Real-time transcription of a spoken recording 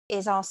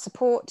is our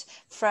support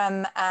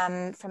from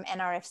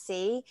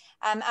NRFC.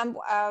 And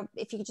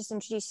if you could just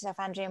introduce yourself,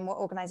 Andrew, and what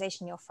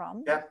organisation you're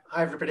from. Yeah,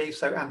 hi everybody.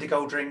 So Andy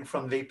Goldring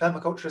from the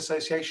Permaculture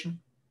Association.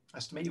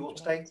 Nice to meet you all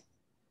today.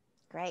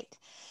 Great.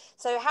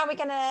 So how we're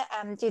going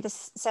to do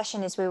this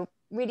session is we'll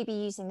really be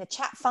using the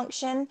chat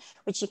function,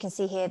 which you can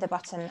see here, the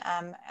button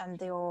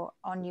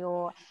on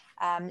your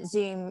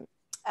Zoom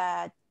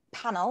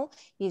panel.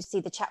 You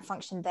see the chat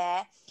function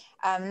there.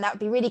 That would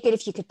be really good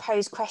if you could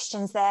pose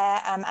questions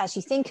there as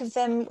you think of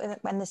them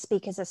when the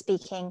speakers are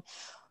speaking.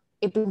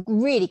 It'd be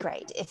really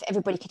great if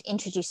everybody could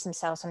introduce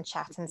themselves on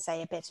chat and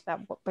say a bit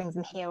about what brings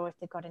them here, or if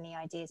they've got any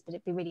ideas. But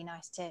it'd be really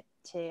nice to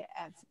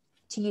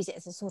use it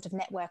as a sort of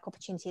network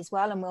opportunity as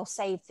well. And we'll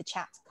save the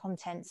chat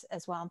contents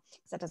as well,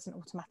 because that doesn't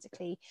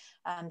automatically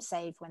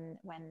save when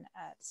the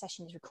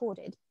session is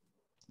recorded.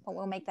 But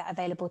we'll make that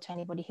available to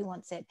anybody who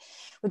wants it.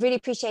 We'd really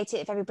appreciate it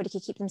if everybody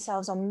could keep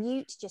themselves on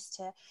mute, just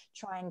to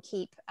try and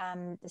keep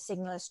the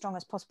signal as strong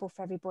as possible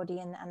for everybody,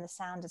 and the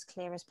sound as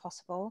clear as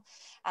possible.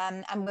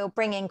 And we'll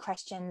bring in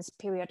questions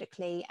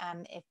periodically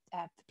if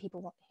for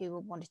people who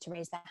wanted to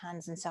raise their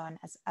hands and so on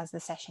as the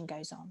session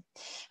goes on. And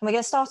we're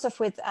going to start off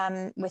with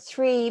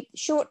 3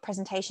 short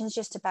presentations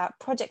just about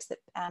projects that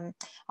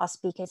our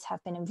speakers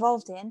have been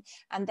involved in,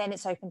 and then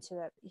it's open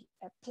to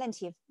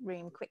plenty of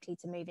room quickly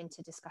to move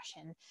into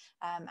discussion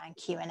and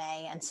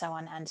Q&A and so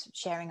on, and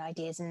sharing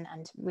ideas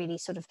and really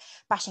sort of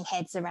bashing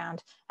heads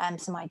around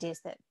some ideas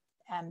that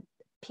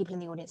people in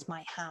the audience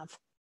might have.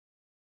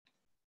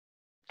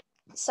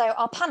 So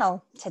our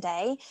panel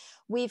today,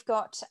 we've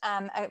got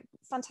a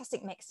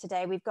fantastic mix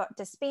today. We've got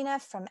Despina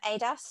from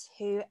ADAS,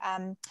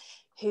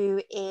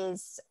 who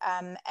is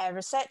a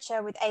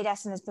researcher with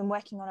ADAS and has been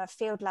working on a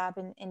field lab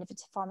in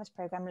Innovative Farmers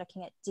Programme,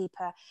 looking at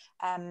deeper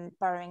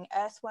burrowing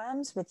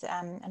earthworms with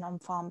an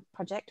on-farm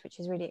project, which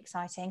is really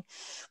exciting.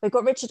 We've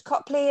got Richard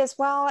Copley as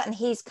well, and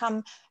he's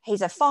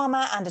a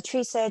farmer and a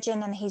tree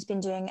surgeon, and he's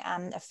been doing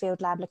a field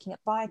lab looking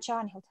at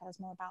biochar, and he'll tell us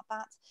more about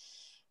that.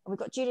 We've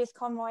got Judith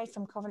Conroy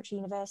from Coventry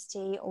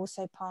University,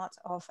 also part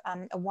of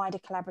a wider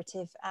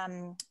collaborative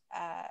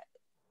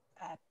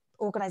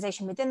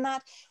organisation within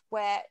that,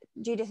 where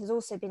Judith has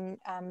also been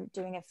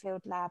doing a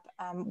field lab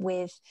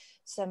with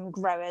some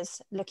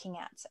growers looking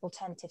at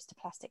alternatives to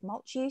plastic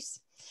mulch use.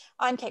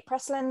 I'm Kate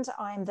Pressland.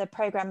 I'm the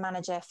programme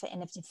manager for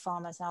Innovative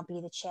Farmers, and I'll be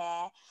the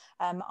chair.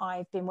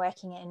 I've been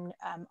working in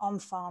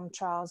on-farm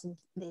trials and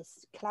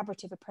this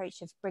collaborative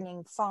approach of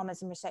bringing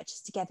farmers and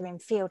researchers together in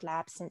field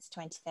labs since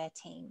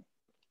 2013.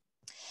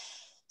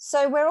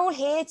 So we're all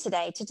here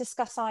today to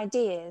discuss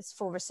ideas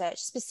for research,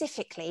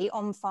 specifically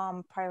on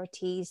farm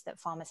priorities that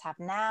farmers have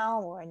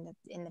now or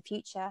in the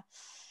future.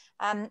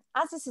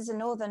 As this is a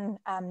Northern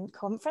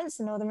conference,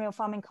 the Northern Real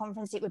Farming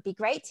Conference, it would be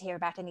great to hear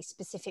about any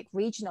specific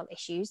regional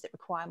issues that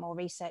require more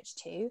research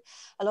too.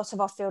 A lot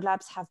of our field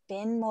labs have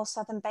been more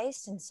Southern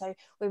based, and so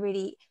we're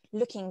really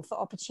looking for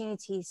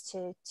opportunities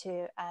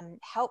to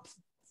help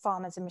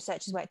farmers and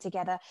researchers work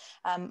together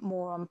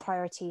more on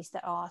priorities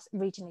that are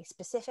regionally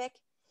specific.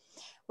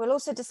 We'll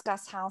also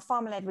discuss how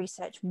farmer-led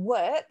research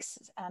works,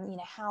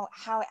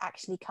 how it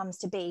actually comes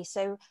to be.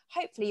 So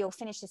hopefully you'll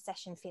finish this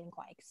session feeling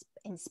quite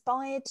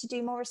inspired to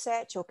do more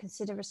research or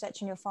consider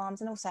research on your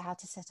farms, and also how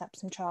to set up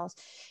some trials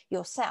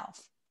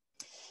yourself.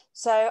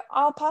 So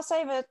I'll pass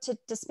over to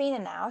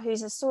Despina now,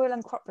 who's a soil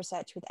and crop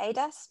researcher with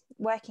ADAS,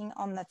 working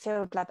on the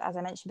field lab, as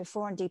I mentioned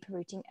before, on deeper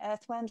rooting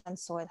earthworms and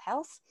soil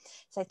health.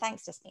 So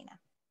thanks, Despina.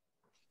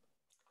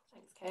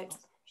 Thanks, Kate.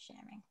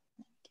 Sharing.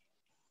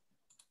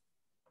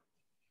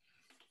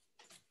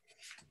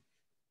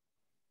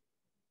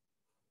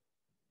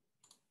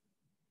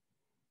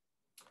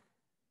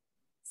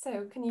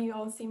 So can you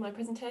all see my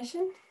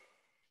presentation?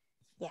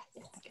 Yes.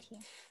 Thank you.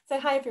 So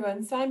hi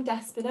everyone, so I'm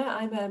Despina,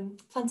 I'm a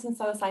plant and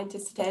soil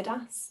scientist at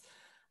ADAS,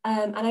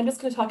 and I'm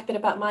just going to talk a bit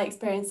about my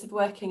experience of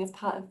working as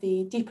part of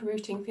the Deeper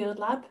Rooting Field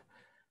Lab,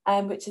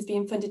 which is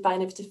being funded by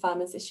Innovative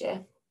Farmers this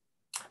year.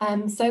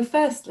 So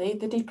firstly,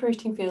 the Deeper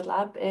Rooting Field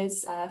Lab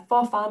is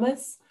for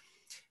farmers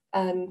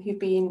who've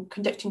been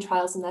conducting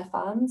trials on their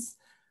farms,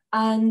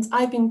 and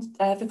I've been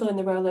fulfilling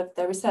the role of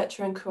the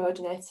researcher and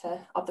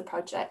coordinator of the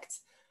project,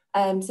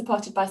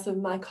 supported by some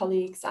of my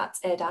colleagues at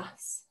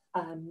ADAS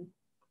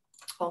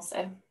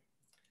also.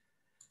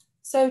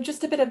 So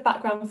just a bit of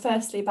background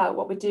firstly about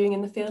what we're doing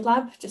in the field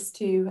lab, just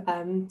to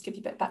give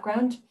you a bit of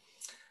background.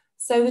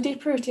 So the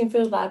Deep Rooting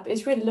Field Lab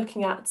is really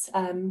looking at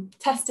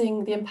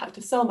testing the impact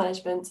of soil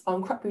management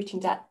on crop rooting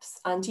depths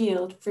and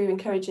yield through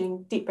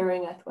encouraging deep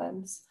burrowing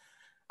earthworms.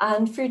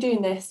 And through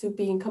doing this, we've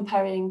been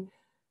comparing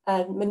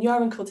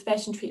manure and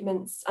cultivation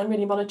treatments and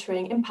really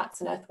monitoring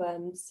impacts on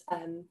earthworms,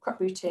 crop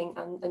rooting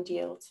and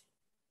yield.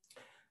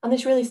 And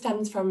this really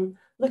stems from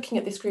looking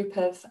at this group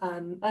of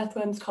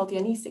earthworms called the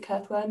anisic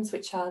earthworms,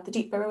 which are the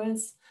deep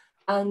burrowers,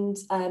 and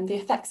the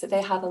effects that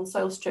they have on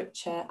soil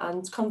structure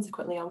and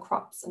consequently on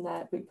crops and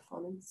their root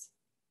performance.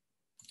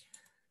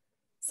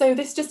 So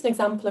this is just an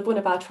example of one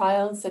of our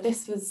trials. So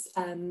this was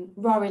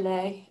Rory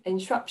Lay in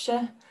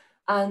Shropshire,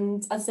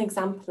 and as an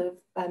example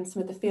of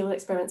some of the field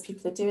experiments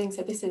people are doing.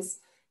 So this is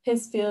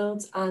his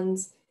field, and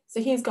So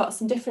he's got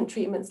some different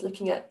treatments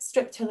looking at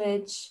strip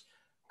tillage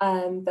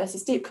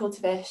versus deep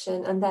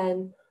cultivation, and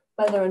then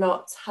whether or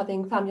not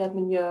having farmyard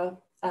manure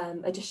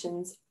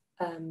additions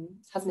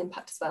has an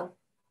impact as well.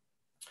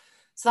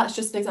 So that's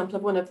just an example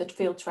of one of the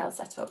field trial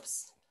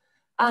setups.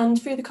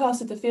 And through the course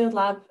of the field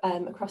lab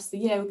across the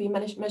year, we'll be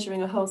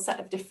measuring a whole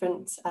set of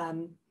different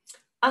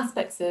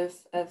aspects of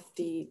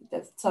the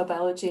soil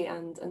biology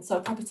and soil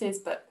properties,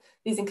 but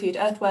these include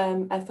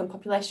earthworm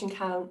population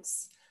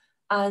counts,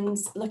 and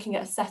looking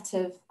at a set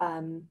of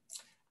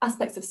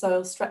aspects of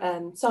soil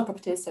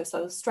properties, so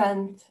soil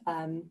strength,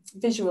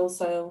 visual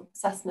soil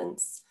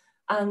assessments,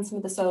 and some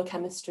of the soil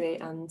chemistry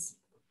and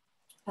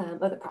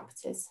other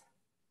properties.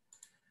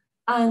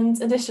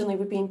 And additionally,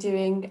 we've been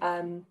doing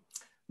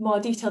more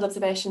detailed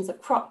observations of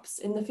crops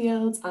in the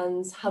fields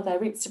and how their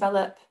roots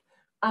develop,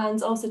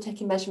 and also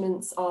taking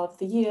measurements of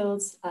the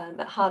yields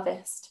at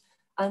harvest.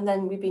 And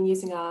then we've been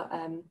using our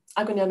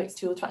agronomics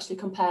tool to actually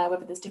compare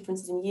whether there's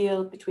differences in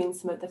yield between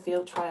some of the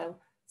field trials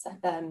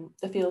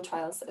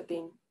that have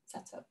been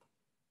set up.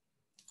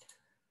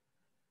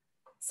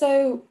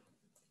 So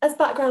as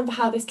background for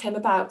how this came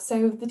about,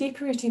 so the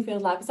deeper rooting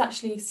field lab is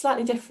actually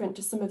slightly different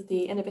to some of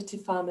the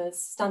innovative farmers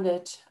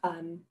standard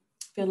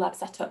field lab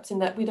setups, in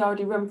that we'd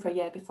already run for a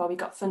year before we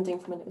got funding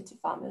from innovative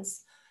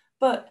farmers.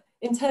 But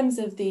in terms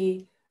of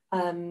the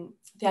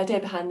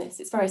idea behind this,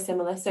 it's very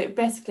similar. So it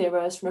basically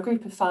arose from a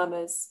group of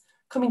farmers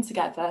coming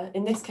together.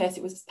 In this case,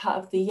 it was part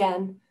of the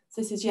YEN,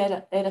 so this is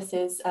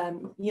EDAS's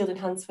Yield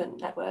Enhancement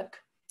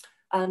Network.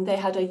 And they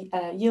had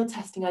a yield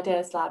testing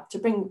ideas lab to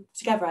bring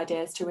together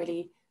ideas to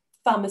really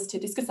farmers to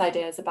discuss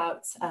ideas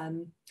about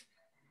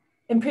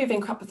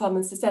improving crop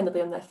performance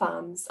sustainably on their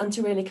farms, and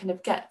to really kind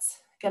of get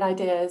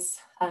ideas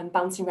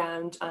bouncing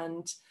around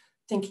and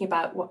thinking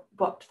about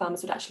what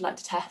farmers would actually like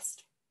to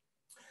test.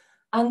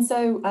 And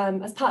so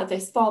as part of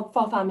this, four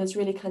farmers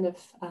really kind of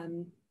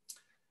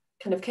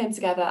came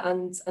together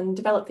and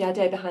developed the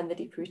idea behind the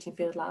deep rooting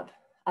field lab.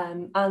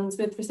 And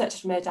with researchers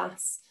from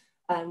EDAS,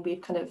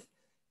 we've kind of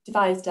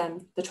devised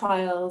the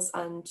trials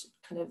and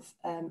kind of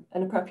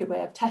an appropriate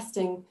way of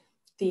testing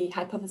the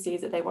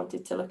hypotheses that they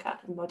wanted to look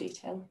at in more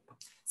detail.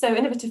 So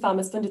innovative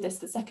farmers funded this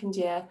the second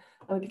year,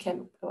 and we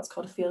became what's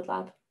called a field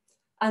lab.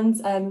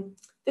 And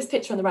this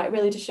picture on the right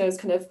really just shows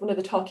kind of one of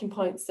the talking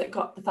points that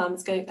got the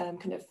farmers going,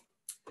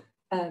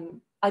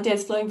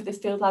 ideas flowing for this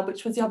field lab,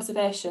 which was the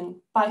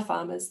observation by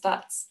farmers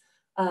that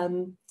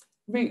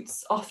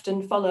roots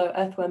often follow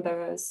earthworm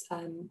burrows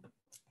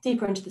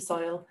deeper into the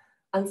soil.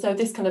 And so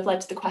this kind of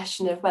led to the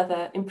question of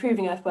whether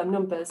improving earthworm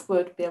numbers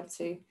would be able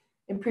to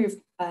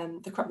improve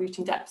the crop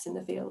rooting depths in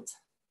the field.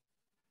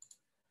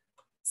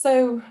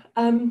 So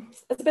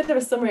as a bit of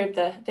a summary of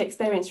the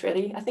experience,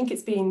 really, I think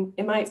it's been,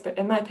 in my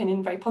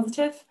opinion, very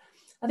positive.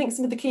 I think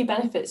some of the key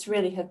benefits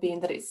really have been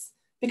that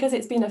because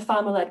it's been a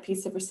farmer-led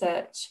piece of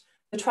research,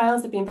 the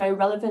trials have been very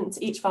relevant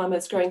to each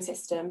farmer's growing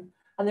system,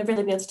 and they've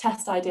really been able to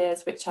test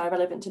ideas which are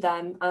relevant to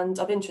them and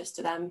of interest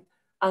to them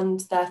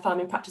and their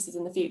farming practices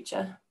in the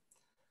future.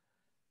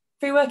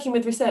 Through working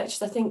with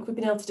researchers, I think we've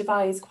been able to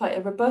devise quite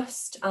a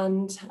robust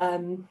and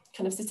kind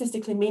of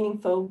statistically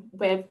meaningful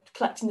way of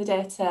collecting the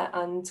data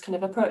and kind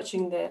of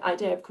approaching the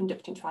idea of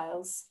conducting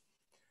trials.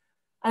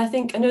 And I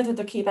think another of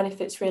the key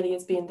benefits really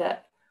has been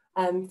that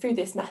through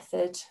this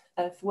method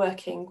of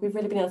working, we've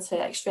really been able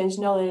to exchange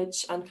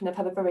knowledge and kind of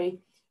have a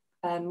very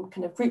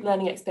kind of group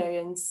learning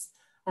experience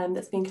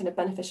that's been kind of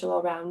beneficial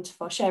all around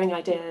for sharing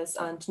ideas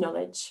and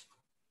knowledge.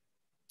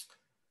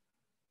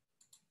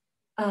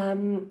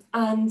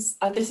 And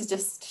this is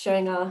just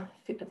showing a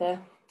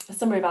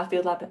summary of our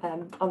field lab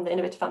on the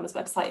Innovative Farmers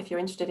website if you're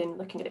interested in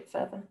looking at it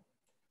further.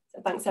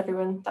 So thanks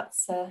everyone,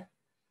 that's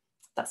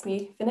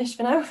me finished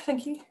for now,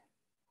 thank you.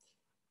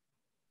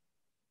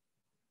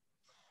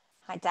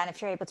 Hi Dan,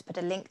 if you're able to put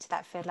a link to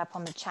that field lab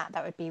on the chat,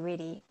 that would be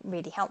really,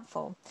 really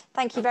helpful.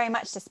 Thank you very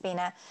much,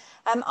 Despina.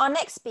 Our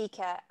next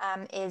speaker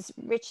is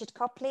Richard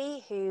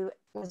Copley, who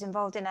was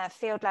involved in a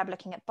field lab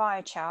looking at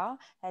biochar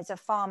as a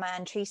farmer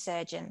and tree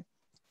surgeon.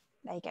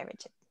 There you go,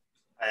 Richard.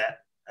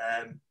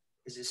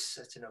 Is this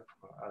setting up?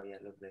 Oh yeah,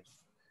 lovely.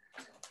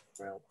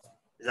 Well,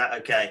 is that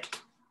okay?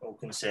 All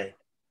can see.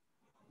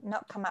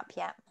 Not come up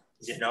yet.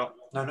 Is it not?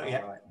 No, not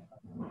yet. Right.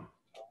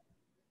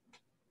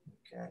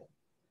 Okay.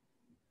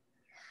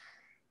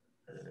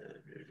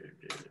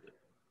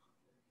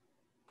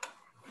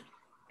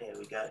 Here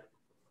we go.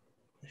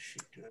 This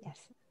should do it. Yes,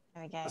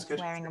 there we go. That's good.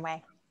 Wearing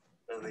away.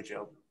 Lovely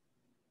job.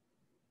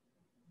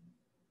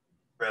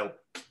 Brilliant.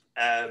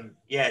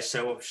 Yeah,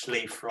 so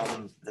obviously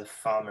from the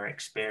farmer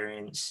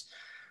experience,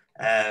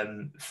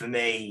 for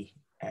me,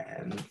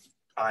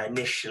 I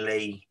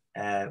initially,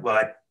 I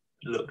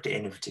looked at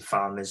Innovative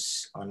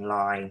Farmers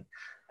online,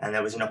 and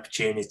there was an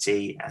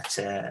opportunity at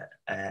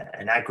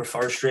an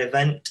agroforestry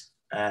event.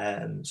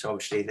 So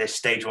obviously this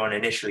stage one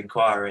initial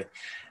inquiry.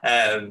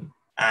 So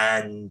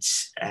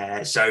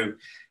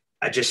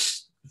I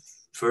just,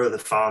 for other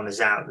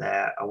farmers out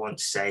there, I want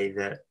to say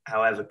that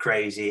however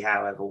crazy,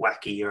 however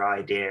wacky your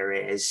idea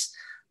is,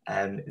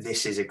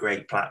 this is a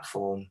great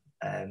platform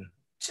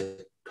to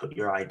put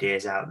your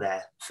ideas out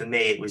there. For me,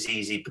 it was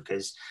easy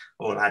because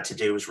all I had to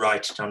do was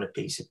write it on a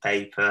piece of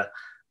paper.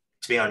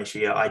 To be honest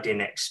with you, I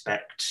didn't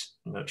expect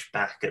much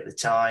back at the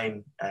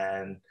time.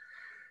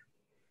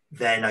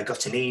 Then I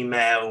got an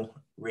email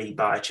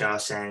re-biochar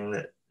saying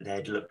that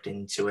they'd looked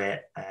into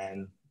it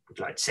and would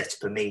like to set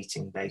up a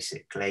meeting,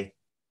 basically,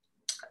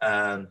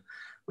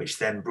 which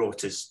then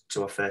brought us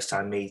to our first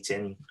time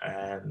meeting,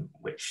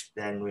 which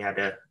then we had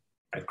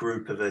a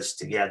group of us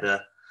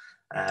together,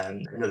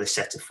 another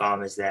set of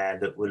farmers there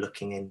that were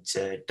looking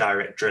into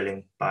direct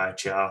drilling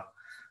biochar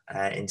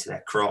into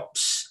their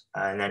crops,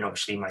 and then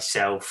obviously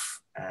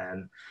myself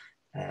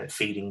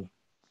feeding,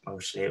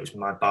 obviously it was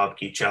my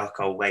barbecue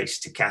charcoal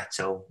waste to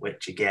cattle,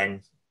 which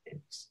again,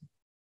 it's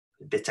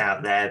a bit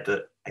out there,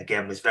 but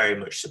again was very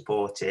much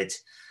supported.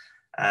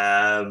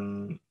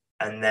 And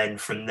then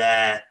from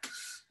there,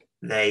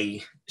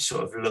 they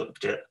sort of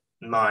looked at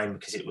mine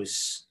because it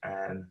was,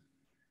 I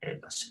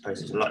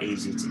suppose it's a lot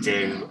easier to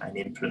do and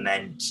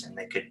implement, and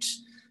they could,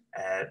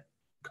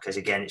 because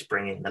again, it's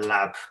bringing the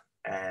lab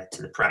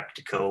to the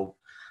practical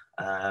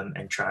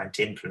and trying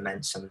to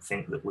implement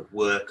something that would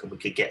work and we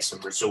could get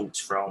some results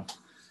from.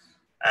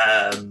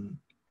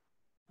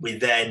 We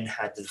then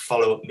had the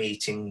follow-up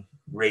meeting,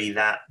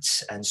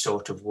 that and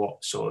sort of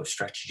what sort of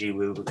strategy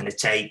we were going to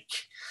take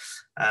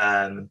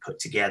and put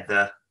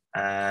together.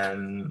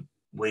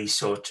 We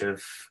sort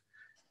of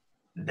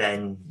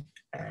then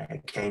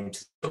came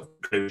to the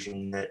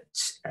conclusion that,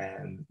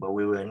 well,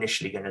 we were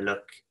initially going to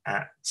look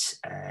at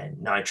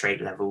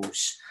nitrate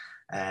levels,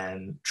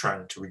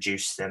 trying to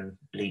reduce them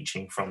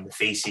leaching from the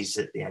feces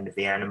at the end of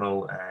the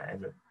animal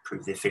and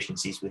improve the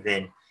efficiencies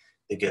within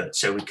the gut.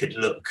 So we could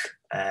look,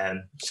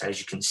 so as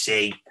you can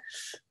see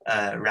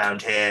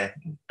around here,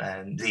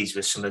 these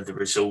were some of the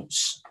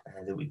results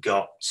that we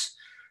got.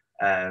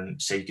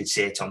 So you could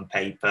see it on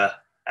paper.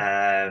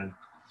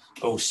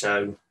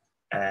 Also,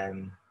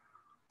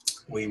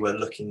 we were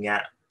looking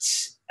at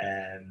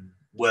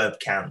worm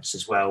counts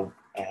as well,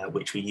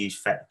 which we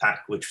used FetPack,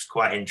 which was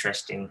quite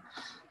interesting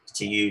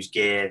to use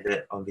gear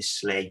that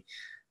obviously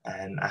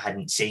I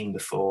hadn't seen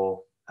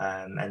before.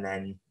 And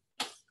then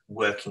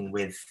working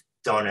with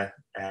Donna,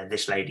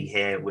 this lady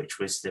here, which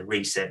was the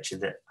researcher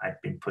that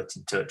I'd been put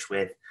in touch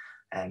with,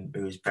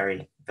 who was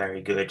very,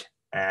 very good,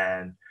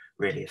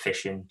 really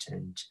efficient,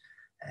 and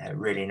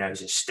really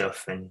knows her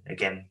stuff, and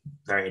again,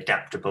 very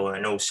adaptable.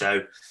 And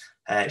also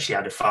she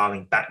had a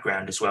farming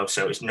background as well,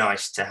 so it was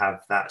nice to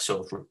have that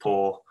sort of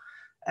rapport,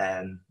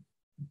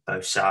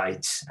 both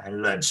sides,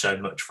 and learned so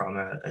much from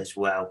her as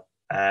well.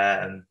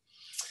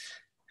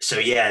 So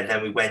yeah,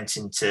 then we went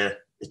into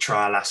the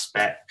trial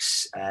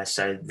aspects.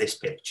 So this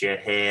picture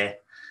here,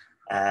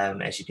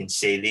 as you can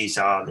see, these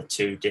are the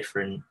two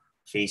different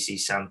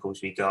feces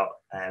samples we got.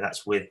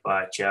 That's with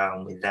biochar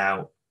and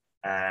without.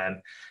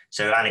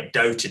 So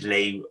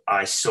anecdotally,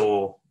 I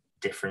saw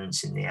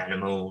difference in the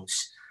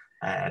animals,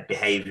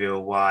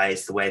 behavioural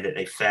wise, the way that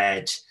they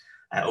fed.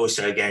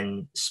 Also,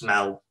 again,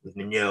 smell with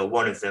manure.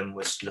 One of them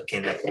was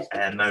looking at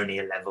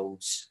ammonia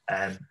levels.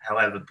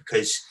 However,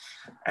 because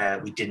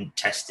we didn't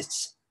test it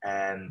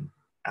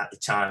at the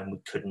time, we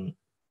couldn't,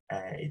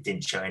 it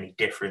didn't show any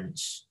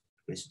difference.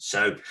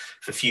 So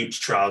for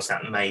future trials,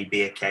 that may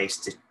be a case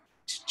to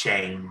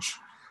change.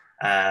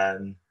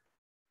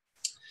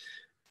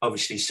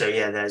 Obviously, so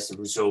yeah, there's the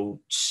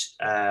results.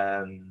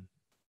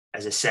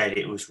 As I said,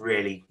 it was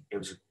a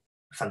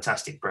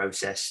fantastic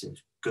process, it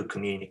was good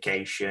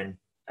communication.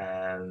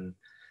 And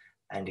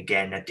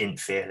again, I didn't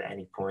feel at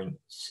any point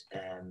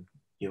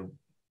you're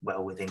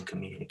well within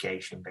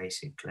communication,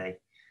 basically,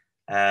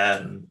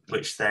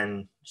 which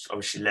then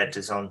obviously led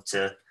us on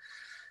to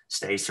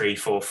stage 3,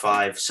 4,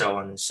 5, so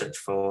on and such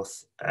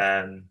forth.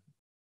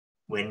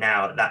 We're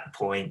now at that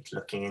point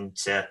looking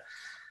into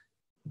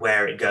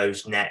where it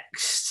goes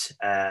next.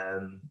 I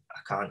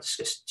can't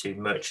discuss too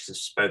much because I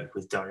spoke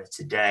with Donna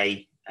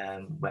today,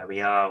 where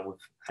we are. We've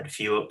had a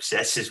few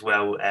upsets as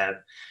well,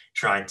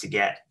 trying to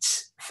get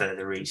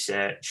further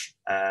research.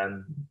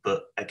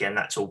 But again,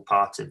 that's all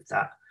part of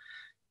that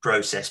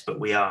process. But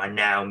we are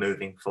now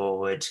moving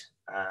forward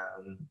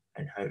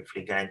and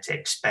hopefully going to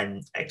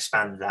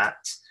expand that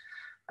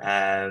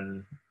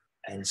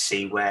and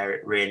see where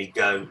it really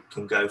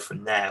can go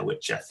from there,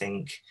 which I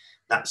think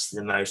that's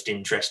the most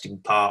interesting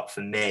part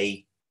for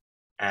me,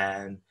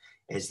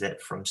 is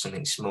that from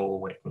something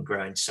small, it can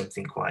grow into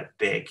something quite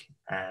big,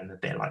 a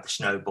bit like the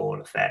snowball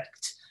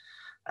effect.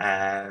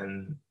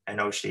 And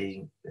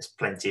obviously, there's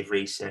plenty of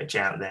research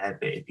out there,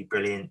 but it'd be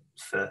brilliant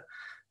for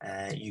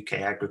UK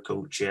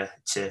agriculture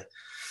to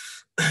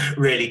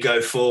really go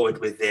forward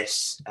with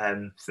this.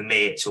 For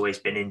me, it's always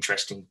been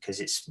interesting because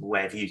it's a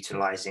way of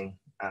utilising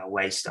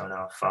waste on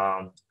our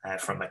farm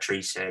from a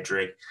tree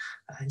surgery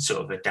and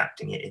sort of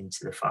adapting it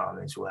into the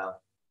farm as well.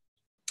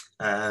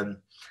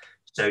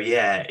 So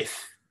yeah,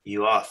 if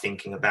you are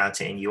thinking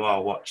about it and you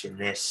are watching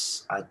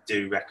this, I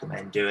do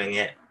recommend doing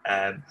it.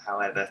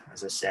 However,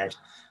 as I said,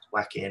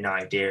 wacky an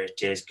idea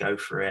it is, go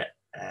for it.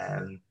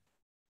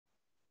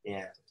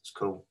 Yeah, it's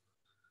cool.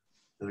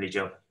 Lovely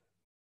job.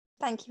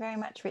 Thank you very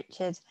much,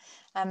 Richard.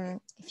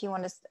 If you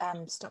want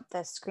to stop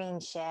the screen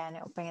share, and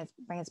it will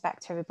bring us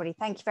back to everybody.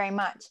 Thank you very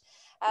much.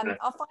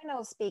 Our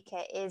final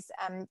speaker is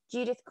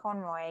Judith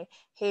Conroy,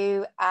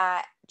 who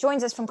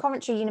joins us from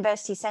Coventry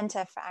University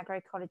Centre for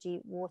Agroecology,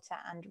 Water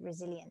and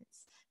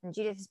Resilience. And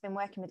Judith has been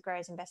working with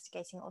growers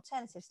investigating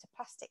alternatives to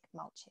plastic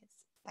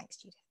mulches. Thanks,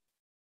 Judith.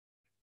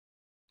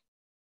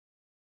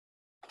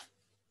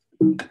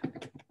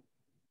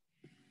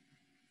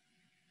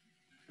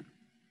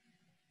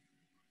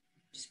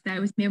 Just bear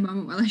with me a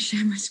moment while I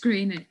share my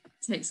screen. It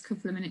takes a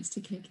couple of minutes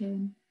to kick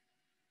in.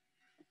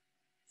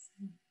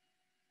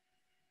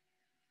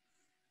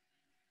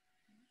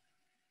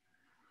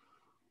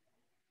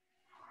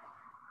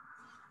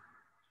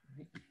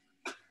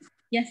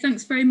 Yeah,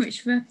 thanks very much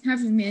for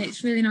having me.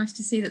 It's really nice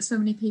to see that so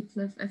many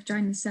people have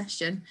joined the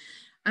session.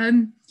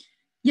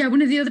 Yeah,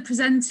 one of the other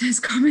presenters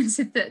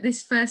commented that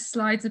this first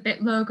slide's a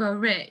bit logo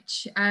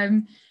rich.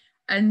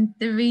 And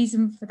the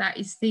reason for that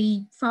is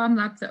the farm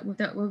lab that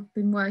we've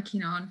been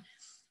working on.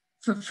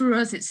 For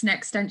us, it's an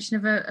extension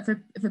of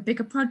a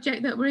bigger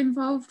project that we're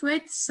involved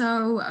with.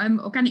 So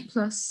Organic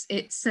Plus,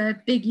 it's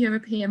a big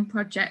European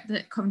project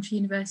that Coventry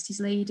University is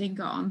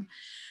leading on.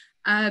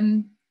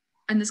 And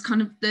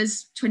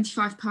there's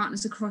 25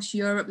 partners across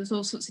Europe. There's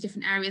all sorts of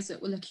different areas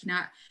that we're looking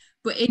at.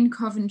 But in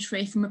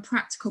Coventry, from a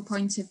practical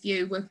point of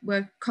view,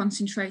 we're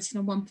concentrating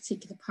on one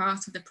particular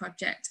part of the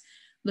project,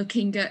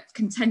 looking at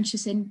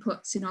contentious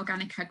inputs in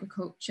organic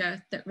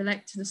agriculture that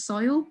relate to the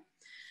soil.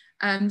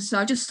 So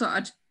I just thought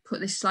I'd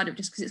put this slide up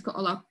just because it's got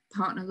all our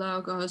partner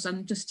logos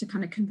and just to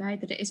kind of convey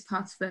that it is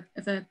part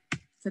of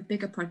a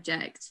bigger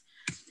project.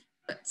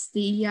 But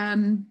the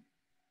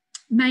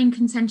main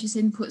contentious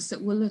inputs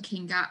that we're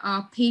looking at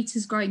are peat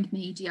as growing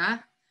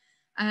media,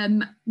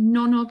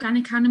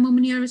 non-organic animal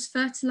manure as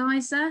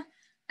fertiliser,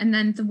 and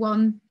then the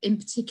one in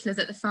particular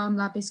that the Farm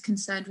Lab is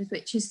concerned with,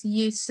 which is the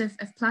use of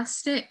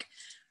plastic.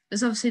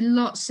 There's obviously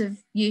lots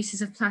of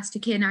uses of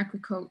plastic in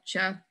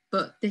agriculture,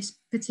 but this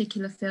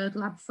particular field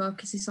lab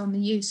focuses on the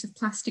use of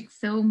plastic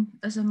film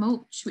as a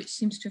mulch, which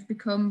seems to have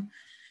become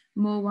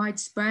more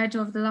widespread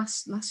over the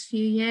last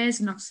few years,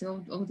 and obviously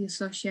all the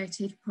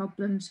associated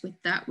problems with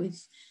that,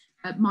 with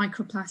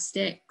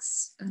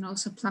microplastics and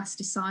also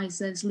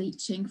plasticizers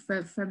leaching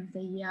from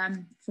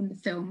the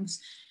films,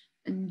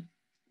 and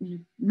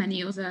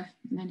many other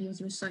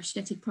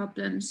associated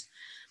problems.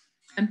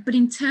 But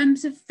in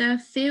terms of the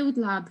field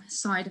lab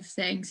side of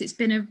things, it's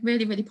been a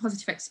really, really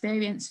positive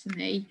experience for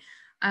me.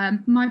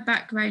 My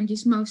background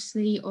is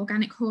mostly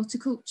organic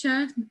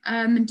horticulture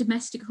and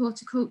domestic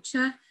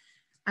horticulture.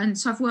 And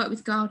so I've worked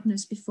with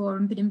gardeners before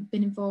and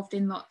been involved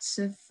in lots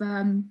of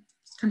kind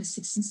of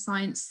citizen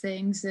science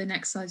things and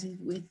exercises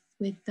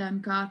with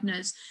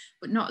gardeners,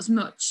 but not as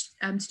much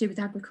to do with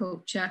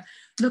agriculture.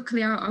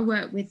 Luckily, I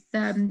work with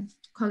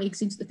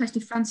colleagues, especially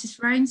Francis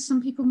Rains,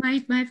 some people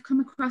may have come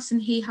across, and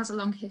he has a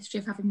long history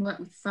of having worked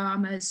with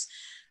farmers.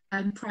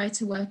 Prior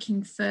to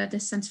working for the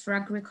Centre for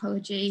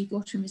Agroecology,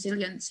 Water and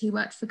Resilience, he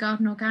worked for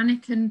Garden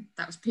Organic, and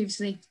that was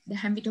previously the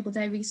Henry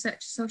Doubleday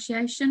Research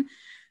Association.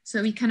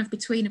 So we kind of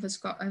between of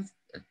us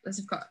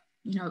have got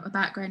a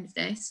background of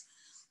this.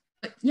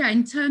 But yeah,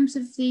 in terms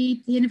of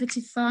the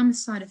innovative farmer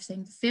side of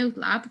things, the field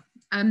lab,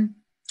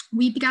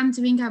 we began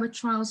doing our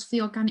trials for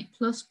the Organic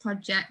Plus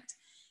project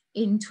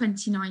in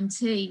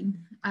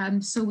 2019.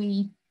 So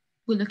we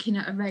were looking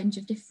at a range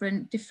of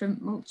different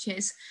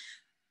mulches.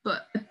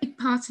 But a big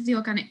part of the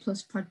Organic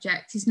Plus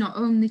project is not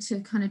only to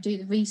kind of do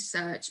the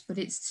research, but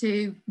it's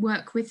to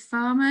work with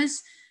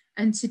farmers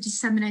and to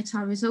disseminate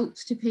our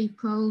results to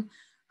people,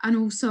 and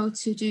also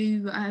to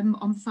do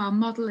on-farm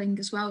modelling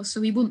as well.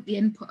 So we want the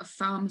input of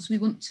farmers. We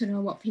want to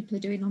know what people are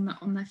doing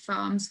on their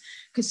farms,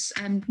 because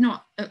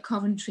not at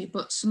Coventry,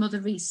 but some other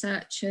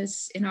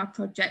researchers in our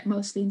project,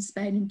 mostly in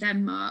Spain and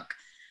Denmark,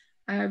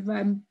 are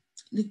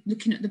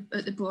looking at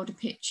the broader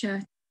picture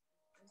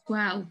as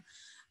well.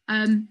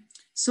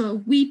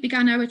 So we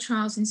began our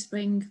trials in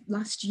spring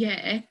last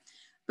year,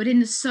 but in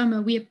the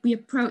summer we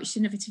approached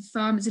innovative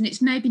farmers, and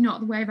it's maybe not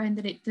the way around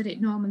that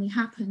it normally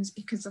happens,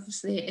 because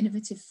obviously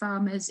Innovative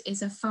Farmers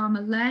is a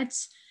farmer-led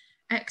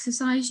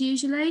exercise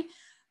usually,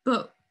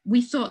 but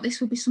we thought this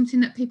would be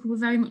something that people were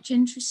very much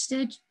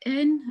interested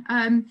in.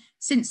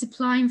 Since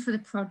applying for the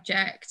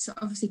project,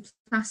 obviously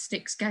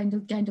plastics gained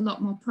a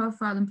lot more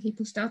profile, and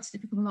people started to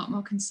become a lot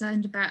more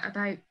concerned about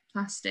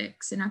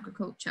plastics in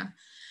agriculture.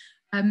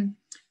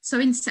 So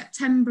in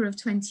September of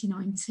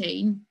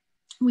 2019,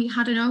 we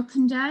had an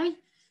open day.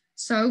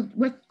 So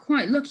we're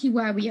quite lucky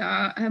where we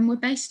are. We're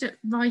based at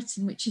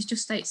Wrighton, which is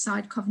just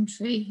outside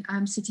Coventry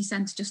city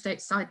centre, just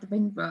outside the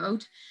Ring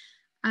Road.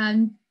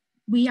 And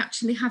we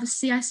actually have a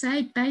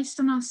CSA based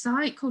on our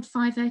site called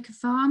 5 Acre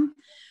Farm.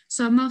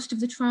 So most of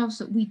the trials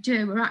that we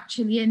do are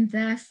actually in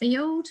their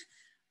field.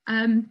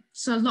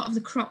 So a lot of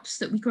the crops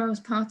that we grow as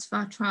part of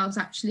our trials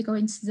actually go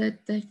into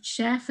the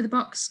share for the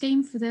box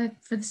scheme for the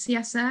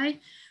CSA.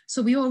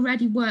 So we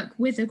already work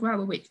with a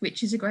grower,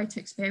 which is a great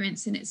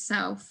experience in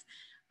itself.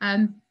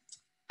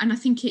 And And I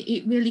think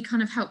it really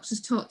kind of helps us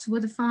talk to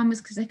other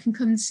farmers, because they can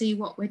come and see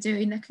what we're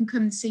doing. They can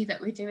come and see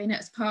that we're doing it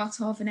as part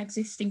of an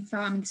existing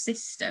farming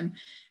system.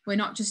 We're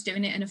not just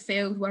doing it in a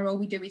field where all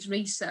we do is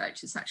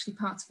research. It's actually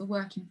part of a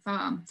working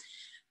farm.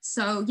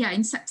 So yeah,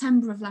 in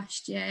September of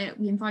last year,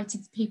 we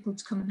invited people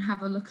to come and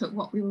have a look at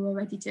what we were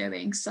already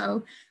doing.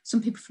 So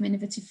some people from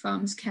Innovative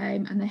Farmers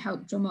came and they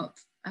helped drum up,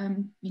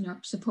 you know,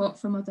 support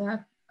from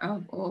other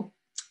or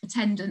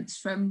attendance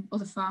from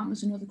other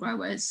farmers and other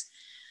growers.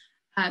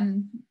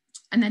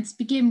 And then to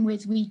begin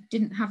with, we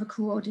didn't have a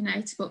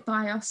coordinator, but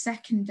by our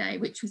second day,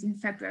 which was in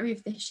February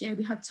of this year,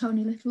 we had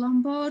Tony Little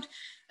on board,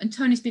 and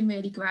Tony's been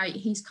really great.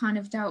 He's kind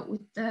of dealt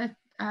with the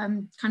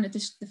kind of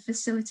the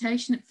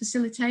facilitation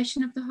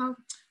of the whole,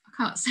 I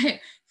can't say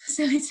it,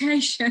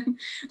 facilitation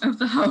of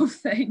the whole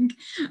thing.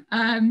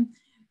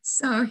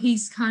 So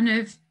he's kind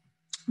of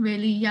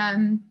really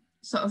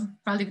sort of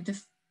rallied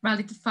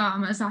the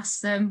farmers,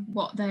 asked them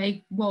what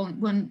they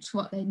want,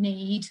 what they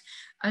need,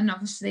 and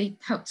obviously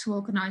helped to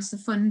organise the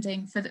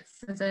funding for the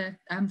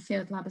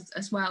field lab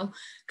as well.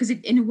 Because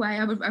in a way,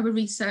 our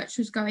research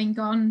was going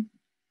on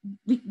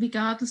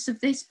regardless of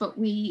this, but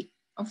we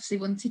obviously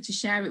wanted to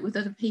share it with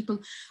other people,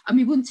 and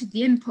we wanted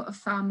the input of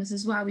farmers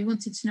as well. We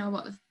wanted to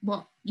know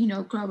what you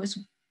know, growers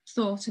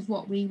thought of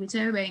what we were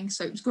doing.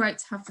 So it was great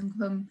to have them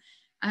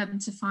come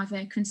to 5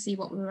 Acre and see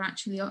what we were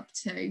actually up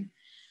to.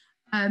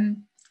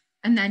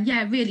 And then,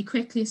 yeah, really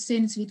quickly, as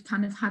soon as we'd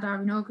kind of had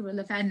our inaugural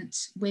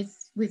event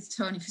with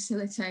Tony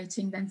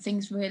facilitating, then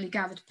things really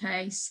gathered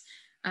pace.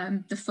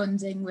 The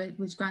funding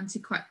was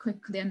granted quite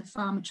quickly, and the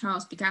farmer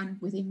trials began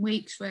within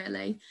weeks,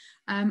 really.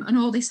 And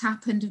all this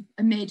happened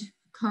amid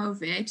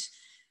COVID.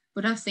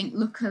 But I think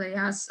luckily,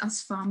 as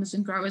farmers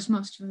and growers,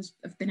 most of us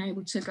have been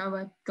able to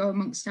go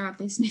amongst our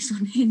business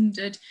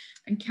unhindered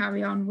and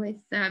carry on with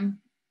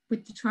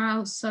the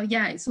trials. So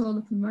yeah, it's all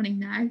up and running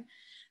now.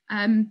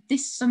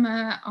 This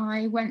summer,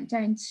 I went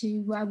down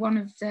to one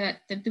of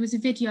there was a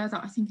video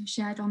that I think I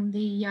shared on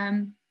the,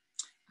 I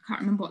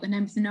can't remember what the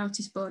name of the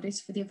notice board is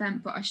for the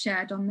event, but I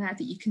shared on there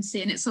that you can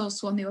see, and it's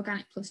also on the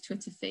Organic Plus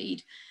Twitter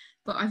feed.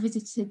 But I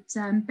visited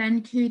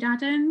Ben Cood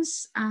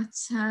Adams at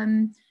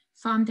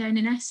farm down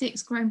in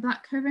Essex growing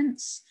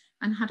blackcurrants,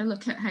 and had a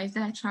look at how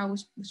their trial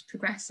was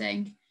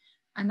progressing.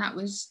 And that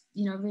was,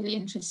 you know, really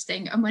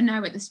interesting. And we're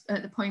now at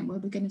the point where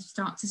we're going to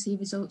start to see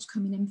results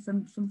coming in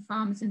from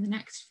farmers in the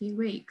next few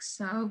weeks.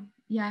 So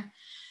yeah,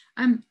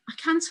 I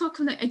can talk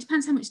a little, it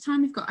depends how much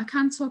time we've got. I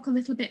can talk a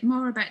little bit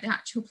more about the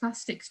actual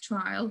plastics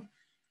trial,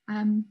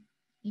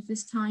 if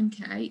there's time,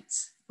 Kate,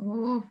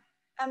 or...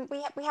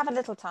 we have a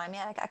little time,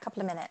 yeah, a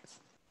couple of minutes.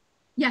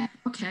 Yeah,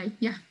 okay,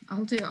 yeah,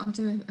 I'll do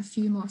a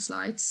few more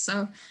slides.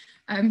 So,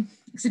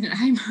 because I didn't know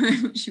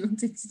how much you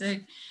wanted to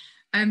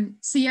do.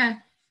 So yeah,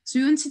 so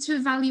we wanted to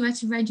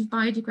evaluate a range of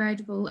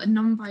biodegradable and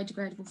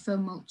non-biodegradable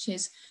film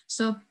mulches.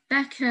 So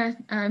Becca,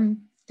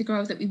 the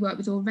grower that we work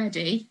with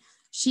already,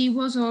 she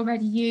was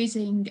already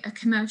using a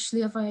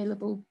commercially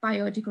available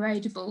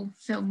biodegradable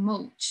film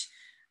mulch.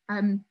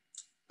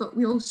 But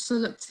we also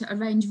looked at a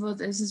range of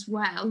others as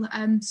well.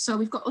 So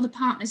we've got other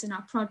partners in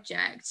our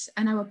project,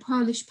 and our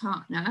Polish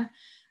partner,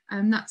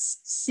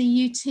 that's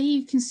CUT,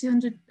 you can see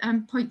under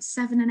points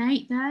 7 and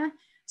 8 there.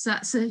 So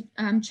that's a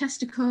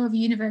Czestochowa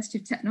University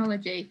of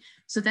Technology.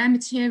 So they're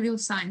material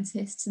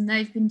scientists, and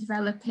they've been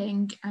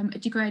developing a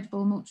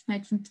degradable mulch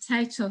made from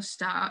potato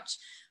starch.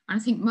 And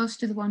I think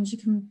most of the ones you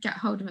can get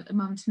hold of at the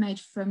moment are made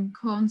from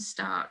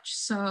cornstarch.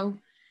 So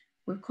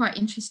we're quite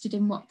interested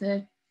in what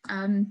the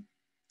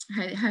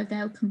how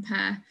they'll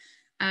compare.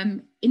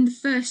 In the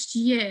first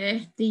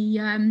year, the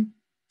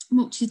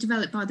mulches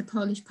developed by the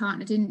Polish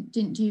partner didn't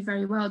do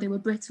very well. They were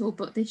brittle,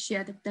 but this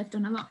year they've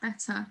done a lot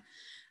better.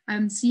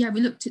 So yeah,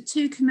 we looked at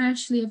 2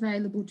 commercially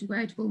available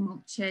degradable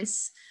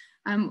mulches.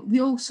 We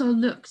also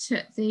looked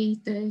at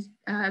the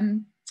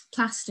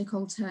plastic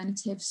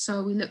alternatives.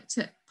 So we looked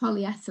at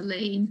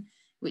polyethylene,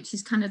 which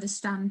is kind of the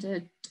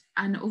standard,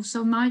 and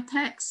also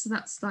Mypex. So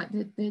that's like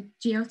the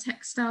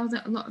geotextile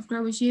that a lot of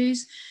growers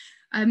use.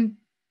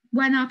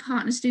 When our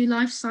partners do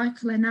life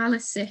cycle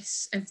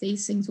analysis of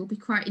these things, we'll be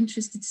quite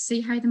interested to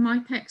see how the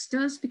Mypex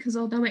does, because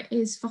although it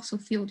is fossil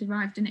fuel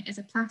derived and it is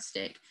a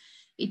plastic,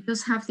 it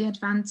does have the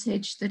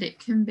advantage that it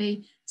can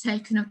be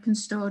taken up and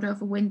stored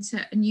over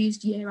winter and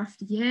used year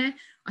after year.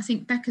 I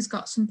think Becca's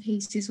got some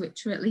pieces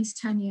which are at least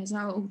 10 years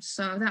old,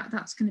 so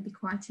that's going to be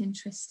quite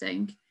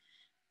interesting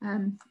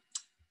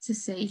to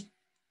see.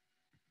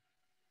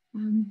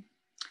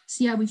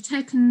 So yeah, we've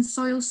taken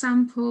soil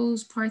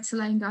samples prior to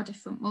laying our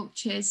different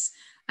mulches,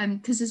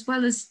 because as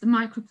well as the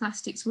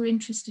microplastics, we're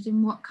interested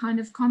in what kind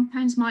of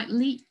compounds might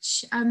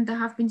leach. There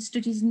have been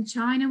studies in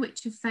China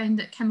which have found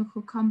that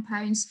chemical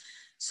compounds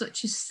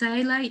such as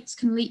phthalates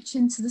can leach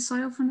into the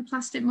soil from the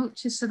plastic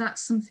mulches. So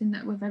that's something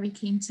that we're very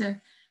keen to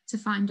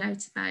find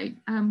out about.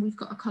 We've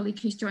got a colleague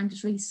who's joined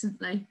us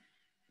recently,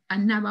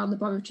 and now our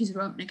laboratories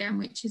are open again,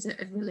 which is a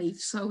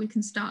relief. So we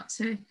can start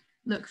to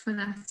look for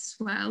that as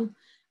well.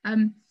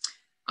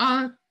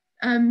 Our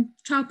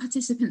trial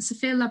participants, the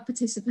field lab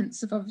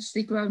participants, have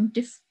obviously grown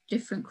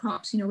different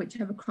crops, you know,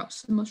 whichever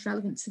crops are most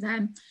relevant to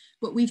them.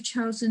 But we've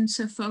chosen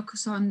to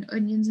focus on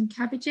onions and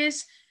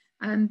cabbages,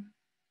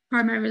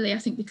 primarily I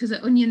think because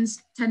the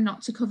onions tend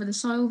not to cover the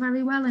soil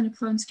very well and are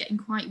prone to getting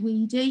quite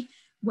weedy,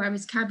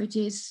 whereas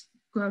cabbages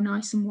grow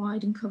nice and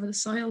wide and cover the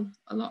soil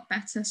a lot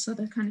better. So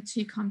they're kind of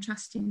two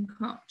contrasting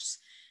crops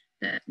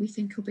that we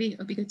think will be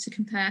good to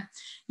compare.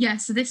 Yeah,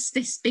 so this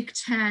big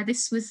tear,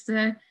 this was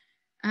the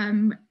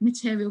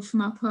material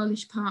from our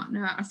Polish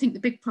partner. I think the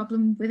big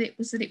problem with it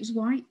was that it was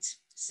white.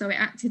 So it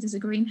acted as a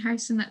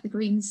greenhouse and let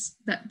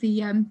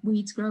the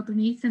weeds grow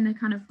beneath, and they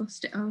kind of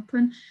bust it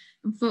open,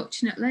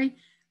 unfortunately.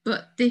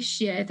 But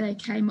this year they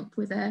came up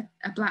with a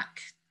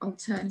black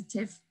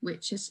alternative,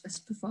 which has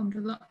performed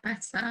a lot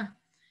better.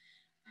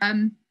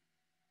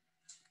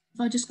 If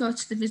I just go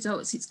to the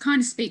results, it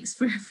kind of speaks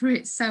for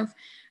itself.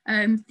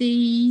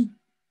 The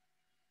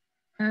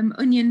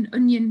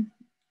onion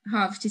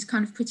harvest is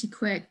kind of pretty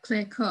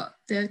clear cut.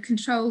 The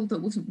control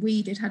that wasn't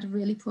weeded had a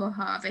really poor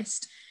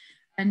harvest,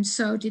 and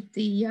so did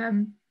the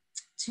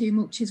two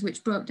mulches,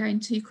 which broke down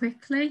too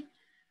quickly.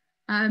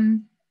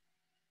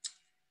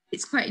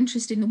 It's quite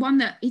interesting. The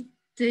one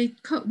the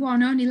cut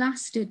one only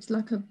lasted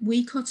like a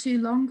week or two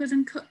longer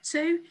than cut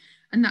two,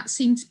 and that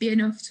seemed to be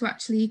enough to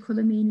actually equal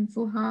a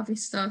meaningful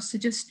harvest though. So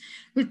just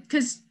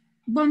because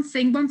one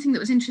thing that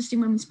was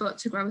interesting when we spoke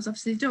to growers,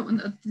 obviously they don't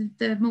want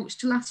the mulch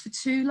to last for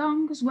too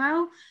long as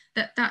well.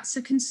 That's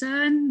a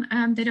concern.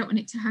 They don't want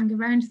it to hang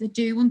around. They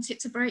do want it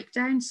to break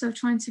down. So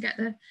trying to get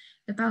the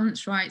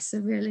balance right is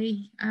a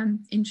really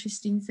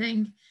interesting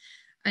thing.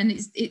 And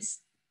it's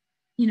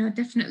you know,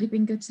 definitely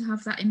been good to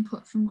have that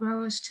input from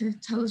growers to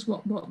tell us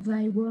what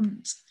they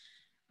want.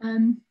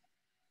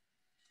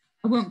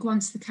 I won't go on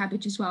to the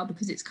cabbage as well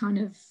because it's kind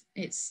of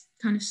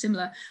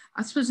similar.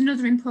 I suppose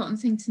another important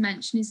thing to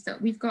mention is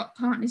that we've got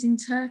partners in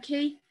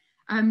Turkey,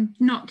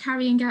 not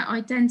carrying out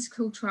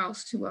identical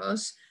trials to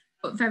us,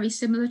 but very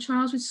similar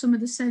trials with some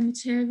of the same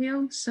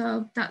material.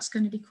 So that's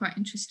going to be quite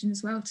interesting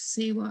as well to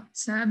see what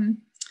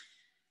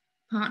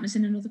partners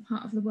in another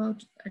part of the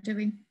world are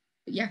doing.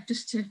 But yeah,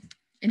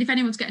 and if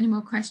anyone's got any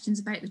more questions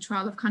about the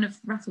trial, I've kind of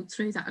rattled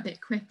through that a bit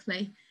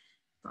quickly,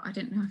 but I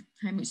don't know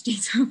how much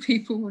detail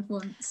people would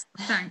want.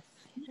 Thanks.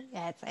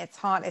 Yeah, it's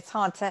hard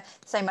to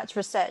so much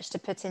research to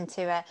put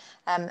into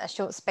a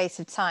short space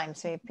of time.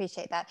 So we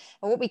appreciate that.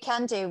 And what we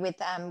can do with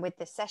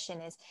this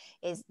session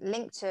is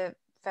link to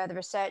further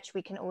research.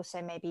 We can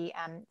also maybe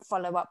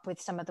follow up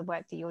with some of the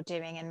work that you're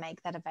doing and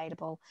make that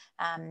available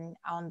on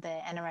the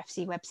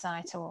NRFC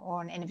website or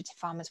on Innovative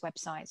Farmers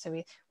website. So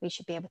we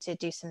should be able to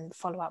do some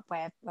follow up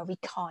where we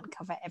can't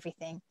cover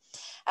everything.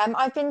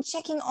 I've been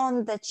checking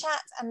on the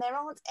chat and there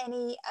aren't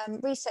any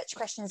research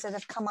questions that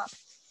have come up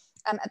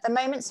at the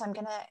moment, so I'm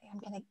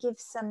gonna give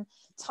some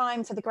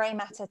time for the grey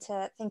matter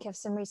to think of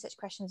some research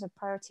questions or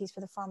priorities for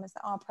the farmers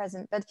that are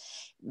present. But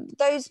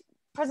those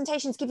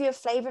presentations give you a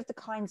flavour of the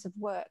kinds of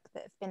work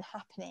that have been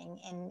happening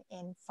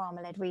in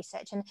farmer-led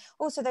research, and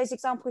also those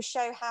examples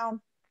show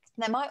how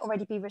there might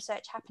already be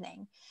research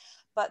happening,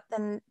 but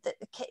then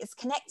it's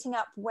connecting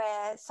up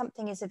where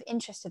something is of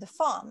interest to the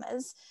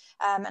farmers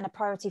and a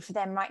priority for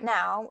them right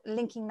now,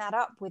 linking that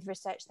up with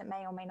research that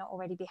may or may not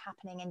already be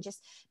happening and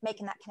just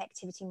making that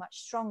connectivity much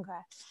stronger.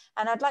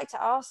 And I'd like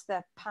to ask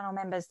the panel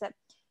members that,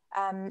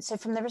 so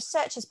from the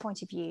researcher's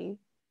point of view,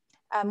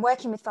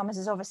 working with farmers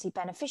is obviously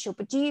beneficial,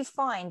 but do you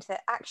find that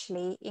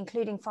actually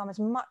including farmers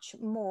much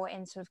more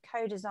in sort of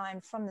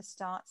co-design from the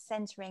start,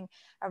 centering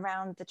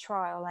around the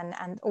trial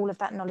and all of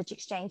that knowledge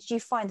exchange, do you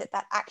find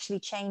that actually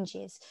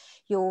changes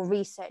your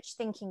research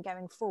thinking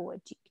going forward?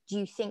 Do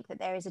you think that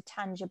there is a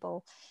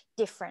tangible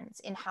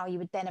difference in how you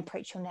would then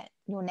approach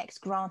your next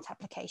grant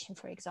application,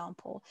 for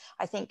example?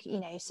 I think, you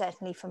know,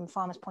 certainly from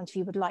farmers' point of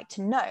view, would like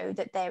to know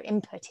that their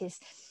input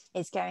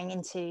is going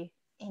into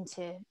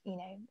you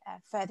know,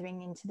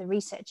 furthering into the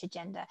research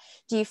agenda.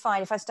 Do you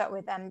find, if I start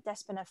with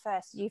Despina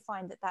first, do you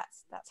find that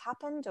that's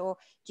happened, or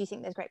do you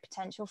think there's great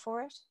potential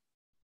for it?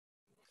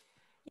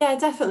 Yeah,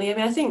 definitely. I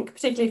mean, I think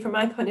particularly from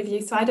my point of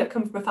view, so I don't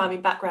come from a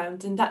farming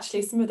background, and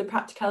actually some of the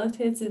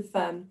practicalities of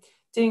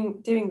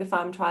doing the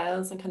farm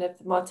trials and kind of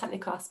the more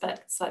technical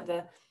aspects like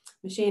the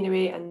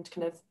machinery and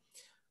kind of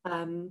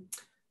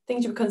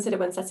things you would consider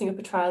when setting up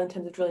a trial in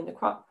terms of drilling the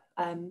crop.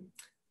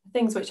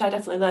 Things which I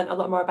definitely learned a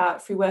lot more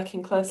about through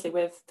working closely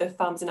with the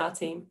farmers in our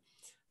team.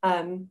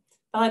 I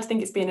like to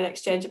think it's been an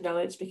exchange of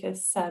knowledge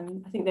because I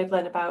think they've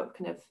learned about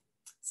kind of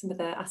some of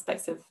the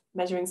aspects of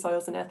measuring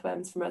soils and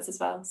earthworms from us as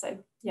well. So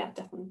yeah,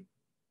 definitely.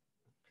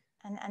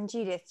 And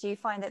Judith, do you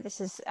find that this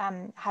has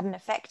had an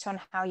effect on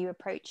how you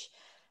approach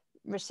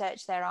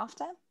research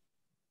thereafter?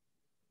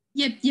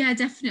 Yeah,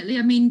 definitely.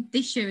 I mean,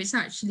 this year it's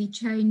actually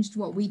changed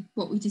what we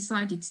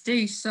decided to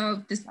do.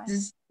 So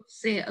there's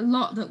a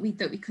lot that we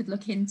could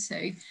look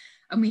into,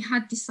 and we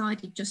had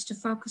decided just to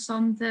focus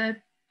on the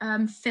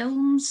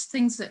films,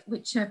 things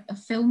which are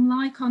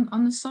film-like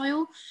on the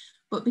soil.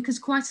 But because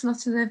quite a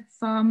lot of the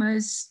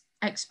farmers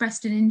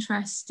expressed an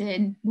interest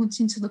in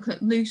wanting to look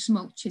at loose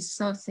mulches,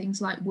 so things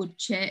like wood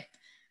chip,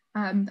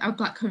 our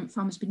blackcurrant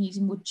farmer's been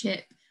using wood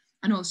chip,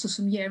 and also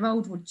some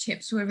year-old wood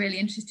chips. We're really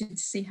interested to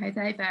see how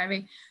they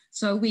vary.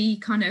 So we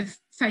kind of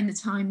found the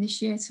time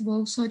this year to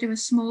also do a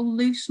small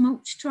loose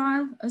mulch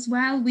trial as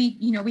well. We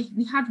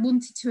had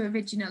wanted to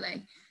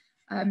originally,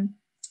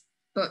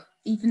 but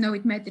even though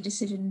we'd made the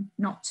decision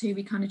not to,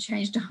 we kind of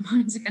changed our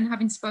minds again,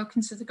 having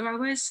spoken to the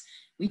growers.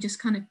 We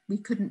just we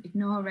couldn't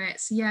ignore it.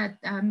 So yeah,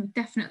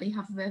 definitely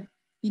have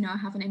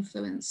have an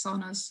influence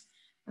on us,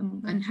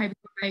 and how we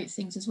go about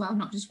things as well,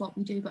 not just what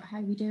we do, but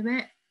how we do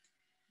it.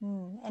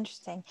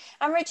 Interesting.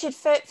 And Richard,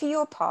 for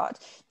your part,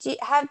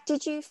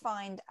 did you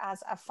find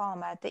as a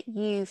farmer that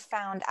you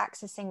found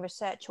accessing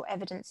research or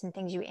evidence and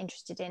things you were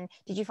interested in,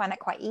 did you find that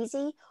quite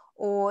easy?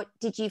 Or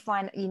did you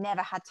find that you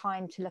never had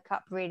time to look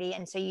up really,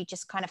 and so you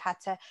just kind of had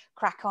to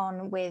crack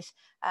on with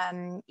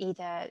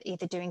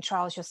either doing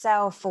trials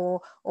yourself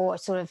or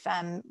sort of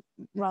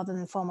rather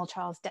than formal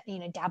trials,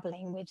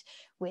 dabbling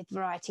with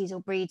varieties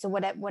or breeds or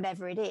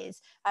whatever it is?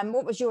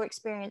 What was your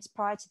experience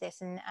prior to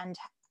this, and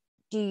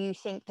do you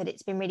think that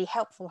it's been really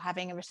helpful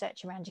having a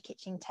research around your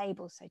kitchen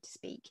table, so to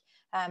speak?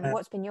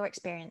 What's been your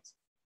experience?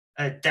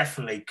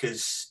 Definitely,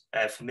 because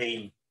for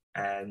me,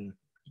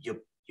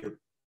 you're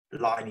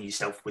aligning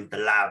yourself with the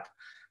lab.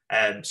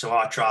 So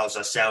our trials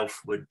ourselves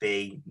would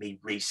be me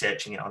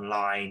researching it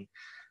online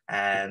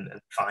and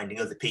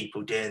finding other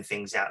people doing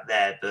things out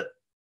there, but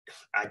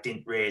I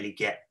didn't really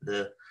get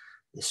the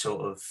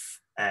sort of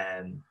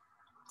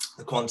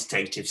the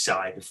quantitative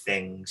side of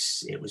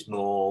things. It was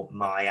more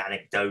my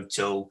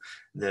anecdotal,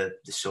 the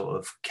sort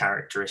of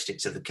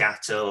characteristics of the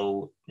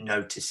cattle,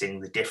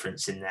 noticing the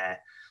difference in their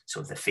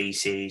sort of the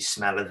feces,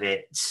 smell of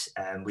it.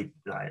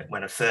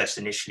 When I first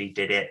initially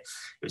did it,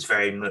 it was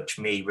very much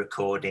me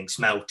recording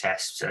smell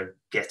tests, so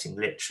getting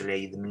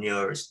literally the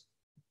manure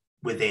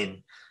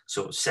within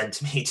sort of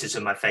centimetres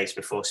of my face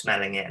before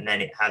smelling it, and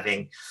then it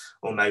having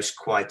almost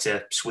quite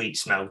a sweet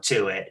smell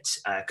to it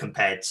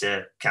compared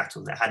to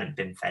cattle that hadn't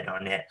been fed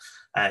on it.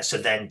 So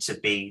then to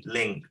be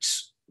linked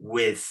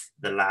with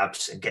the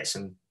labs and get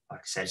some,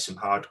 like I said, some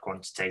hard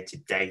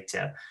quantitative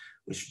data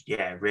was,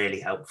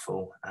 really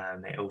helpful.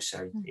 It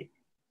also,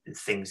 the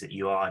things that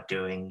you are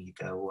doing, you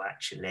go, well,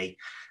 actually,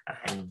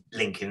 and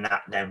linking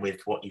that then with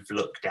what you've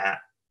looked at,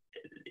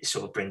 it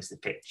sort of brings the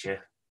picture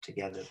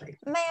together. Basically.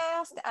 May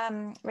I ask,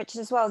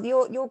 Richard, as well,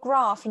 your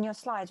graph in your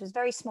slides was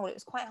very small. It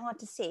was quite hard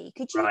to see.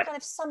 Could you kind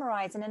of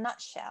summarise in a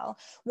nutshell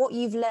what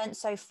you've learned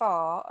so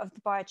far of the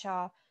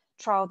biochar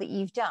trial that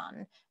you've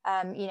done?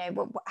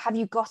 Have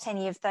you got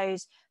any of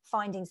those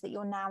findings that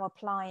you're now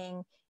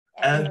applying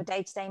in your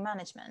day-to-day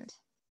management?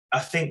 I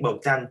think, well,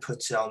 Dan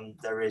put on,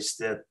 there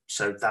is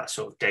so that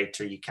sort of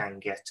data you can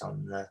get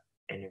on the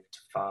innovative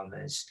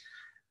farmers.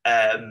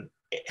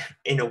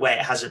 In a way,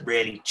 it hasn't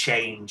really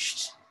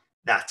changed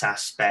that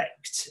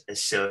aspect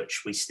as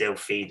such. We still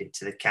feed it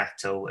to the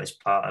cattle as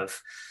part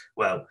of,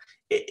 well,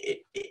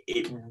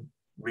 it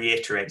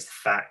reiterates the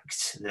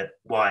fact that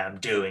why I'm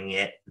doing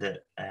it,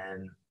 that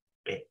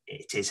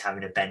it is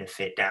having a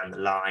benefit down the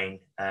line.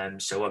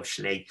 So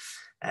obviously,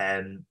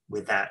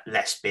 with that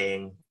less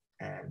being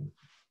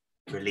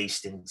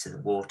released into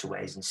the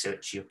waterways and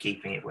such, you're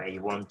keeping it where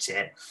you want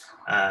it.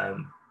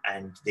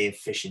 And the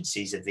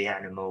efficiencies of the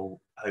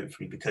animal,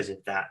 hopefully because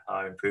of that,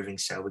 are improving.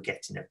 So we're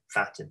getting a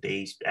fatter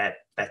beast,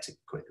 better,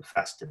 quicker,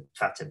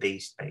 fatter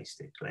beast,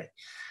 basically.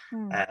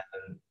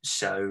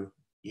 So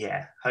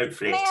yeah,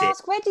 hopefully. May I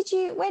ask, where did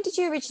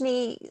you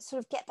originally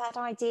sort of get that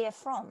idea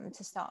from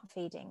to start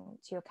feeding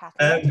to your cattle?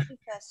 Where did you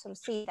first sort of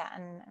see that,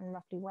 and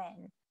roughly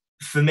when?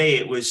 For me,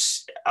 it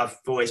was, I've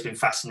always been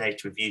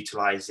fascinated with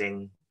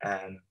utilising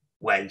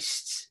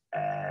waste.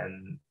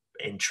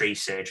 In tree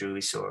surgery,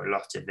 we saw a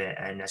lot of it,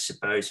 and I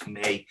suppose for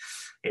me,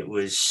 it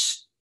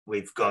was,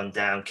 we've gone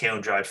down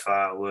kiln dried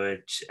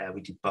firewood,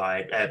 we do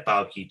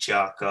barbecue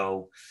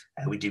charcoal,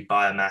 we do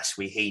biomass,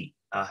 we heat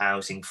our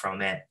housing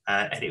from it,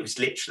 and it was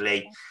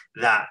literally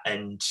that.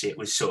 And it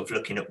was sort of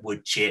looking at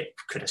wood chip,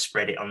 could I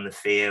spread it on the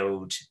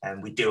field?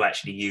 And we do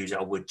actually use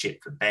our wood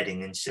chip for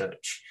bedding and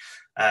such.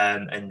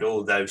 And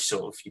all those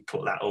sort of, you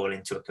put that all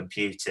into a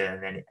computer,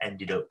 and then it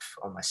ended up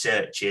on my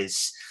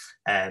searches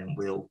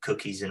with all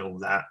cookies and all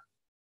that.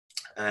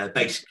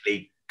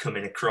 Basically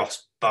coming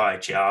across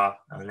biochar,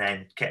 and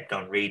then kept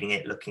on reading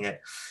it, looking at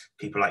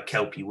people like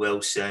Kelpie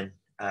Wilson,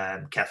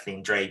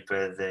 Kathleen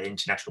Draper, the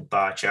International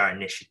Biochar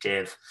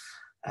Initiative,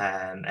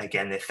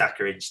 again the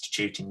Thacker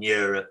Institute in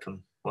Europe and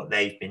what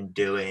they've been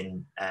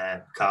doing,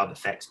 Carb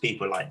Effects,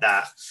 people like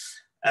that.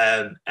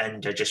 And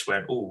I just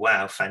went, oh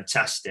wow,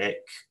 fantastic.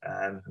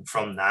 And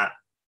from that,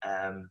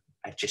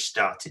 I just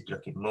started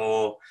looking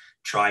more,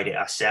 tried it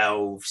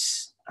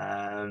ourselves.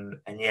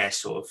 And yeah,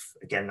 sort of,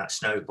 again, that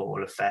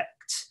snowball effect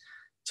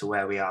to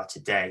where we are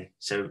today.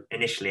 So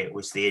initially it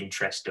was the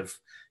interest of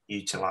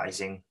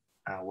utilising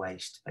our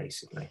waste,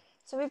 basically.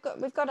 So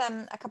we've got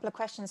a couple of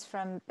questions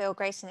from Bill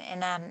Grayson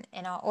in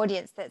our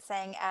audience that's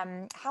saying,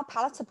 how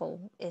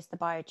palatable is the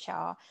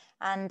biochar,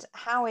 and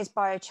how is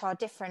biochar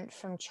different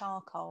from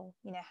charcoal?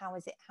 How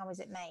is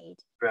it made?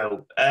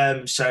 Well,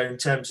 so in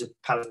terms of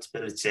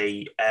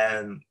palatability,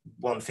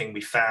 one thing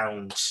we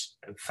found,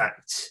 in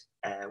fact,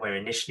 when we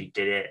initially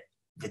did it,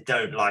 they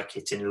don't like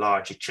it in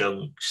larger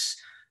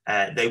chunks.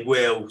 They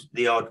will,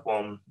 the odd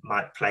one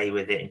might play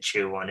with it and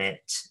chew on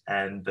it,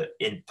 but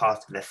in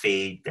part of their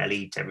feed, they'll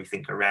eat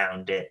everything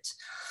around it.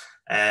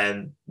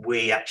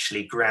 We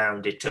actually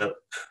ground it up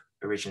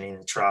originally in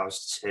the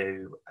trials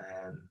to,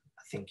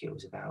 I think it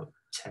was about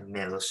 10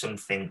 mil or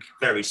something,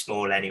 very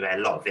small anyway, a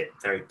lot of it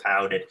very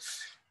powdered.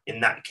 In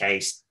that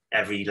case,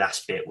 every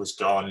last bit was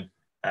gone.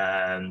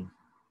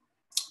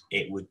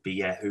 It would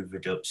be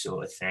hoovered up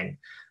sort of thing.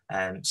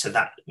 So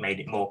that made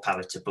it more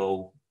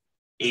palatable.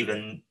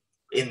 Even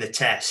in the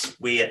test,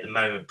 we at the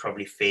moment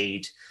probably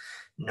feed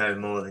no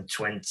more than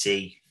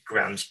 20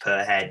 grams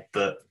per head,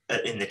 but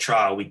in the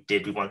trial we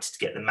wanted to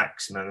get the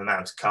maximum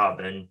amount of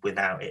carbon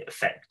without it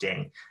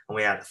affecting, and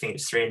we had, I think it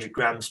was 300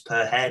 grams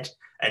per head,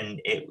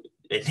 and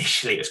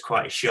initially it was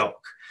quite a shock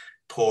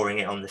pouring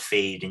it on the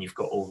feed, and you've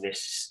got all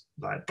this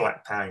like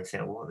black powder, you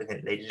think, what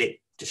they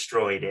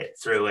destroyed it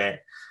through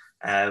it,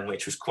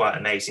 which was quite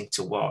amazing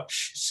to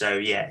watch. So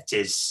yeah, it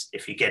is,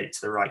 if you get it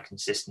to the right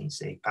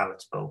consistency,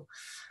 palatable.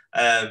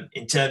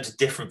 In terms of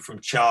different from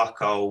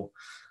charcoal,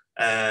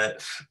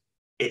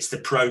 it's the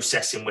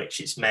process in which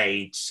it's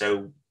made.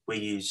 So we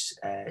use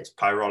it's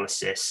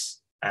pyrolysis,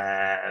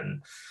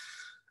 and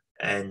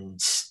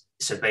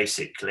so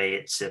basically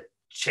it's a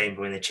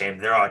chamber in the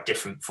chamber. There are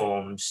different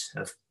forms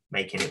of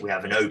making it. We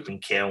have an open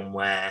kiln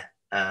where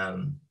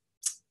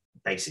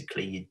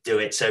basically you do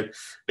it so a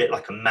bit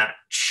like a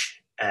match.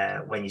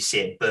 When you see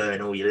it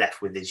burn, all you're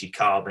left with is your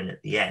carbon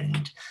at the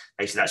end.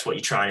 Basically, that's what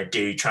you're trying to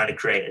do. You're trying to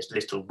create as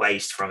little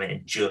waste from it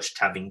and just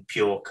having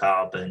pure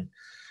carbon,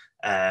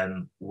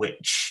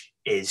 which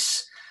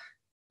is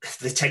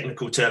the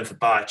technical term for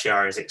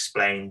biochar, is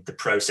explained the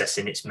process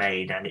in it's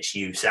made and its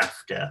use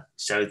after.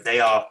 So they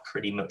are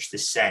pretty much the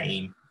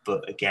same,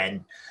 but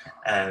again,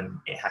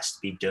 it has to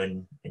be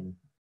done in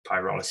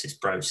pyrolysis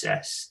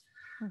process.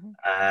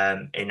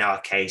 Mm-hmm. In our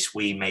case,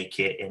 we make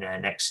it in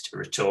an extra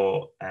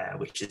retort,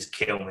 which is a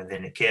kiln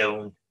within a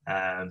kiln,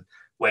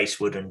 waste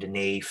wood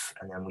underneath,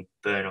 and then we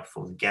burn off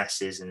all the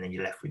gases, and then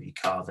you're left with your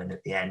carbon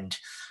at the end.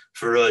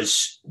 For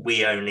us,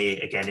 we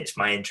only, again, it's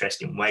my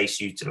interest in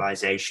waste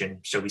utilisation,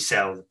 so we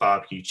sell the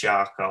barbecue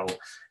charcoal,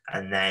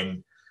 and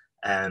then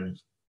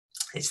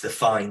it's the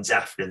fines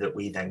after that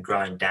we then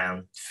grind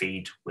down,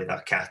 feed with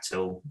our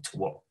cattle to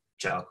what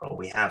charcoal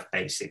we have,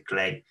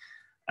 basically.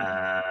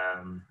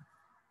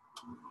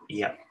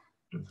 Yeah.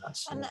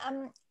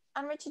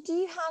 And Richard, do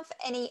you have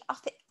any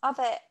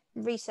other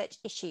research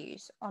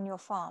issues on your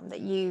farm that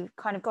you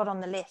kind of got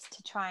on the list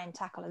to try and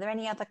tackle? Are there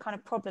any other kind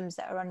of problems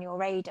that are on your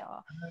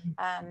radar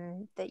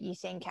that you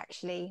think,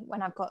 actually,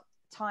 when I've got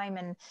time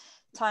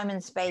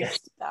and space,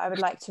 that I would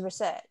like to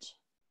research?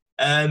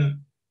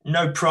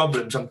 No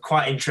problems. I'm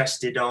quite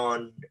interested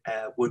on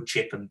wood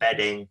chip and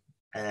bedding,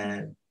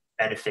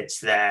 benefits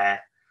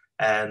there.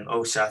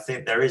 Also, I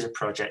think there is a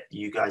project that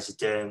you guys are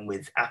doing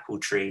with apple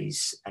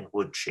trees and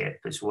wood chip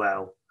as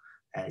well.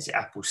 Is it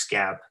apple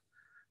scab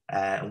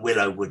and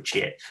willow wood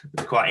chip?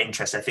 Quite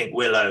interesting. I think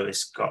willow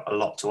has got a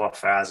lot to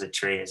offer as a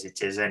tree as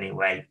it is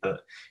anyway, but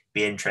it'd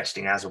be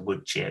interesting as a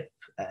wood chip,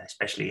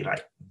 especially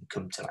like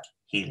come to like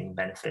healing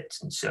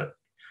benefits and so.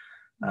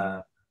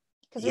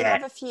 Because we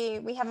have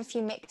a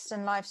few mixed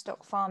and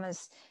livestock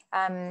farmers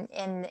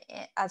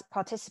as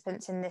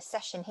participants in this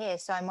session here.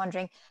 So I'm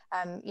wondering,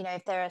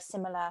 if there are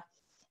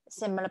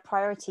similar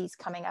priorities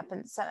coming up.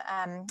 And so,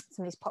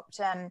 somebody's popped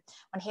on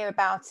here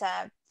about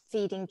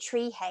feeding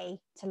tree hay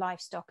to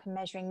livestock and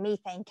measuring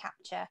methane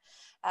capture.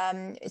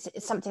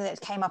 It's something that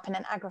came up in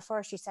an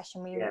agroforestry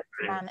session we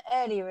ran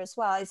earlier as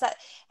well. Is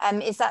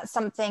that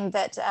something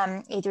that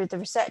either of the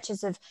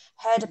researchers have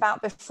heard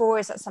about before?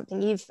 Is that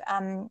something you've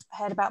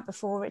heard about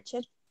before,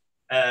 Richard?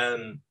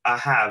 I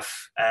have.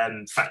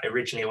 In fact,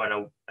 originally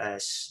when I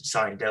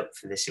signed up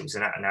for this, it was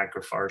at an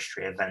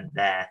agroforestry event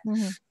there.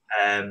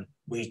 Mm-hmm.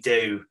 We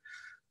do.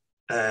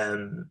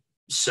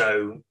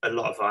 So a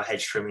lot of our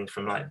hedge trimming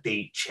from like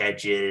beech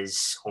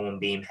hedges,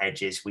 hornbeam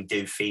hedges, we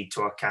do feed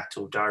to our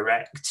cattle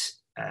direct.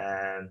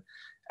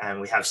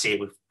 And we have seen it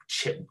with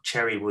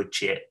cherry wood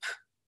chip,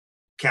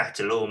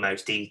 cattle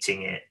almost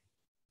eating it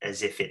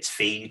as if it's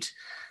feed,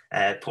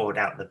 poured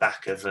out the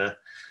back of a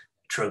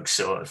truck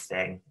sort of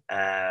thing.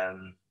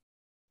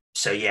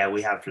 So yeah,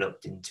 we have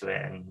looked into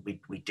it, and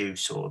we do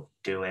sort of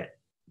do it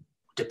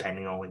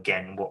depending on,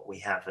 again, what we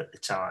have at the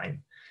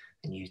time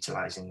and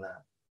utilising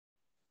that.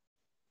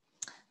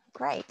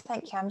 Great,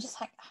 thank you. I'm just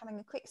having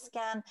a quick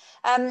scan.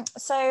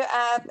 So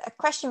a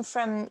question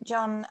from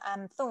John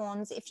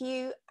Thorns. If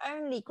you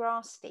only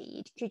grass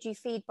feed, could you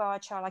feed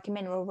biochar like a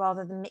mineral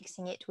rather than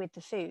mixing it with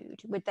the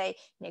food? Would they,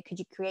 could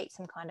you create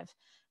some kind of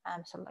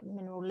sort of like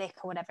mineral lick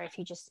or whatever if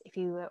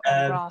you were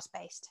on grass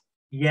based?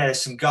 Yeah,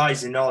 there's some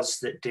guys in Oz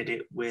that did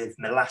it with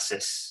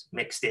molasses,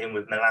 mixed it in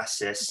with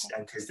molasses,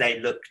 and because they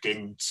looked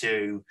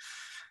into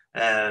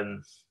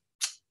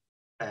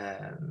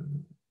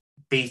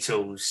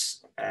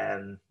beetles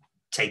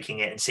taking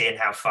it and seeing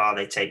how far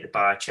they take the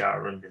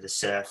biochar under the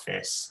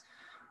surface.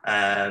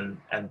 And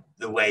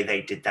the way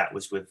they did that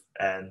was with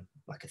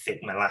like a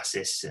thick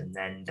molasses, and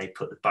then they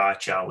put the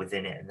biochar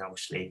within it, and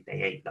obviously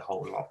they ate the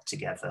whole lot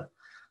together.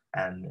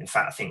 In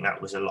fact, I think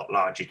that was a lot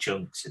larger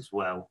chunks as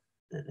well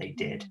that they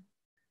did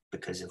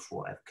because of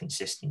whatever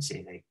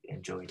consistency they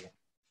enjoyed it.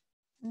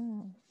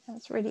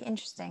 That's really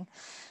interesting.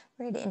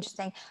 Really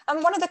interesting.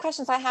 One of the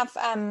questions I have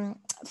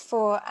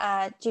for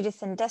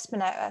Judith and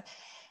Despina,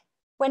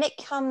 when it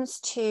comes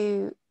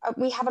to,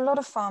 we have a lot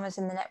of farmers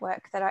in the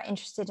network that are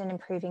interested in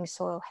improving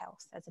soil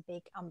health as a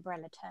big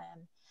umbrella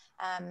term.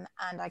 And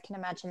I can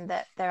imagine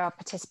that there are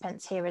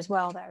participants here as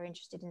well that are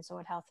interested in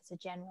soil health as a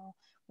general,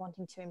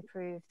 wanting to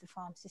improve the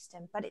farm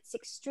system. But it's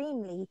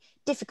extremely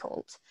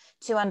difficult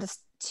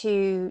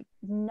to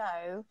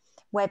know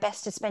where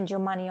best to spend your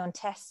money on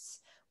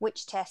tests,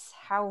 which tests,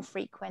 how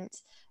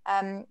frequent.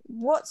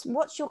 What's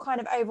your kind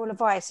of overall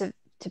advice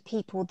to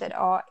people that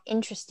are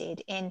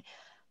interested in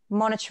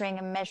monitoring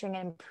and measuring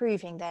and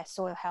improving their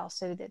soil health?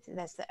 So that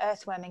there's the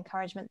earthworm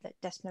encouragement that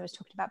Despina was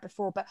talking about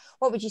before, but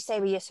what would you say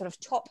were your sort of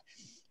top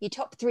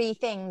 3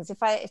 things?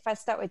 If I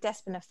start with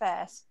Despina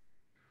first.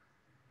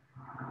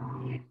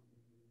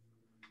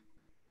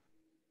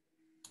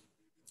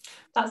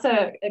 That's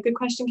a good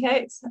question,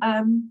 Kate.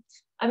 I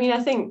mean, I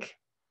think,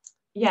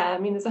 yeah, I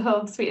mean, there's a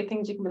whole suite of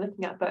things you can be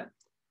looking at, but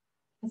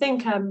I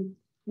think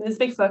there's a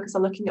big focus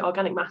on looking at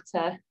organic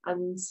matter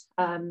and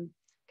kind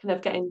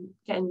of getting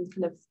kind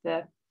of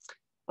the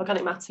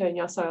organic matter in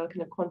your soil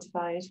kind of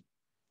quantified.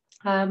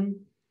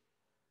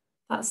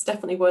 That's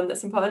definitely one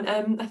that's important.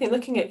 I think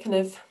looking at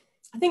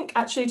I think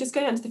actually just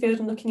going out into the field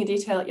and looking in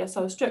detail at your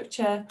soil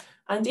structure,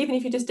 and even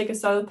if you just dig a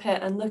soil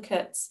pit and look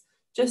at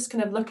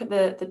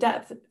the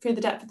depth, through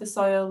the depth of the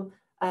soil,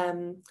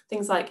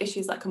 things like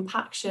issues like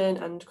compaction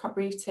and crop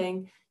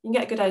rooting, you can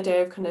get a good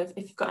idea of kind of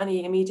if you've got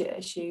any immediate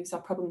issues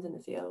or problems in the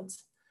field.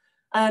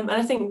 And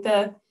I think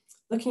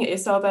looking at your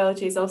soil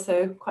biology is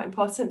also quite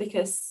important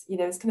because, you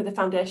know, it's kind of the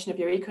foundation of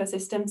your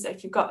ecosystem. So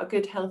if you've got a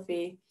good,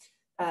 healthy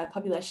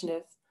population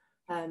of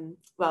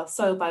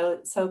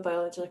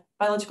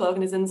biological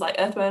organisms like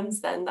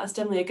earthworms, then that's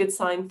generally a good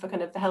sign for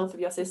kind of the health of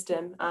your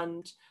system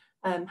and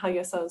how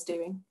your soil's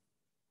doing.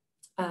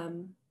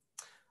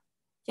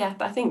 Yeah,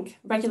 but I think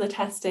regular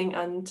testing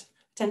and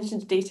attention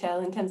to detail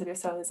in terms of your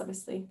soil is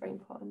obviously very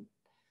important.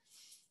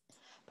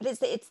 But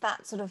it's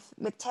that sort of,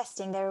 with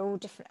testing, they're all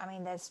different. I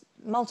mean, there's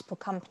multiple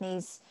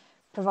companies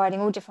providing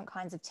all different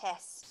kinds of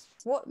tests.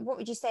 What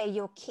would you say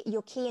your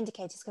key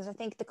indicators? Because I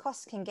think the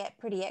costs can get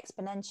pretty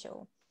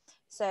exponential.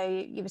 So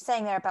you were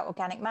saying there about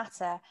organic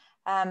matter,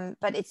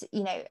 but it's,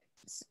 you know,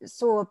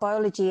 soil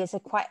biology is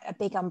quite a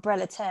big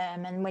umbrella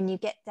term, and when you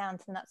get down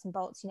to the nuts and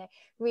bolts, you know,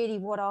 really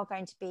what are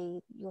going to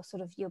be your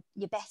sort of your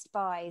best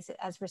buys,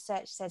 as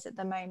research says at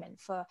the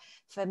moment, for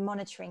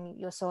monitoring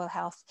your soil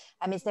health?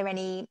 Is there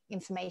any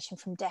information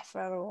from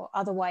DEFRA or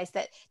otherwise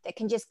that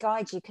can just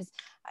guide you? Because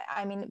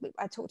I mean,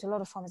 I talk to a lot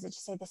of farmers that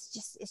just say this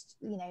just is,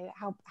 you know,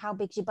 how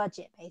big's your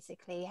budget,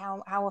 basically,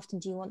 how often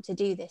do you want to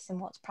do this,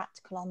 and what's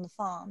practical on the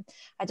farm?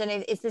 I don't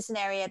know, is this an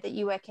area that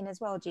you work in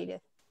as well,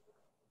 Judith?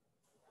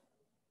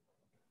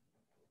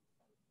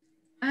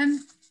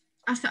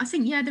 I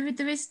think, yeah,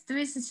 there is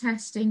the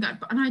testing,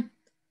 and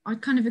I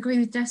kind of agree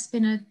with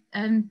Despina.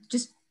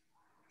 Just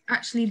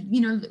actually,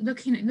 you know,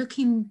 looking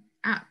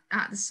at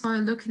the soil,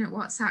 looking at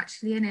what's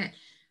actually in it.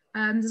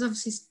 There's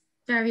obviously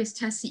various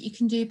tests that you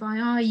can do by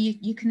eye.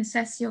 You can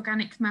assess the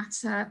organic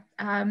matter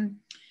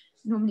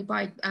normally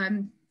by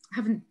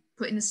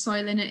putting the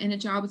soil in a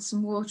jar with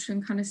some water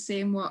and kind of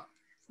seeing what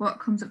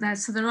comes up there.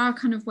 So there are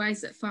kind of ways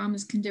that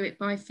farmers can do it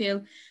by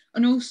feel,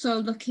 and also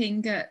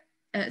looking at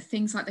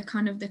things like the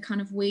kind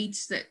of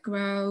weeds that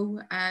grow,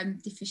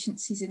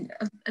 deficiencies in,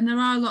 and there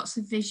are lots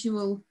of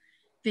visual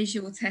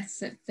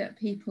tests that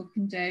people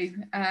can do.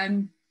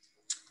 And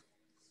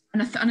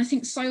I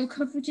think soil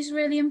coverage is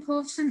really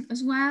important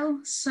as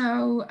well.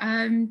 So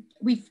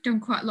we've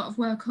done quite a lot of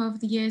work over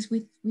the years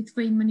with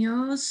green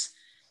manures,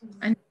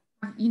 and,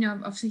 you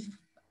know, obviously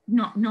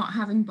not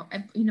having,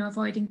 you know,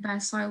 avoiding bare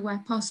soil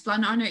where possible.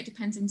 And I know it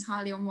depends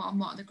entirely on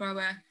what the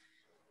grower,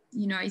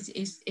 you know,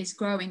 is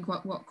growing,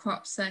 what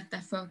crops they're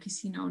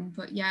focusing on.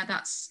 But yeah,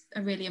 that's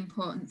a really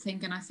important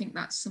thing, and I think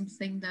that's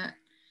something that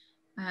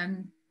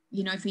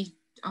you know, if we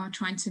are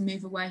trying to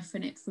move away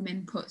from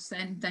inputs,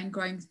 then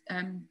growing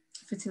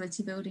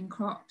fertility building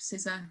crops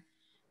is a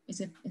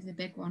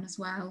big one as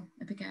well,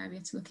 a big area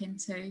to look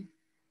into.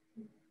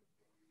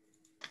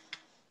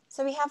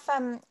 So we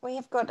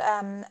have got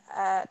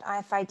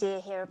idea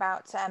here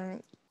about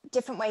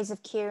different ways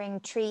of curing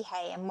tree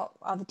hay and what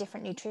are the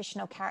different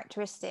nutritional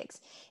characteristics.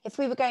 If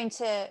we were going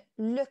to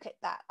look at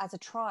that as a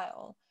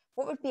trial,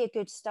 what would be a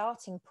good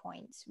starting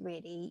point,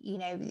 really? You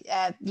know,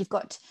 you've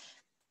got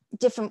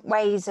different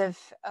ways of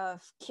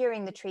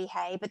curing the tree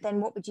hay, but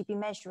then what would you be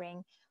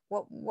measuring?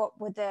 What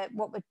would the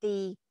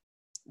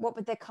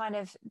kind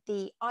of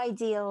the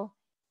ideal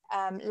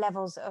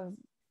levels of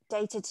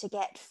data to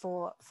get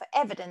for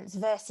evidence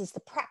versus the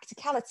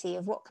practicality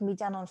of what can be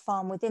done on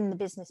farm within the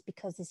business,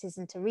 because this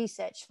isn't a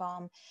research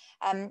farm?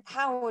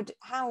 How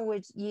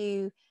would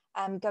you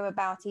go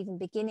about even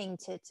beginning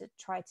to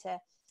try to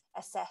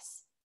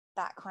assess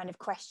that kind of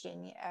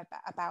question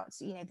about,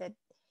 you know,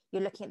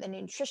 you're looking at the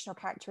nutritional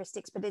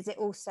characteristics, but is it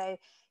also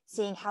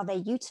seeing how they're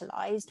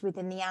utilized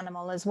within the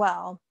animal as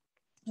well?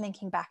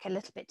 Linking back a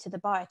little bit to the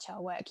biochar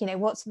work, you know,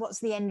 what's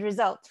the end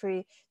result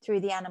through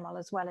the animal,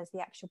 as well as the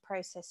actual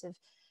process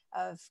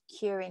of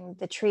curing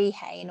the tree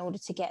hay in order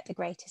to get the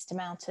greatest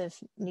amount of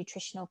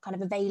nutritional kind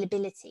of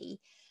availability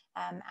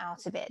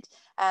out of it.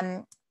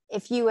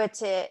 If you were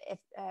to,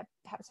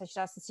 perhaps I should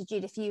ask this to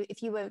Jude,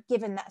 if you were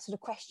given that sort of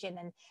question,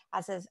 and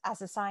as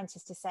a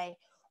scientist, to say,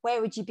 where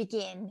would you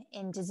begin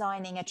in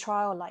designing a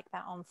trial like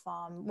that on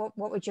farm?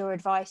 What would your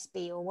advice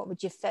be, or what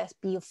would your first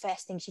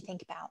things you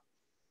think about?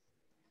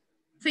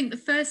 I think the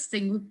first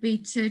thing would be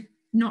to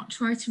not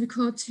try to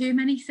record too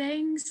many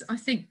things. I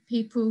think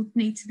people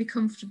need to be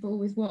comfortable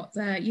with what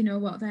they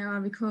are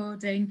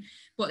recording,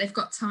 what they've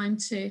got time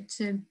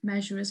to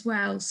measure as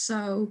well.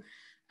 So,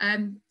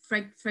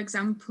 for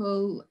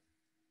example,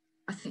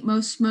 I think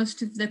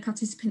most of the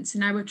participants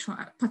in our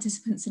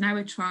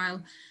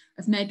trial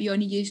have maybe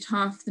only used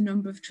half the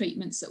number of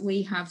treatments that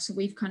we have. So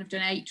we've kind of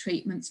done 8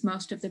 treatments.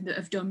 Most of them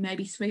have done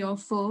maybe 3 or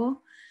 4.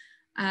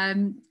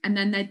 And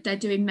then they're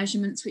doing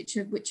measurements which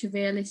are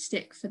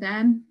realistic for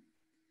them.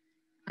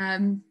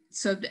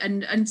 So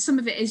and some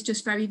of it is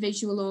just very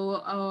visual,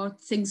 or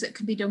things that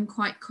can be done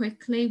quite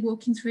quickly,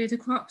 walking through the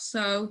crops.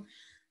 So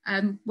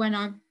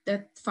when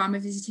the farmer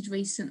visited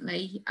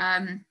recently,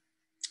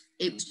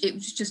 it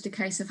was just a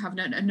case of having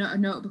a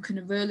notebook and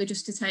a ruler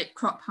just to take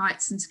crop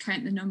heights and to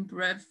count the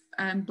number of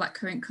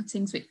blackcurrant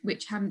cuttings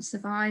which haven't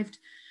survived.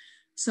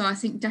 So I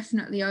think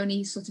definitely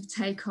only sort of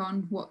take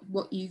on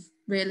what you've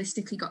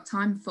realistically got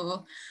time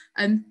for.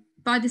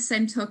 By the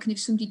same token, if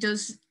somebody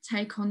does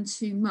take on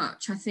too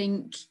much, I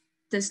think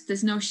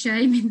there's no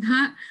shame in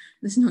that.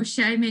 There's no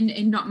shame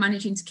in not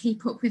managing to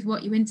keep up with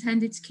what you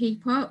intended to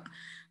keep up.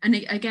 And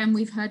again,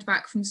 we've heard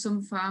back from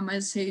some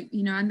farmers who,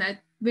 you know, and they're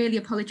really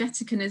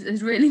apologetic, and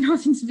there's really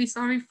nothing to be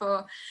sorry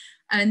for.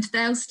 And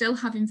they'll still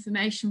have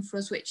information for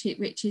us, which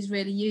is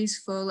really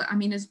useful. I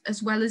mean,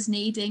 as well as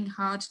needing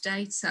hard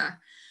data,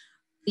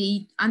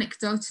 the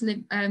anecdotal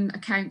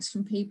accounts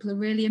from people are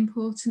really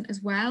important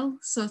as well.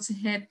 So to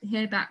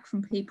hear back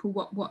from people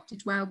what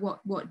did well,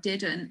 what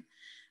didn't,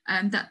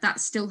 that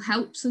still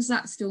helps us.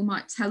 That still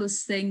might tell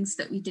us things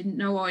that we didn't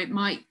know, or it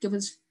might give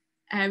us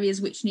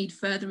areas which need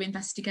further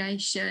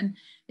investigation.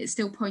 It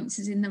still points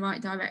us in the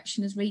right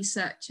direction as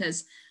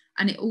researchers,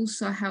 and it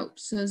also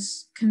helps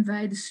us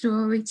convey the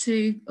story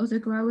to other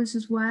growers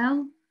as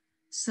well.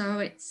 So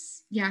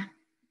it's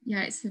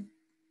it's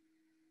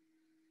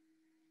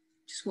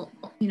just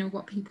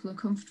what people are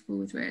comfortable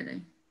with,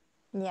 really.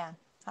 Yeah,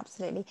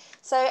 absolutely.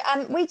 So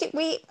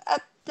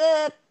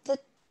the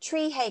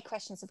tree hay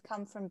questions have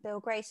come from Bill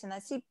Grayson. I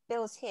see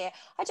Bill's here.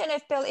 I don't know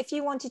if Bill, if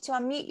you wanted to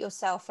unmute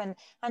yourself and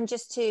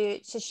just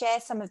to share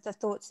some of the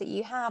thoughts that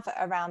you have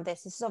around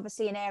this. This is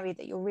obviously an area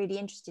that you're really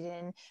interested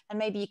in, and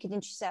maybe you could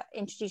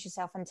introduce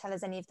yourself and tell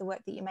us any of the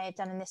work that you may have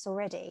done in this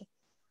already.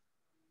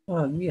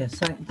 Yes,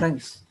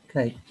 thanks,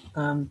 Kate.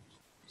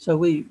 So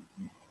we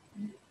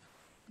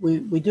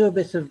do a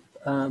bit of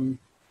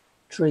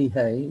tree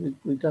hay.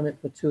 We've done it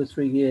for 2 or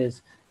 3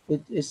 years.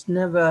 It's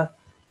never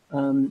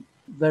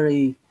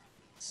very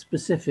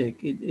specific.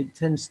 It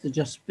tends to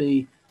just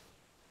be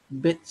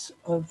bits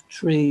of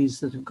trees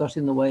that have got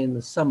in the way in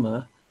the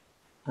summer,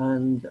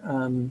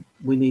 and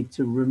we need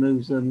to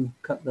remove them,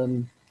 cut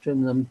them,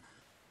 trim them.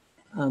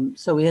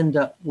 So we end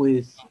up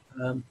with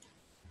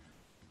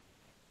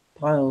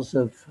piles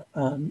of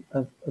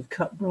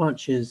cut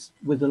branches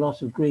with a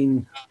lot of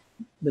green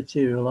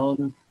material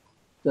on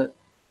that.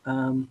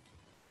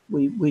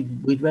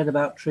 We'd read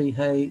about tree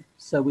hay,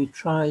 so we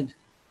tried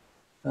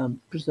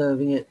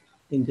preserving it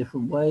in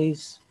different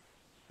ways,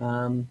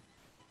 and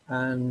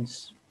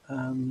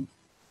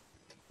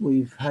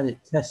we've had it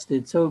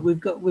tested. So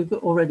we've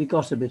already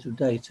got a bit of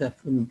data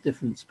from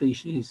different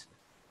species.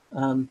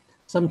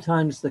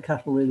 Sometimes the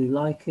cattle really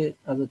like it,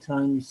 other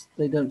times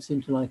they don't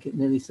seem to like it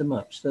nearly so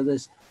much. So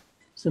there's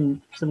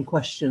some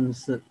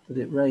questions that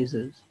it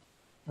raises.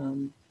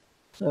 You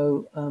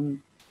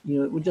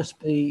know, it would just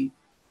be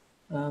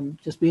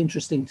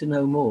interesting to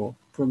know more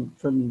from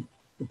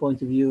the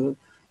point of view of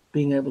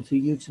being able to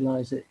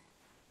utilize it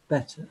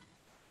better.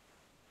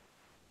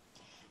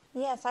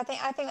 Yes, I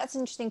think that's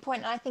an interesting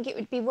point, and I think it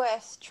would be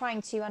worth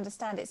trying to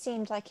understand. It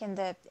seemed like in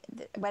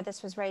where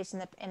this was raised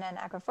in an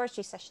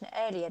agroforestry session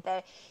earlier,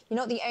 you're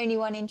not the only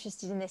one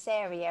interested in this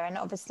area, and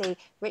obviously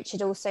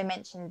Richard also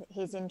mentioned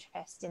his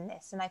interest in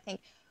this. And I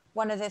think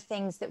one of the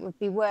things that would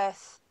be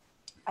worth,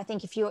 I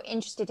think, if you're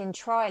interested in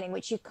trialing,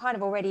 which you kind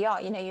of already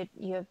are, you know,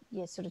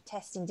 you're sort of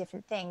testing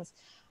different things.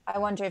 I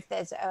wonder if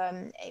it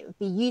would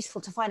be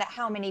useful to find out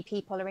how many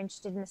people are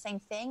interested in the same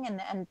thing,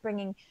 and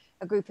bringing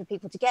a group of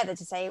people together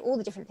to say all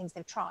the different things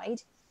they've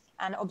tried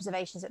and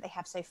observations that they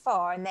have so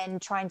far, and then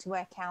trying to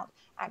work out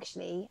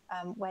actually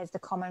where's the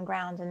common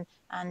ground,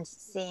 and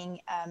seeing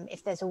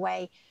if there's a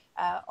way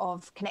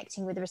of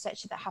connecting with a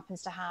researcher that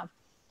happens to have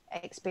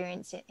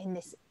experience in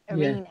this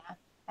arena,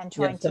 and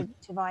trying to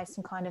devise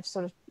some kind of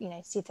sort of, you know,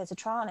 see if there's a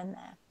trial in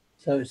there.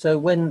 So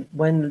when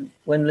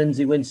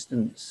Lindsay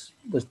Winstance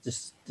was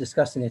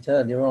discussing it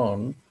earlier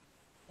on,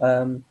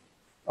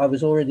 I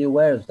was already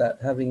aware of that,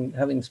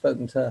 having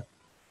spoken to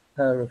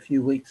her a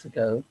few weeks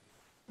ago.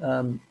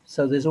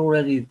 So there's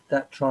already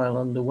that trial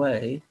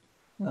underway,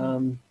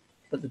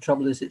 but the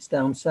trouble is it's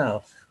down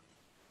south.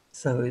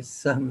 So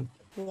it's and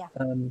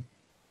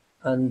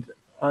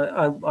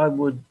I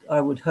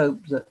would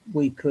hope that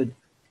we could,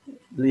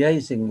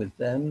 liaising with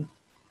them,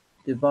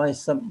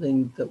 devise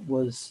something that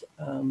was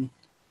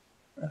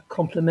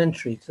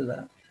complementary to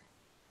that.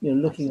 You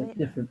know, looking at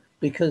different,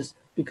 because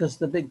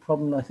the big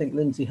problem I think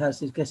Lindsay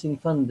has is getting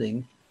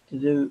funding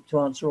to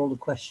answer all the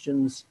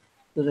questions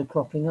that are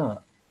cropping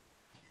up.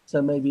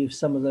 So maybe if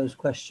some of those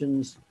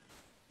questions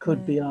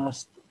could be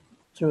asked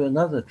through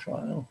another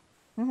trial,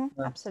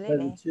 absolutely,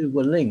 where the two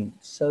were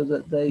linked, so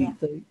that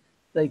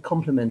they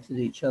complemented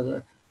each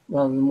other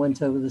rather than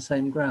went over the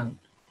same ground.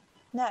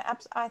 No,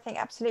 I think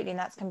absolutely,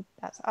 and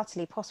that's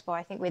utterly possible.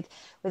 I think with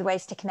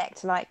ways to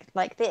connect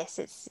like this,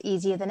 it's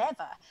easier than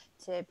ever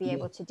to be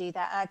able to do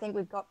that. I think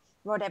we've got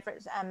Rod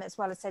Everett as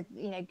well as said,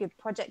 good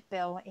project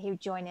Bill, he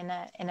would join in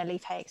a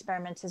leaf hay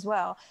experiment as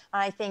well.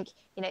 And I think,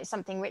 it's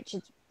something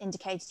Richard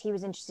indicated he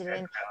was interested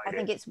in. I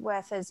think it's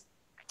worth us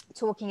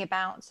talking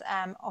about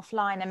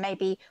offline, and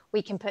maybe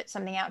we can put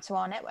something out to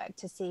our network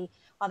to see,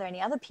 are there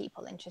any other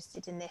people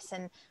interested in this?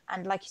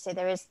 And like you say,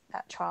 there is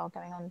that trial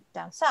going on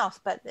down south,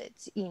 but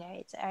it's,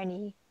 it's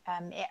only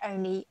it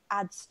only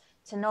adds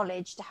to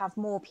knowledge to have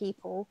more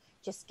people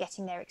just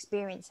getting their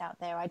experience out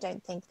there. I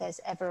don't think there's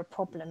ever a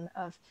problem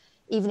of,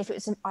 even if it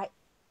was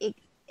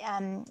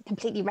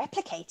completely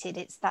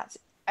replicated, that's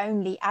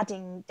only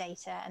adding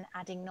data and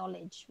adding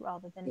knowledge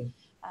rather than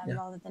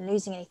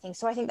losing anything.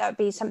 So I think that would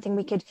be something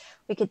we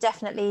could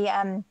definitely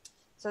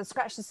sort of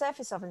scratch the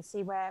surface of and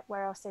see where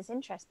else there's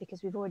interest,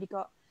 because we've already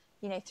got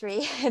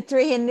three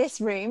in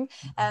this room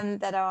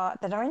that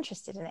are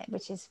interested in it,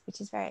 which is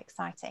very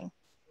exciting.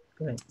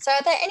 Great. So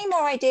are there any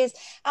more ideas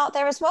out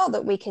there as well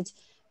that we could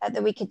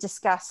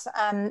discuss?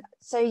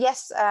 So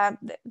yes,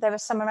 there were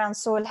some around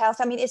soil health.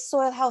 I mean, is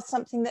soil health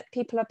something that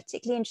people are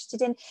particularly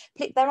interested in?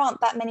 There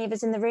aren't that many of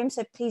us in the room,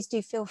 so please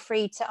do feel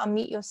free to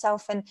unmute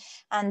yourself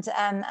and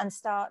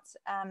start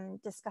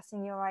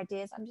discussing your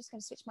ideas. I'm just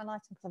going to switch my light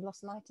on because I've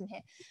lost light in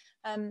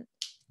here.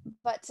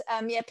 But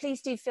yeah,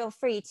 please do feel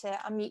free to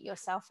unmute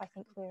yourself. I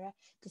think we're a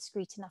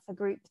discreet enough a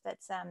group that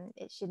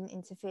it shouldn't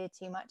interfere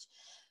too much.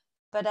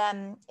 But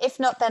if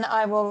not, then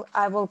I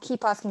will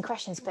keep asking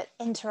questions, but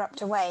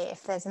interrupt away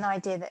if there's an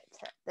idea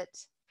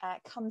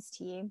that comes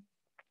to you.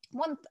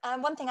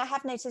 One thing I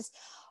have noticed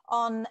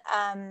on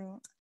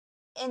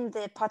in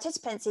the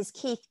participants is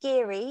Keith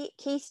Geary.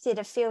 Keith did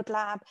a field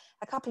lab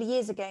a couple of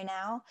years ago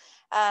now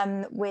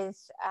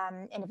with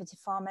innovative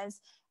farmers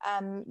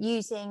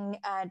using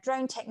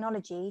drone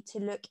technology to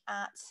look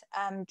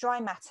at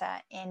dry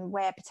matter in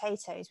ware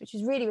potatoes, which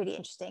was really, really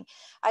interesting.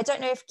 I don't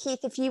know if Keith,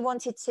 if you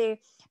wanted to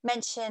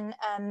mention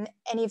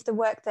any of the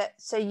work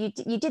so you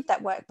did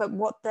that work, but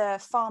what the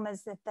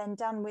farmers have then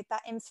done with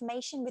that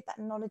information, with that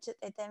knowledge that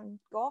they then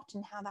got,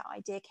 and how that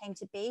idea came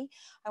to be.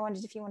 I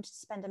wondered if you wanted to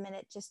spend a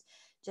minute just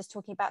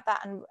talking about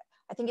that. And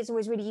I think it's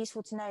always really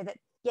useful to know that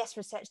yes,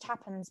 research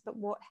happens, but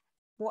what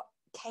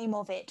came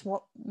of it,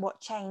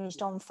 what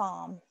changed on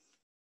farm.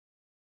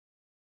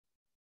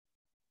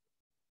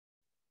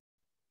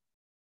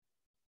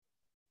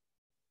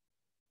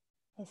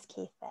 Is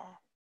Keith there?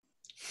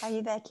 Are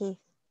you there, Keith?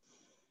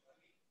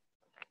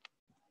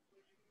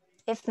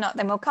 If not,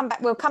 then we'll come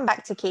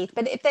back to Keith.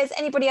 But if there's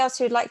anybody else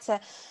who'd like to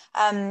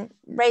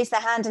raise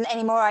their hand and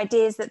any more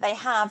ideas that they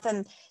have,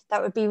 then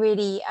that would be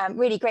really,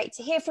 really great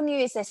to hear from you.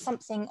 Is there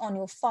something on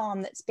your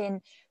farm that's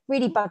been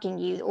really bugging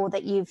you, or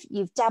that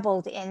you've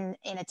dabbled in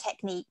a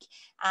technique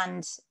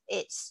and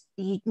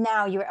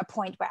now you're at a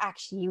point where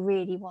actually you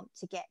really want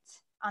to get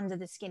under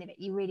the skin of it?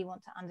 You really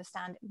want to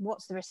understand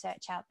what's the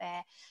research out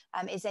there.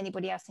 Is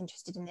anybody else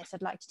interested in this?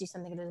 I'd like to do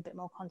something a little bit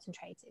more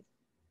concentrated.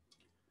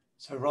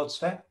 So Rod's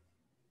fair.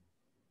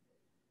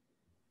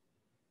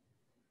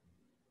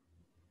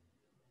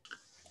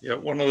 Yeah,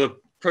 one of the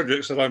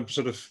projects that I'm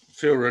sort of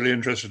feel really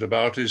interested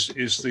about is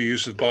the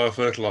use of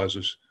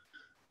biofertilizers.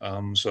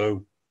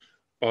 So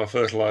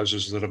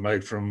biofertilizers that are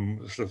made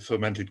from sort of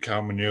fermented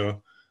cow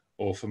manure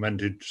or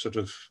fermented sort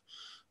of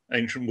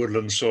ancient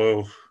woodland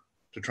soil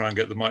to try and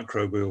get the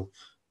microbial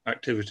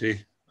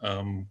activity,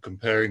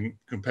 comparing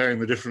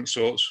the different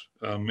sorts,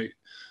 the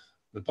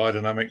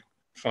biodynamic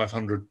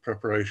 500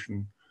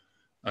 preparation,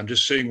 and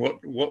just seeing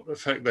what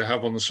effect they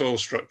have on the soil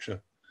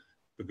structure.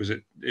 Because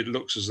it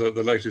looks as though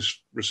the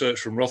latest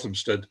research from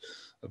Rothamsted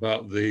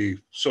about the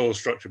soil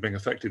structure being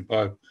affected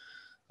by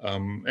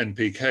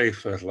NPK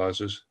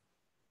fertilizers.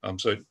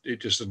 So it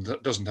just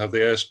doesn't have the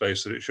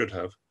airspace that it should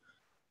have.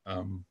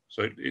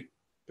 So it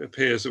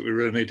appears that we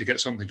really need to get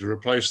something to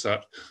replace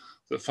that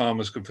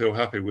farmers can feel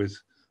happy with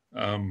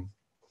and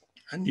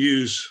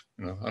use.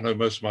 I know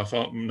most of my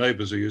farm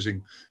neighbours are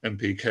using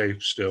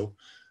NPK still,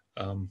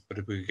 but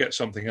if we could get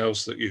something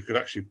else that you could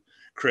actually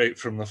create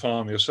from the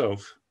farm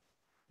yourself,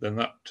 then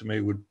that to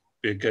me would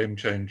be a game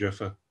changer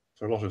for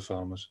a lot of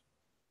farmers.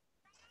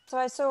 So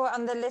I saw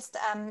on the list,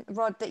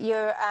 Rod, that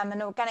you're an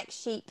organic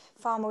sheep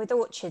farmer with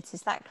orchards.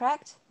 Is that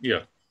correct? Yeah.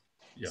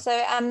 Yeah.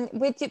 So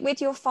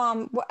with your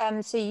farm,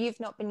 so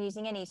you've not been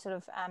using any sort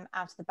of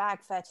out of the bag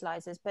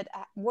fertilizers, but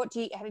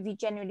have you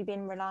generally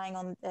been relying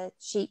on the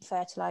sheep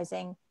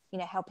fertilizing, you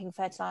know, helping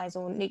fertilize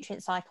or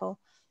nutrient cycle?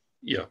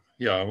 Yeah.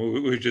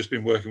 We've just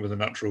been working with a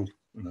natural,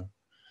 you know,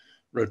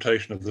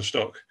 rotation of the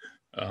stock,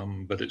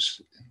 but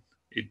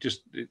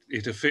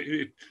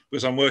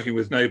because I'm working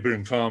with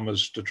neighbouring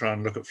farmers to try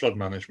and look at flood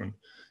management,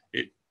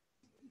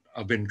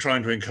 I've been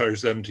trying to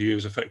encourage them to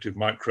use effective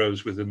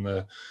microbes within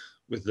the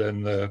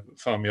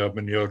farmyard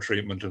manure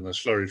treatment and the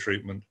slurry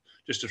treatment,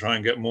 just to try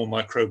and get more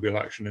microbial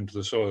action into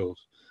the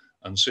soils,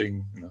 and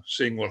seeing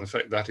what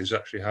effect that is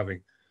actually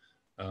having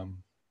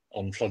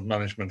on flood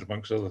management,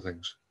 amongst other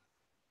things.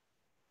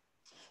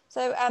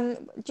 So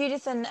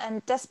Judith and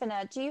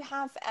Despina, do you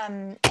have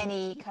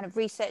any kind of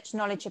research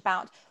knowledge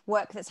about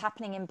work that's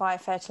happening in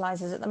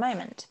biofertilizers at the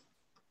moment?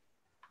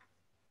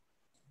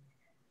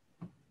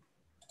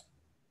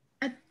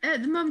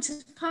 At the moment,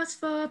 as part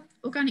of our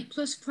Organic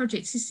Plus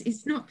projects,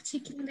 it's not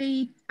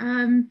particularly,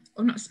 or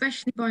not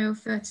especially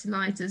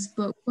biofertilizers,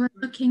 but we're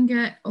looking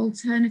at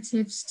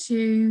alternatives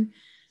to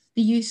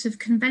the use of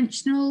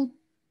conventional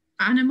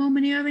animal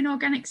manure in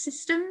organic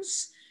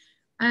systems.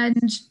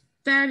 And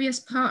various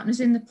partners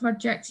in the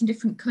project in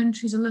different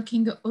countries are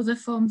looking at other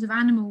forms of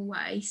animal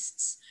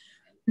wastes.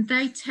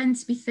 They tend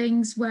to be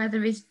things where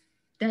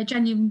they're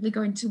genuinely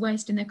going to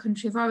waste in their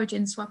country of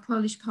origin. So our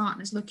Polish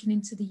partners looking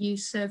into the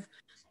use of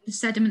the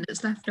sediment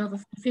that's left over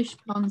from fish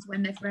ponds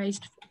when they've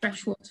raised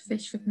freshwater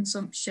fish for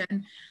consumption.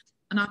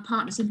 And our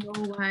partners in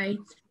Norway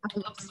have a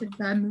lot of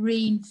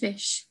marine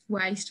fish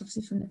waste,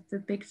 obviously from the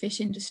big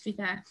fish industry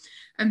there.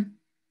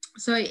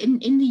 So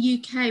in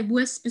the UK,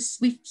 we've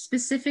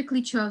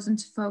specifically chosen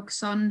to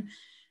focus on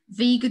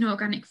vegan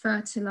organic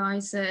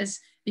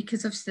fertilizers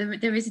because obviously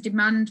there is a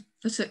demand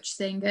for such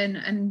thing,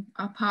 and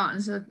our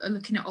partners are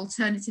looking at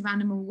alternative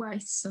animal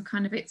waste. So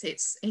kind of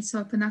it's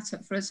opened that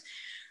up for us.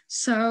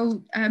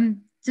 So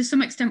to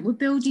some extent, we're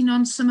building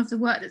on some of the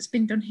work that's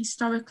been done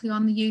historically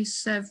on the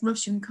use of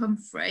Russian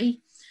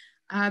comfrey,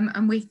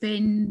 and we've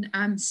been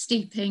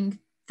steeping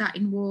that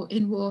in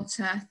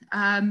water,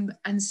 and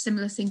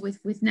similar thing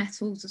with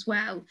nettles as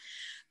well.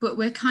 But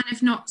we're kind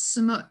of not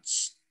so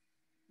much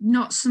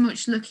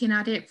looking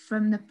at it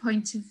from the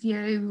point of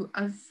view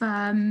of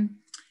the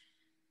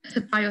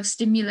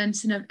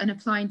biostimulant and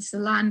applying to the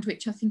land,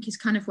 which I think is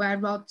kind of where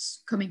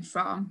Rod's coming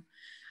from.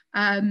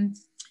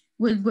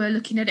 We're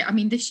looking at it, I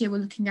mean, this year we're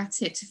looking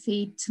at it to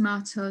feed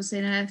tomatoes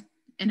in a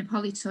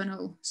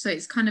polytunnel, so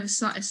it's kind of a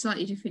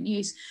slightly different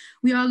use.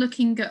 We are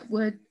looking at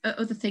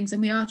other things,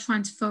 and we are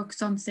trying to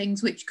focus on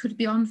things which could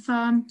be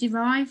on-farm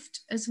derived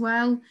as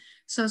well.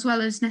 So as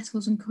well as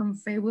nettles and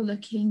comfrey, we're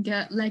looking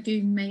at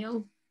legume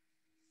meal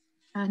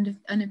and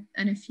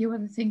a few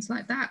other things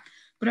like that.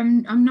 But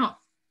I'm not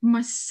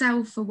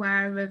myself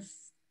aware of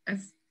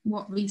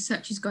what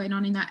research is going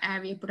on in that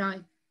area, but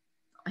I'm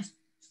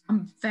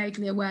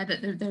vaguely aware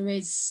that there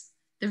is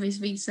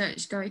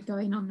research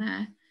going on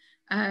there.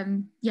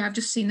 Yeah, I've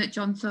just seen that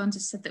John Thorns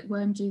has said that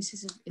worm juice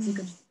is a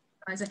good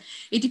fertilizer.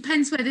 It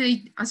depends whether,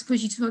 I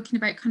suppose you're talking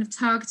about kind of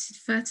targeted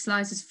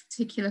fertilizers for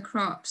particular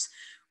crops,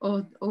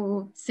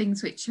 or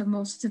things which are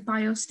more sort of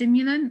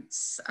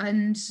biostimulants,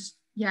 and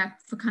yeah,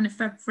 for kind of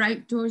for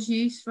outdoors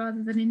use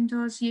rather than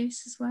indoors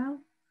use as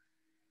well.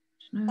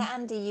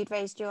 Andy, you'd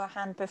raised your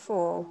hand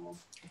before.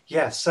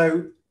 Yeah,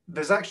 so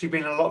there's actually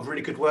been a lot of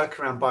really good work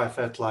around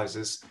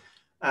biofertilizers.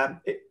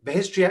 The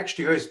history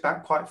actually goes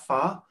back quite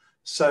far.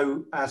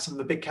 So some of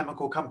the big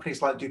chemical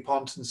companies like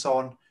DuPont and so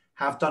on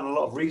have done a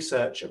lot of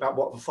research about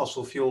what the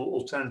fossil fuel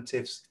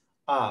alternatives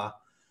are.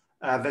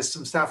 There's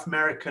some South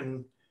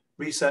American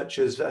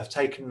researchers that have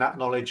taken that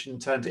knowledge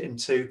and turned it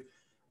into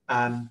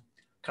kind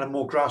of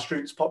more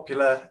grassroots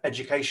popular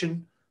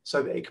education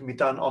so that it can be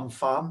done on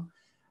farm.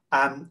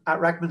 At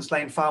Ragman's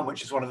Lane Farm,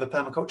 which is one of the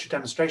permaculture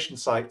demonstration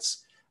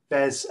sites,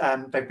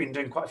 they've been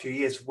doing quite a few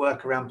years of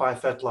work around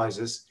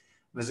biofertilizers.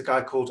 There's a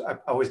guy called, I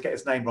always get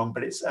his name wrong,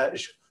 but it's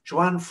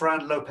Joan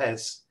Ferran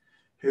Lopez,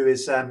 who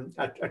is a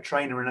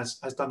trainer and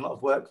has done a lot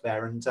of work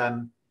there.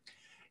 And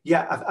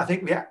yeah, I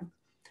think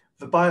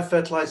the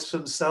biofertilizers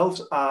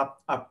themselves are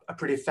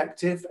pretty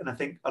effective. And I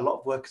think a lot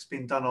of work has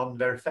been done on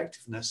their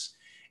effectiveness.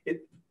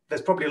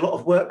 There's probably a lot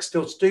of work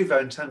still to do, though,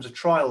 in terms of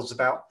trials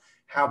about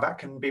how that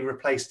can be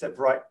replaced at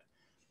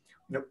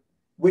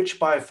which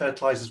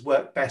biofertilizers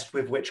work best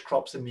with which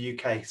crops in the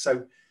UK.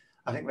 So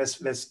I think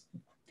there's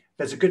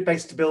a good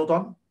base to build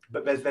on,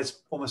 but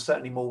there's almost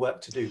certainly more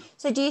work to do.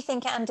 So do you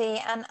think, Andy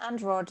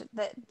and Rod,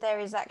 that there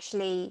is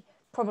actually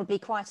probably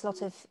quite a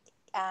lot of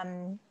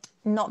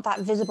not that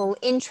visible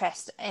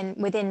interest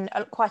within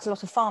quite a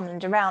lot of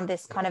farmland around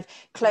this kind of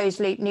closed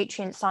loop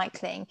nutrient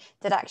cycling,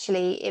 that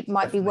actually it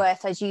might be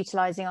worth us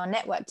utilising our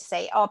network to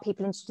say, are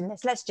people interested in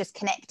this? Let's just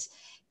connect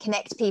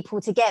people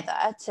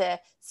together to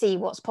see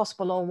what's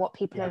possible, or what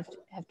people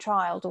have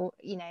trialed, or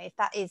if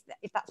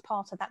that's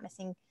part of that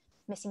missing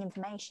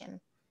information.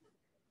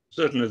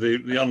 certainly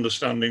the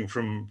understanding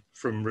from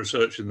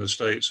research in the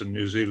States and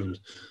New Zealand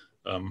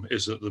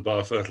is that the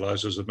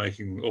biofertilizers are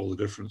making all the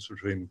difference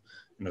between,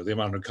 you know, the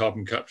amount of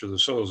carbon capture the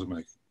soils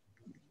are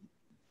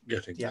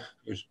getting. Yeah.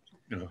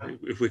 You know,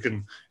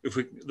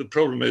 the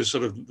problem is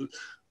sort of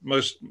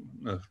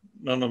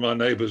none of my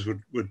neighbours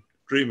would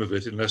dream of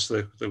it unless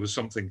there was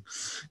something,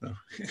 you know,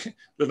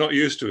 they're not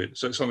used to it.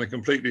 So it's something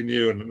completely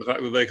new, and the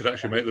fact that they could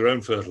actually make their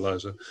own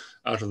fertilizer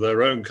out of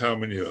their own cow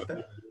manure,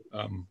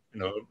 you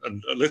know,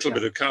 and a little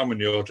bit of cow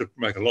manure to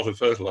make a lot of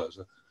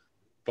fertilizer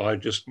by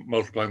just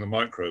multiplying the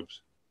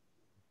microbes.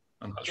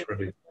 And that's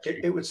really...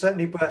 It would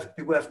certainly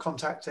be worth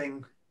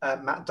contacting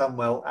Matt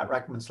Dunwell at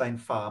Ragman's Lane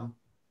Farm.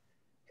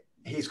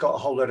 He's got a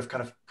whole load of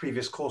kind of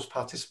previous course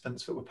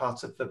participants that were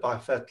part of the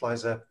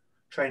biofertilizer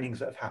trainings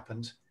that have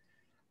happened.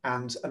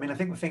 And I mean, I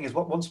think the thing is,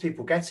 once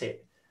people get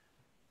it,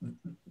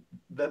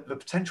 the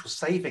potential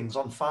savings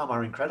on farm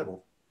are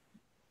incredible.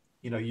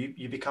 You know,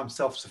 you become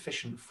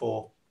self-sufficient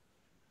for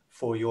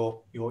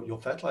your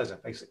fertilizer,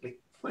 basically.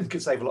 You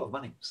can save a lot of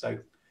money. So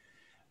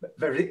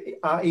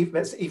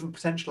there's even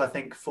potential, I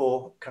think,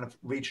 for kind of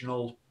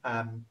regional,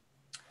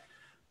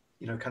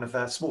 you know, kind of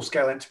a small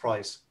scale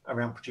enterprise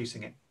around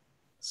producing it.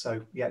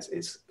 So yes,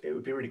 it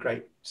would be really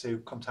great to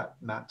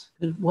contact Matt.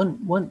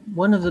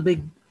 One of the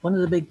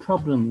big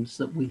problems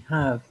that we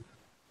have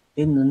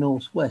in the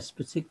Northwest,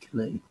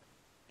 particularly,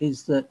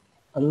 is that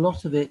a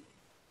lot of it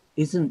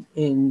isn't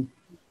in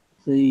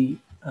the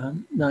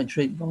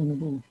nitrate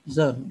vulnerable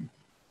zone.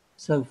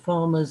 So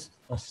farmers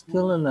are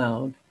still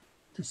allowed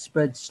to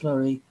spread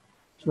slurry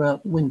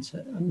throughout the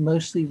winter, and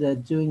mostly they're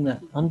doing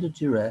that under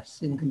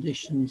duress in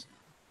conditions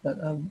that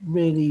are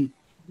really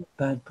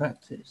bad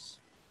practice.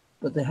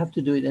 But they have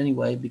to do it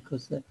anyway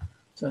because they're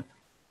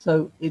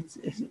so it's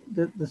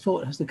the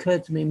thought has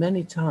occurred to me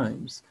many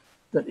times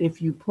that if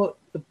you put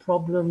the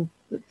problem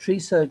that tree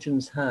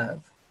surgeons have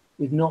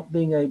with not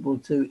being able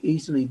to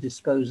easily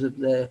dispose of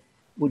their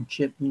wood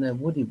chip and their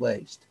woody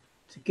waste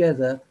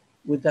together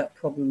with that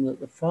problem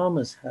that the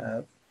farmers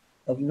have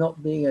of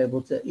not being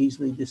able to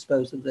easily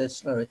dispose of their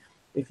slurry,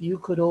 if you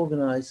could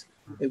organize,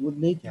 it would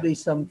need to be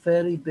some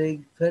fairly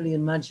big, fairly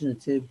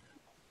imaginative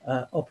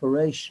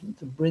operation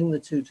to bring the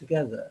two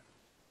together.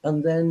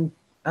 And then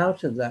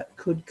out of that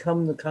could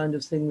come the kind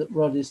of thing that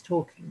Rod is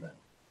talking about.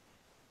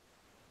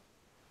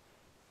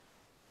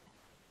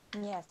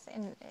 Yes,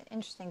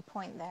 interesting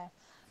point there.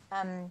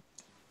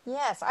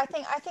 Yes, I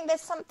think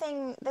there's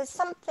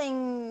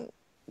something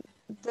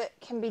that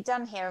can be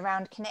done here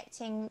around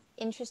connecting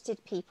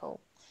interested people,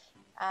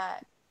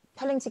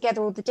 pulling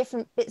together all the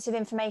different bits of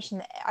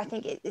information. I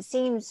think it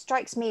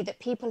strikes me that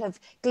people have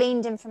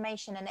gleaned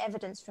information and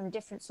evidence from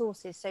different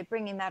sources. So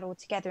bringing that all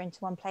together into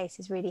one place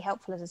is really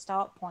helpful as a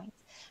start point,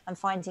 and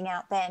finding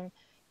out then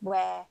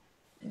where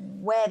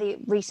the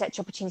research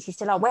opportunities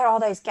still are. Where are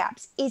those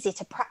gaps? Is it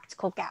a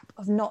practical gap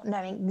of not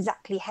knowing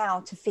exactly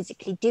how to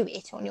physically do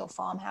it on your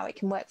farm, how it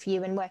can work for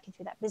you and working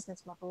through that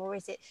business model? Or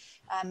is it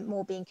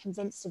more being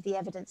convinced of the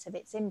evidence of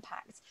its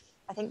impact?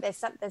 I think there's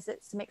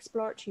some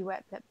exploratory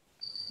work that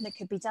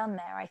could be done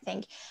there. I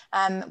think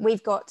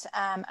we've got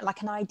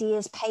like an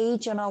ideas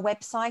page on our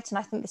website, and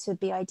I think this would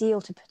be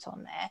ideal to put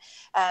on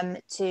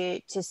there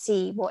to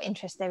see what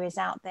interest there is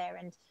out there,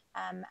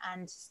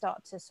 and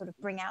start to sort of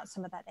bring out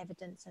some of that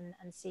evidence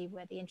and see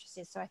where the interest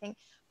is. So I think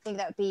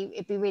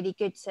it'd be really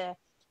good to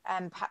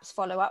perhaps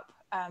follow up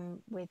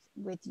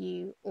with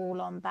you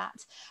all on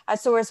that. I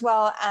saw as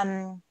well,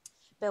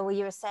 Bill,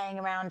 you were saying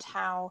around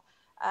how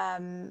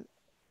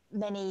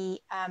many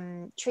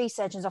tree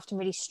surgeons often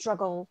really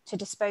struggle to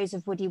dispose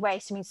of woody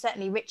waste. I mean,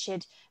 certainly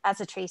Richard,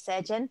 as a tree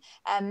surgeon,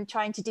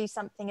 trying to do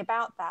something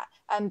about that.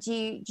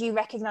 Do you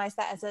recognise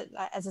that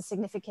as a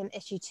significant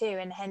issue too,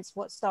 and hence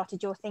what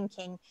started your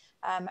thinking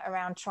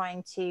around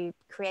trying to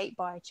create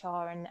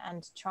biochar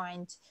and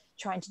trying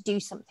to do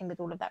something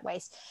with all of that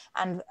waste?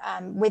 And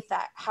with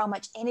that, how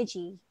much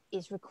energy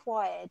is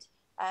required?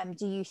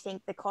 Do you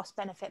think the cost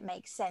benefit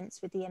makes sense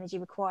with the energy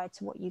required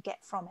to what you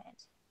get from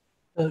it?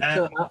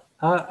 So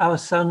our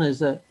son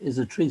is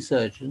a tree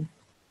surgeon,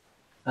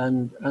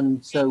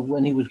 and so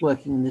when he was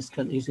working in this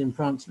country, he's in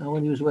France now.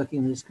 When he was working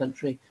in this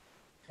country,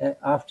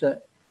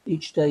 after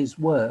each day's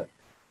work,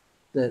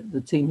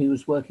 the team he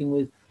was working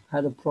with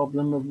had a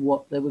problem of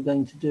what they were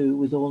going to do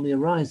with all the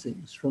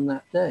arisings from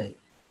that day,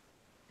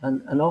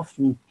 and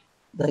often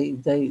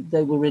they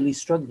were really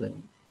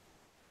struggling.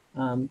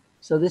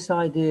 So this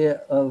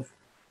idea of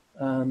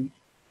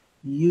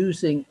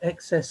using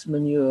excess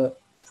manure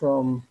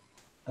from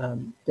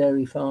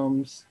dairy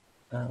farms,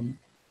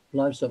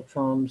 livestock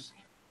farms,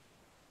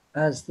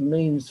 as the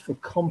means for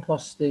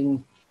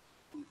composting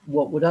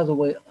what would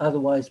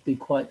otherwise be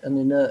quite an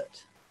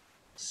inert,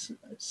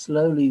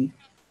 slowly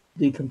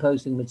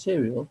decomposing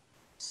material,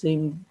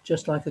 seemed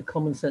just like a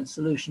common sense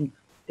solution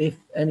if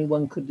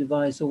anyone could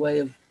devise a way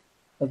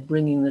of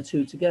bringing the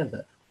two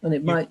together. And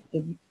it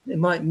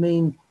might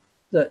mean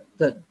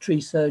that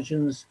tree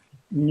surgeons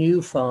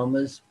knew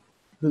farmers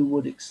who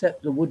would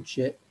accept the wood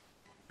chip,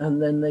 and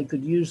then they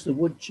could use the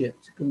wood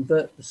chip to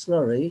convert the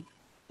slurry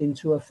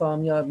into a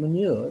farmyard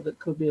manure that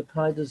could be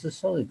applied as a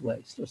solid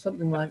waste or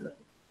something like that.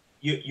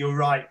 You're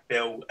right,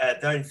 Bill.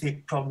 The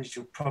only problem is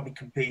you're probably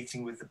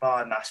competing with the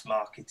biomass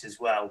market as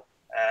well.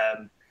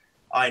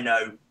 I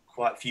know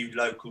quite a few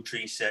local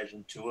tree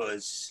surgeons to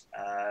us,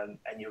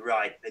 and you're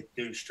right, they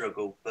do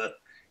struggle, but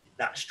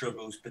that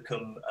struggle's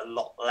become a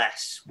lot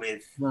less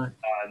with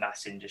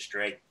biomass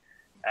industry.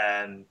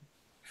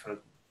 For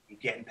you're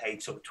getting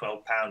paid sort of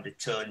 £12 a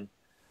tonne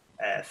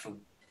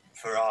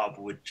for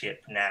arbor wood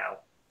chip now.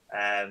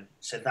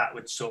 So that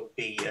would sort of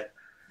be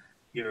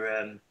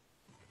your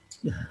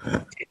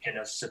ticket,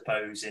 I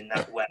suppose, in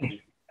that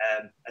way.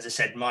 As I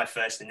said, my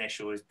first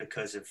initial was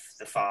because of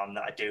the farm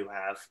that I do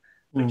have,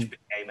 which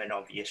became an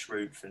obvious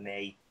route for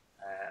me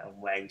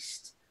and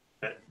waste.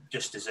 But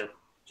just to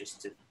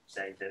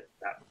say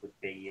that would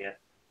be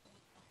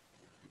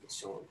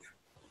sort of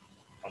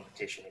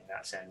competition in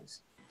that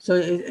sense. So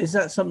is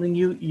that something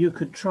you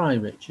could try,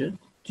 Richard?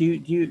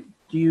 Do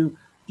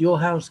your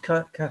house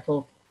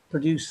cattle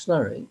produce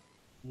slurry?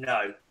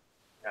 No,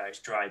 it's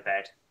dry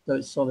bed. So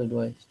it's solid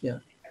waste, yeah.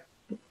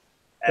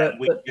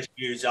 We just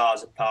use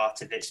ours as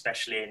part of it,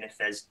 especially if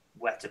there's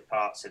wetter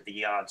parts of the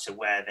yard. So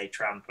where they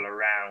trample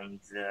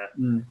around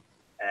the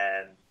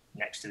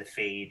next to the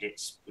feed,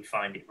 we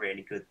find it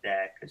really good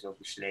there because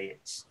obviously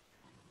it's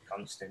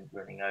constant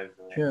running over.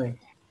 Sure.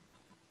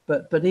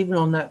 But even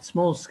on that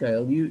small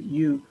scale,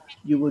 you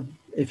would,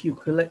 if you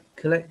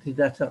collected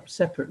that up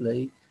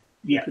separately,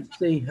 you could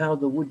see how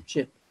the wood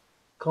chip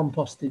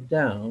composted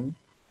down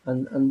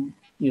and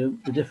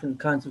the different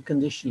kinds of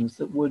conditions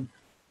that would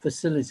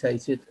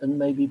facilitate it and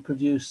maybe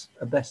produce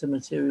a better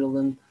material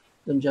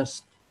than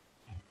just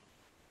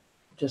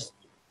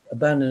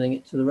abandoning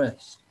it to the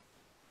rest.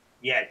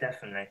 Yeah,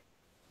 definitely.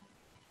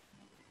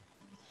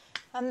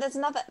 And there's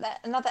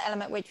another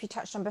element which we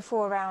touched on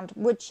before around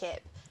wood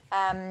chip.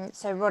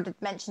 So Rod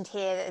had mentioned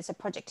here that there's a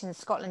project in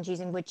Scotland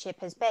using wood chip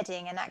as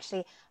bedding, and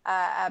actually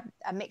a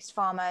mixed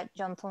farmer,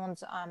 John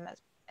Thorns,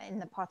 in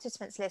the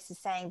participants list is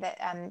saying that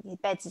he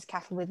beds his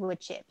cattle with wood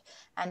chip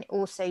and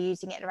also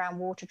using it around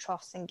water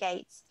troughs and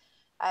gates.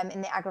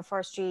 In the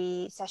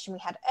agroforestry session we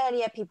had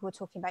earlier, people were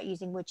talking about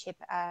using wood chip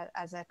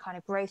as a kind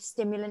of growth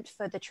stimulant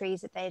for the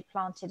trees that they had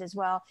planted as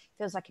well.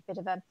 Feels like a bit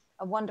of a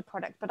wonder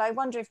product. But I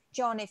wonder if,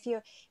 John, if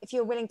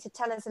you're willing to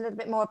tell us a little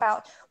bit more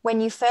about when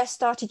you first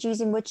started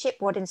using wood chip,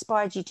 what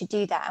inspired you to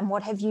do that, and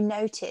what have you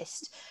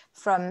noticed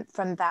from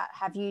that?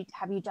 Have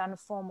you done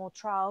formal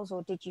trials,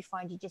 or did you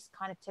find you just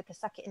kind of took a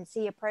suck it and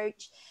see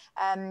approach?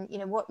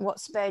 What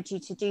spurred you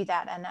to do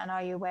that, and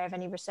are you aware of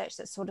any research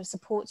that sort of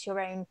supports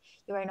your own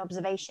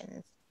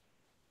observations?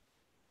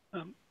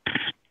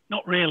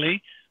 Not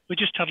really. We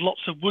just had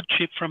lots of wood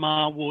chip from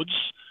our woods,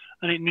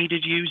 and it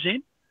needed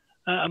using.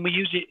 And we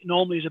use it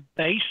normally as a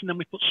base, and then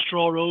we put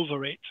straw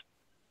over it,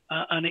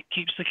 and it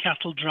keeps the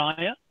cattle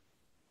drier.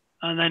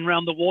 And then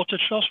around the water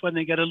troughs, when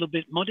they get a little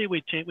bit muddy,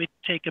 we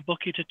take a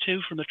bucket or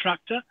two from the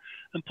tractor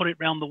and put it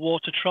around the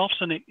water troughs,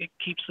 and it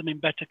keeps them in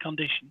better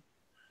condition.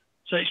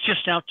 So it's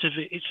just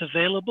it's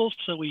available,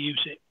 so we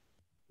use it.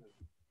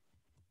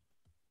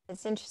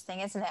 It's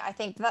interesting, isn't it? I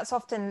think that's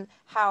often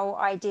how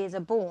ideas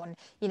are born.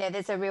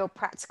 There's a real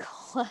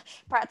practical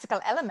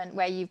element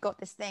where you've got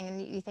this thing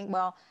and you think,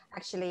 well,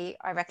 actually,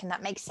 I reckon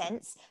that makes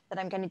sense that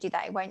I'm going to do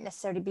that. It won't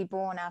necessarily be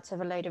born out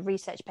of a load of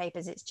research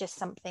papers. It's just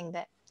something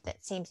that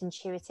seems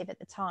intuitive at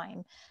the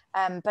time.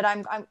 But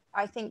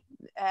I think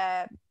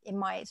in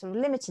my sort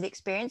of limited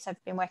experience,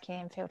 I've been working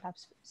in field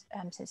labs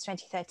since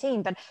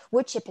 2013, but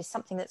wood chip is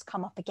something that's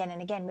come up again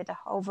and again with a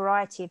whole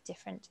variety of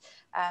different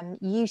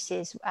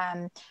uses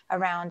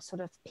around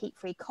sort of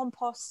peat-free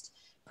compost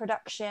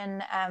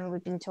production.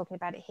 We've been talking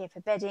about it here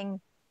for bedding.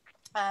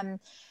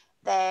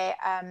 They're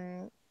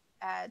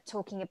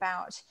talking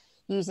about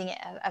using it,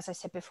 as I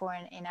said before,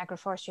 in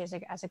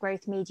agroforestry as a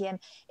growth medium.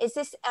 Is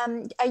this?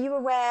 Are you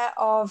aware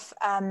of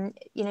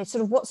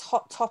sort of what's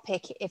hot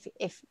topic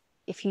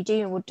if you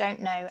do or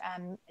don't know,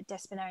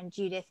 Despina and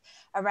Judith,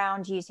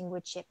 around using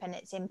wood chip and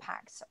its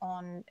impacts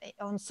on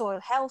soil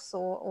health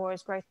or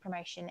as growth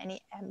promotion?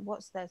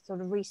 What's the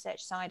sort of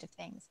research side of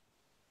things?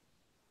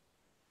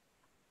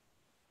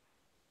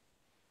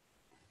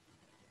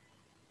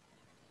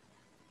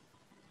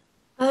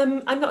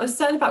 I'm not as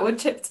certain about wood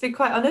chip, to be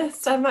quite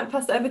honest. I might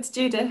pass it over to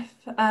Judith.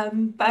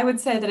 But I would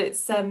say that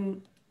it's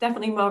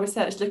definitely more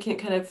research looking at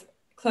kind of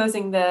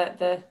closing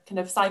the kind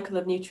of cycle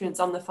of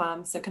nutrients on the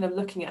farm. So kind of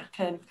looking at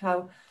kind of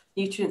how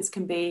nutrients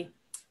can be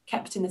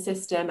kept in the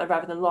system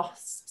rather than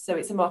lost. So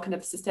it's a more kind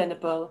of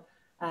sustainable,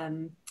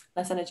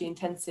 less energy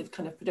intensive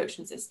kind of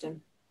production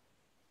system.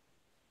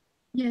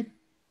 Yeah,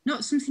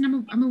 not something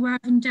I'm aware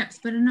of in depth,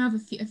 but I know of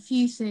a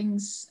few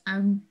things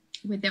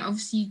with it.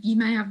 Obviously, you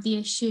may have the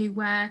issue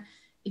where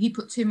if you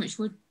put too much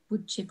wood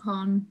chip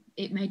on,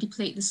 it may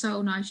deplete the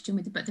soil nitrogen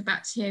with the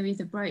bacteria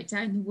that break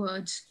down the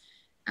wood.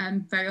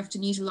 Very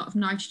often use a lot of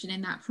nitrogen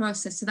in that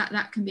process, so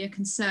that can be a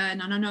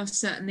concern. And I know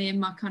certainly in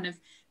my kind of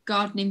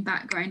gardening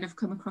background, I've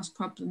come across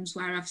problems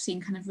where I've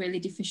seen kind of really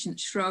deficient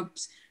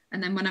shrubs,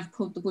 and then when I've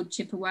pulled the wood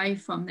chip away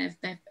from them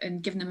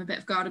and given them a bit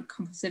of garden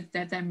compost,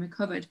 they're then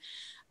recovered.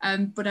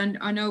 But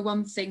I know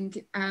one thing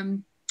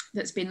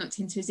that's been looked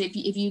into is if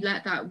you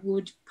let that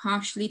wood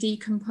partially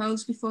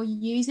decompose before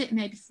you use it,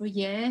 maybe for a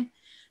year,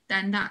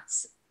 then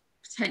that's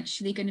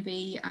potentially going to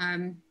be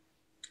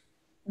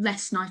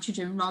less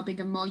nitrogen robbing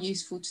and more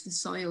useful to the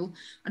soil.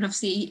 And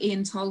obviously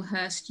Ian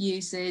Tolhurst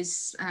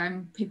uses,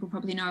 people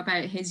probably know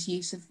about his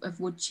use of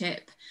wood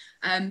chip,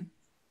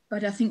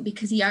 but I think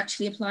because he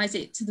actually applies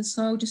it to the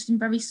soil just in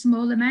very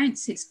small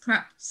amounts, it's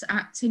perhaps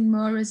acting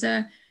more as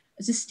a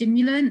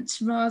stimulant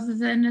rather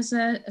than as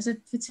a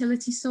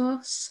fertility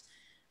source.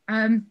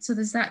 So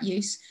there's that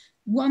use.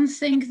 One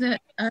thing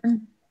that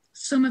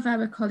some of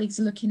our colleagues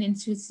are looking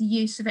into is the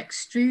use of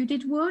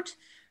extruded wood.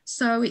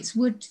 So it's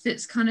wood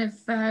that's kind of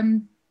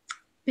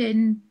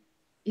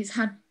it's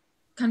had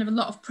kind of a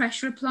lot of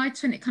pressure applied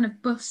to it, and it kind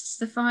of busts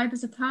the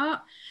fibres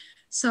apart.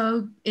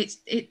 So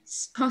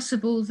it's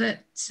possible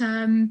that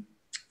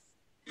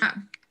that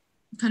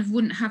kind of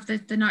wouldn't have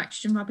the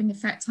nitrogen robbing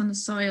effect on the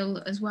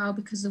soil as well,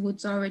 because the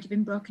wood's already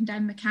been broken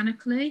down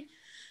mechanically.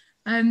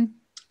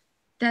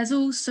 There's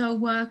also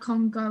work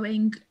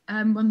ongoing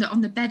on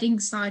the bedding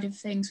side of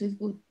things with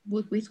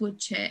wood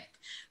chip.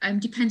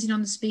 Depending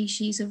on the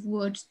species of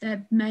wood,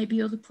 there may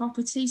be other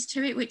properties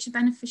to it which are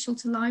beneficial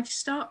to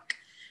livestock.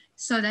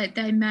 So that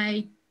they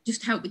may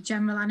just help with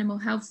general animal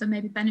health. There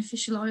may be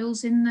beneficial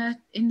oils in the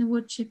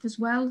wood chip as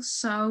well.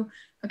 So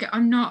okay,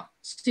 I'm not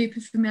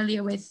super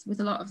familiar with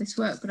a lot of this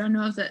work, but I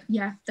know that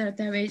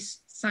there is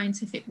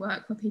scientific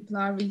work where people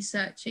are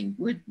researching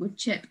wood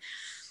chip.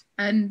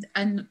 And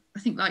I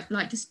think like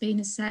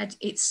Despina said,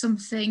 it's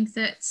something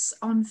that's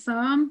on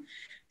farm.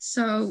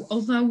 So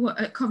although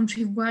at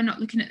Coventry we're not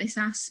looking at this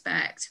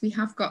aspect, we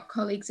have got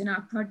colleagues in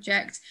our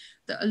project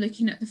that are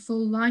looking at the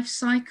full life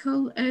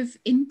cycle of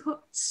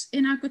inputs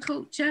in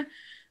agriculture.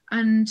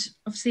 And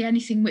obviously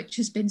anything which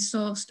has been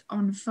sourced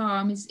on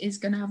farm is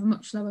going to have a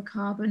much lower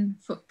carbon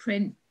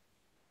footprint.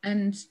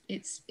 And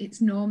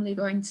it's normally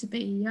going to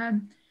be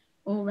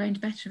all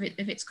round better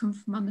if it's come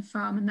from on the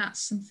farm. And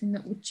that's something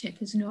that wood chip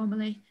has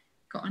normally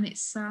got on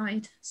its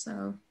side.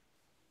 So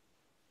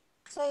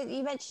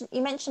you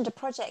mentioned a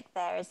project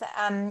there. Is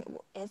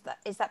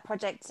that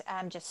project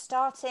just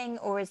starting,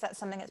 or is that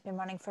something that's been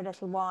running for a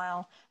little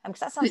while?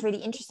 Because that sounds really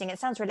interesting. It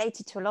sounds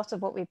related to a lot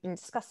of what we've been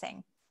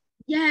discussing.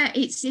 Yeah,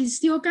 it's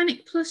the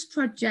Organic Plus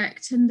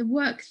project, and the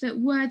work that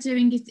we're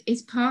doing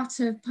is part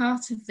of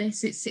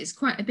this. It's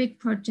quite a big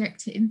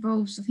project. It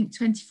involves, I think,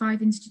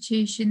 25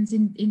 institutions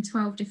in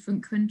 12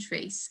 different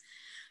countries.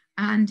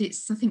 And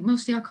it's, I think,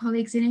 mostly our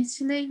colleagues in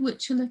Italy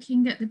which are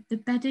looking at the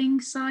bedding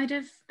side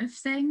of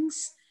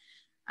things.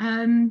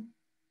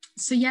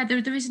 So yeah,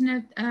 there isn't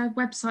a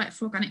website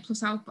for Organic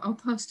Plus. I'll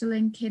post a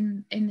link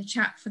in the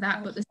chat for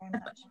that. But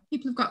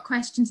people have got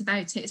questions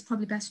about it. It's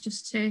probably best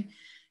just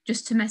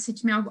to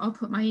message me. I'll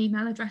put my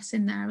email address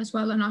in there as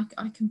well, and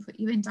I can put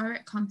you in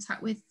direct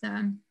contact with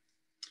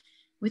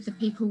the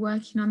people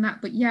working on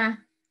that. But yeah.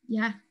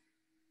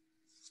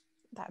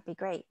 That would be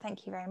great.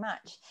 Thank you very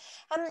much.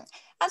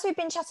 As we've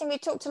been chatting, we've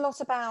talked a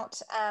lot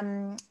about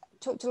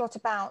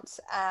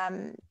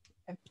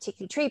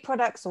particularly tree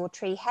products or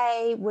tree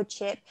hay, wood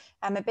chip,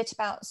 a bit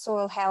about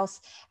soil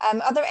health.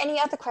 Are there any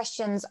other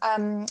questions?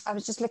 I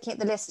was just looking at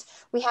the list.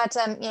 We had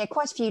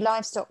quite a few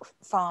livestock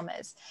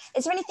farmers.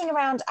 Is there anything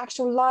around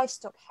actual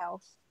livestock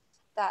health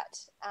that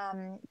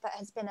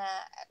has been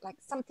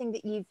something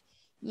that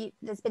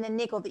there's been a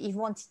niggle that you've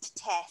wanted to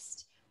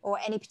test, or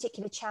any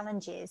particular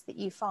challenges that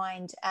you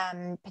find,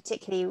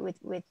 particularly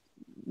with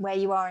where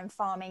you are in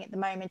farming at the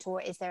moment, or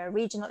is there a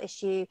regional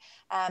issue?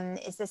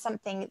 Is there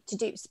something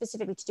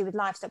specifically to do with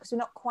livestock? Because we've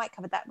not quite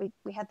covered that.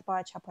 We had the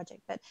biochar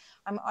project, but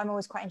I'm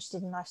always quite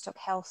interested in livestock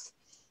health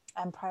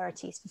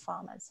priorities for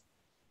farmers.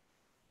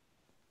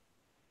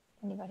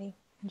 Anybody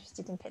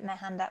interested in putting their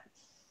hand up?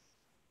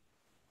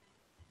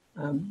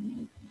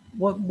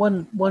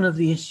 One of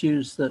the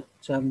issues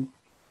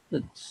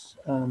that's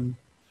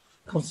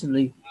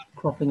constantly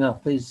cropping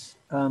up is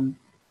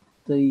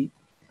the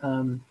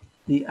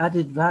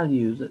added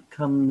value that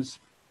comes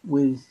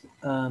with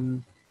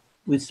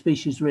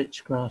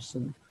species-rich grass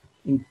and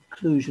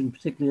inclusion,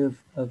 particularly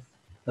of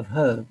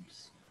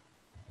herbs,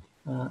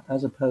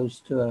 as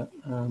opposed to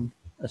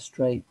a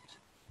straight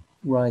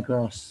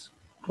ryegrass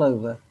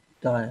clover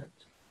diet,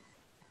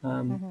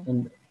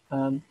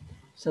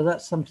 so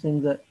that's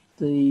something that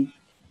the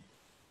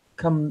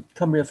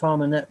Cumbria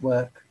Farmer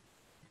Network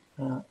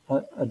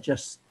are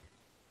just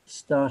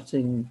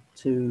starting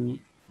to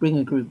bring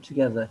a group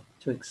together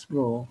to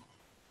explore.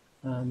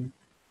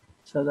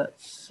 So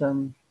that's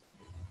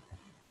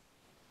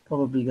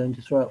probably going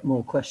to throw up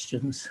more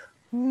questions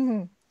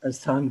as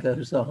time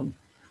goes on.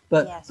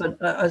 But yes.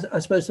 But I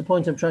suppose the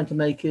point I'm trying to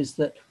make is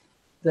that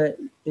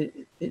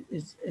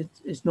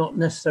it's not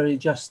necessarily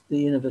just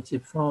the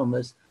innovative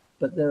farmers,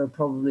 but there are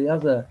probably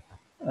other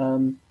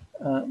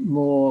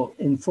more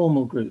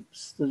informal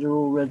groups that are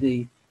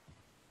already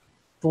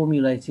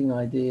formulating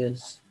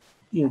ideas,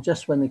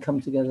 just when they come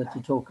together to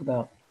talk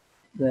about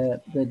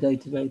their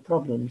day-to-day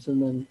problems,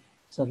 and then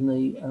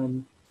suddenly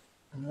an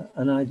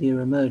idea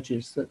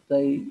emerges that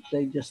they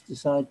just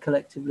decide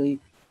collectively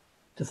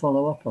to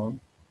follow up on.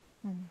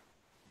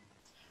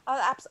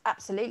 Oh,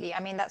 absolutely.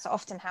 I mean, that's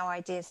often how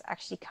ideas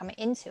actually come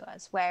into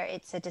us, where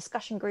it's a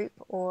discussion group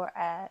or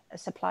a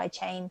supply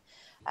chain,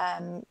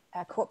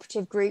 a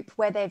cooperative group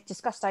where they've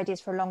discussed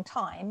ideas for a long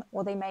time,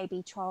 or they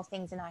maybe trial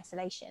things in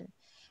isolation.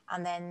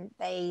 And then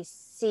they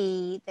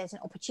see there's an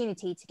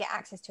opportunity to get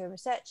access to a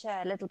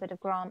researcher, a little bit of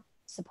grant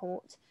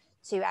support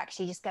to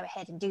actually just go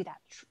ahead and do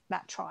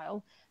that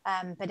trial,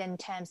 but in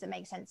terms that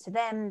make sense to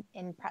them,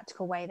 in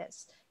practical way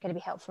that's going to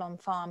be helpful on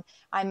farm.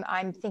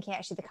 I'm thinking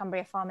actually the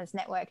Cumbria Farmers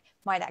Network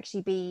might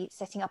actually be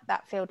setting up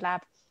that field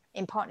lab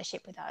in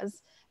partnership with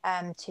us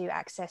to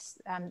access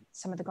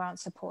some of the grant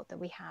support that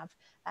we have.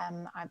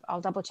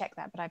 I'll double check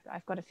that, but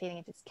I've got a feeling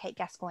if it's Kate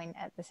Gascoigne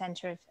at the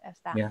centre of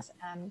that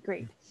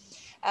group.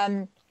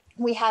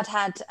 We've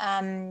had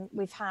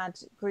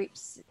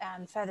groups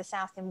further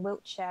south in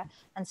Wiltshire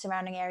and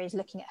surrounding areas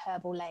looking at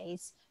herbal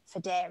leys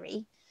for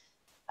dairy,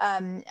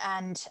 and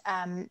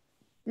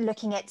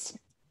looking at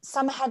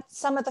some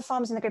of the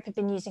farmers in the group had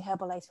been using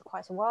herbal leys for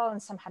quite a while, and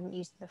some hadn't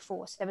used them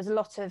before. So there was a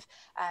lot of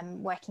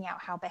working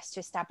out how best to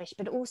establish,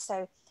 but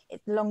also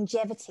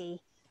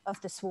longevity of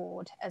the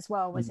sward as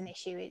well was an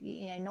issue.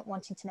 Not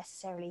wanting to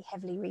necessarily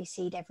heavily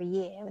reseed every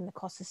year and the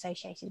costs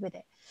associated with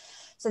it.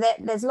 So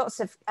there's lots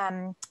of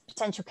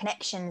potential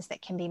connections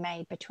that can be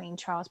made between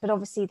trials, but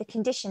obviously the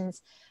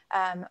conditions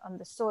on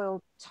the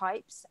soil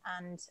types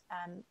and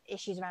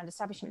issues around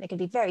establishment, they could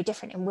be very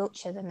different in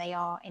Wiltshire than they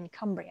are in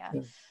Cumbria.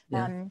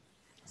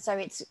 So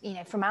it's,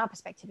 from our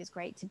perspective, it's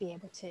great to be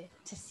able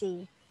to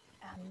see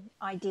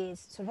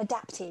ideas sort of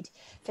adapted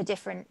for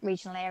different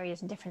regional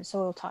areas and different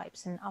soil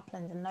types and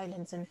uplands and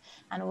lowlands and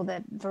all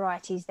the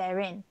varieties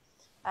therein.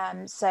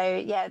 So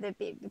yeah,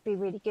 it'd be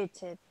really good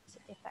to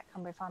if that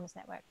Cumbria Farmers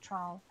Network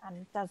trial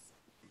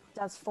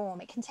does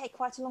form. It can take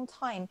quite a long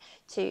time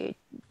to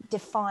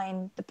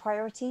define the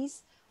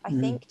priorities, I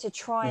think, to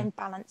try and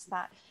balance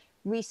that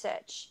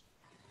research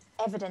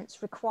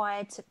evidence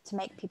required to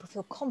make people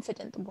feel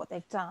confident that what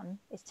they've done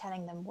is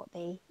telling them what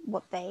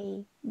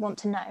they want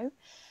to know,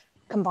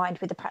 combined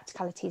with the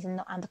practicalities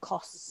and the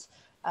costs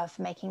of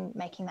making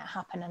that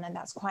happen. And then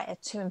that's quite a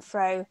to and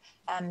fro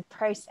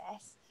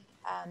process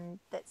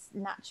that's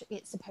natural.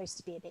 It's supposed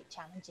to be a bit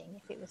challenging.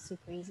 If it was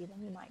super easy,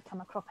 then you might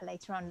come a cropper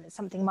later on.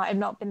 Something might have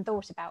not been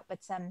thought about, but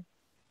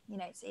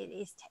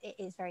it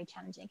is very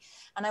challenging.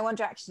 And I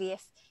wonder actually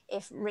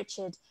if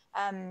Richard,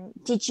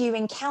 did you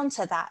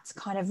encounter that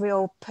kind of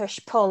real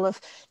push-pull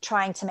of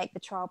trying to make the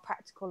trial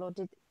practical, or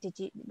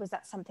was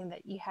that something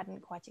that you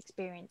hadn't quite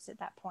experienced at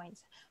that point?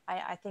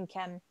 I think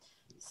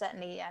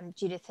certainly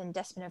Judith and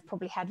Despina have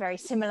probably had very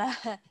similar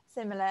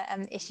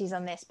issues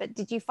on this, but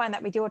did you find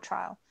that with your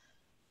trial?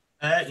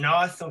 No,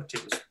 I thought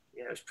it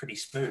was pretty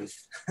smooth.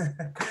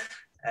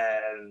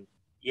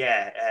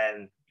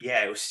 It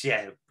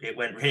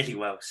went really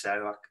well.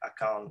 So I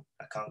can't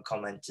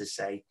comment to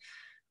say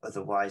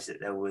otherwise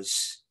that there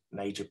was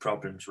major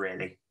problems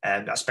really.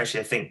 Especially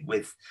I think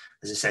with,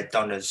 as I said,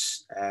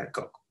 Donna's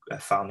got a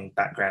farming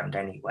background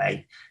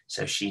anyway,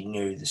 so she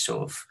knew the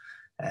sort of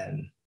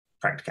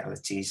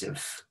practicalities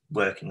of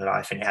working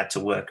life, and it had to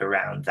work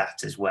around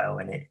that as well.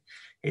 And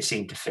it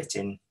seemed to fit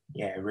in,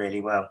 really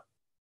well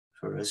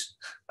for us.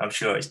 I'm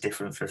sure it's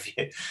different for a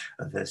few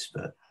others,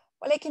 but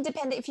well, it can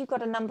depend if you've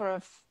got a number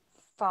of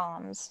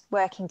farms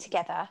working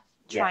together,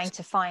 trying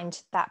to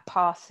find that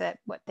path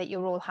that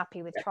you're all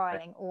happy with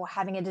trialing, or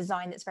having a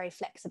design that's very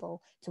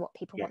flexible to what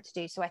people want to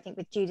do. So I think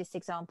with Judith's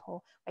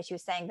example, where she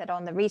was saying that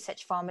on the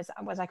research farmers,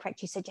 was I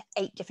correct? You said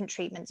 8 different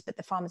treatments, but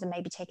the farmers are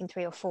maybe taking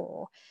 3 or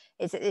 4.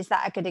 Is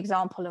that a good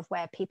example of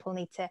where people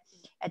need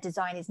a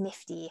design is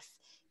nifty if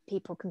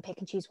people can pick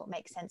and choose what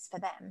makes sense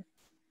for them?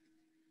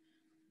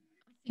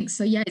 I think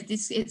so. Yeah,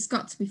 it's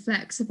got to be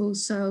flexible.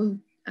 So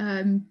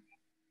I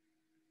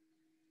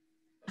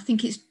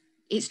think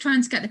it's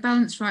trying to get the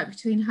balance right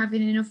between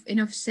having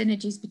enough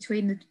synergies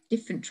between the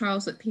different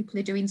trials that people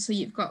are doing, so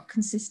you've got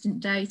consistent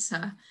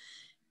data,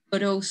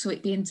 but also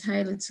it being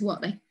tailored to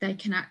what they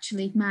can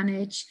actually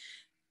manage.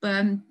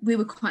 We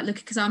were quite lucky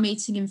because our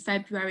meeting in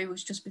February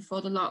was just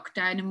before the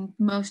lockdown, and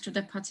most of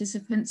the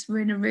participants were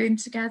in a room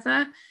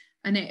together,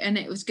 and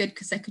it was good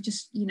because they could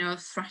just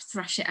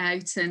thrash it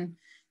out and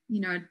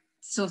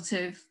sort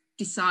of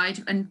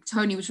decide. And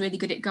Tony was really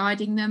good at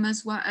guiding them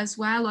as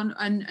well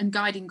and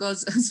guiding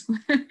us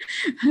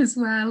as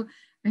well,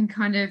 and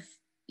kind of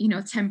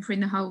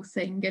tempering the whole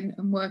thing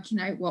and working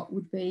out what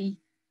would be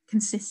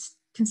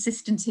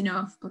consistent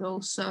enough, but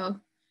also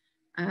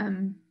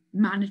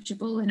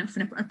manageable enough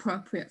and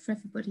appropriate for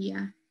everybody.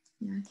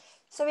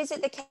 So is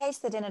it the case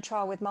that in a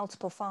trial with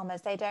multiple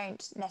farmers, they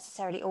don't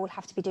necessarily all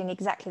have to be doing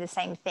exactly the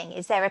same thing?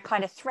 Is there a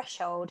kind of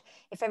threshold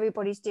if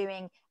everybody's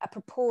doing a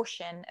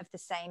proportion of the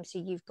same, so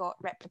you've got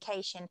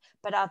replication,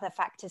 but other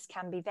factors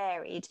can be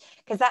varied?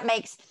 Because that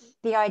makes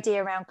the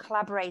idea around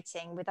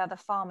collaborating with other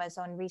farmers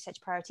on research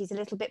priorities a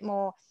little bit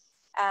more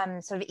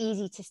sort of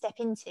easy to step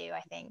into,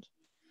 I think.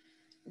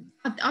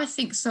 I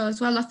think so as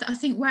well. I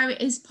think where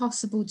it is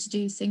possible to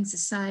do things the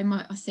same,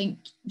 I think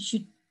you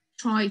should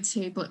try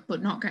to,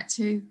 but not get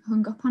too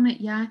hung up on it.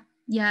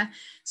 Yeah.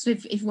 So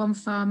if one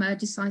farmer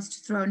decides to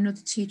throw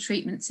another 2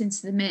 treatments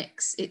into the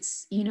mix,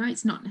 it's, you know,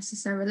 it's not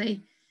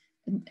necessarily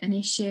an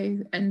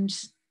issue. And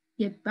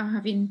yeah, by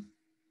having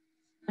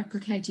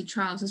replicated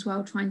trials as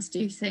well, trying to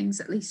do things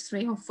at least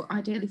 3 or 4,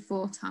 ideally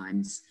 4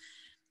 times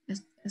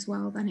as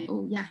well, then it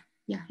all, yeah,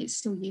 it's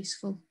still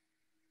useful.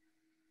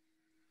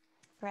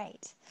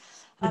 Great.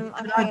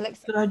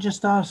 Could I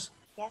just ask,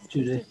 yes,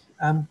 Judith,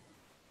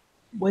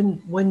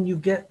 when you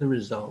get the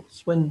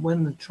results,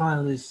 when the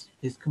trial is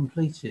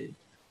completed,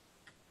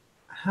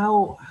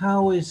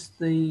 how is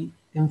the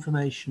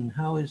information,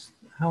 how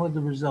are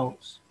the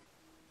results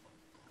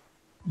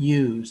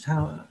used?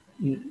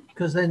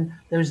 Because then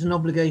there is an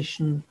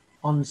obligation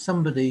on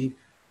somebody,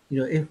 you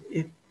know,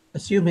 if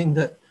assuming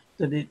that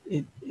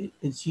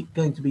it's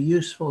going to be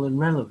useful and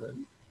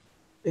relevant,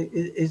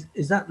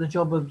 is that the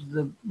job of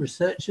the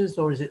researchers,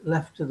 or is it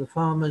left to the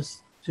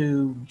farmers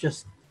to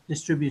just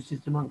distribute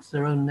it amongst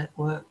their own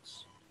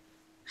networks?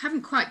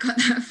 Haven't quite got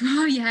that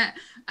far yet,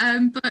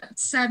 but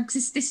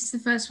because this is the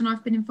first one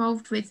I've been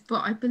involved with,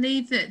 but I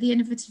believe that the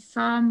innovative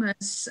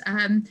farmers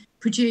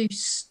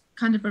produce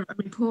kind of a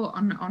report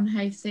on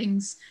how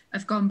things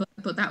have gone,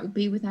 but that will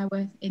be with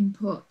our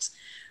input.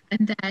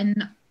 And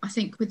then I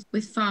think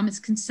with farmers'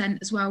 consent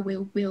as well,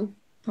 we'll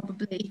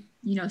probably,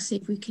 you know, see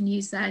if we can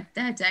use their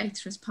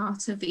data as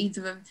part of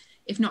either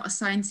if not a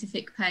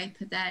scientific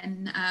paper,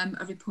 then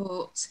a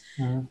report.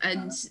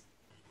 And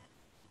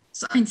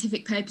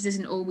scientific papers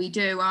isn't all we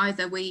do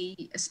either.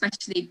 We,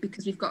 especially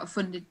because we've got a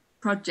funded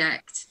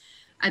project,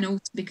 and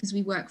also because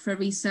we work for a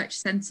research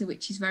centre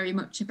which is very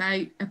much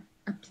about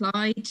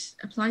applied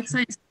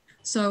science.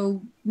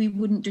 So we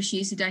wouldn't just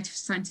use the data for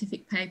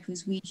scientific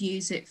papers, we'd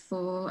use it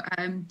for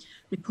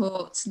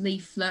reports,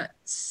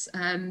 leaflets,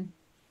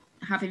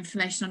 have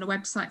information on a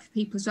website for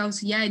people as well.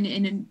 So yeah, in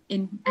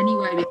any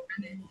way,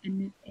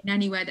 in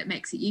any way that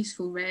makes it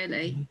useful,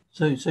 really.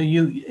 So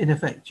you, in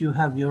effect, you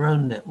have your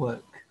own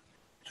network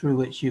through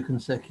which you can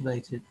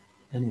circulate it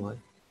anyway.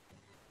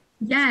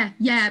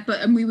 Yeah,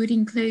 but we would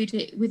include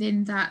it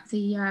within that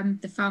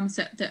the farmers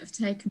that have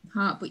taken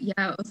part, but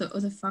yeah,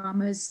 other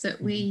farmers that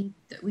we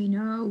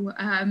know,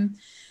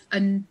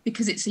 and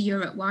because it's a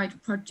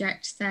Europe-wide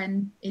project,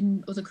 then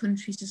in other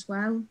countries as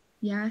well.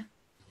 Yeah.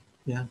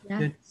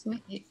 Good. So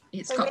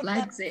it's got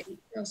legs. It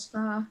goes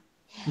far.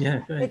 Yeah,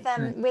 great.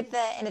 With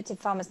the Innovative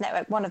Farmers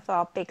Network, one of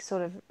our big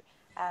sort of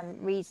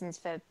reasons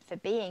for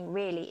being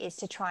really is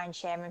to try and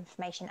share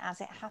information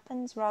as it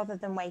happens, rather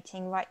than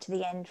waiting right to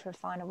the end for a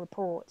final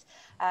report.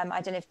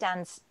 I don't know if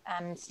Dan's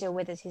still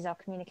with us. He's our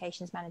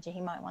communications manager.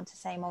 He might want to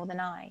say more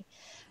than I.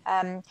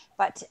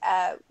 But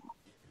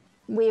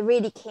we're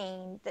really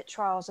keen that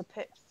trials are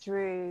put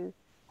through,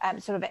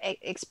 sort of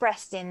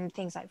expressed in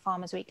things like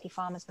Farmers Weekly,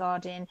 Farmers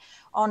Guardian,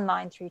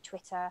 online through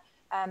Twitter,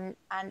 and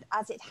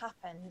as it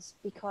happens,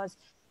 because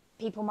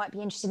people might be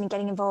interested in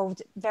getting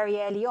involved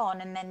very early on,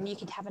 and then you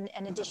could have an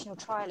additional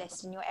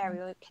trialist in your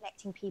area,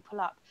 connecting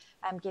people up,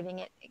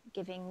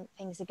 giving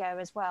things a go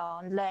as well,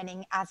 and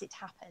learning as it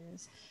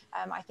happens.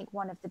 I think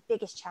one of the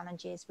biggest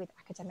challenges with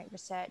academic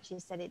research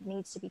is that it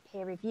needs to be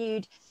peer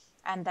reviewed,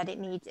 and that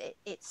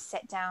it's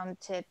set down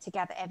to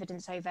gather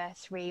evidence over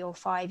 3 or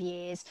 5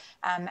 years,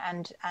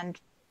 and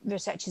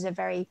researchers are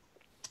very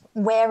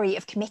wary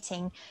of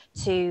committing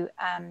to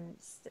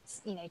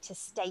to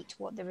state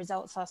what the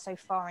results are so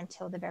far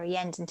until the very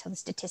end, until the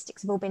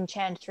statistics have all been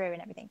churned through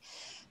and everything.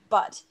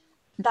 But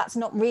that's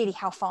not really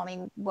how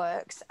farming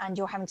works, and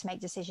you're having to make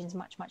decisions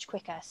much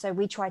quicker. So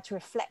we try to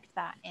reflect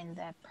that in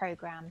the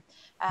program.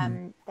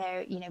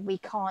 We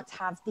can't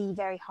have the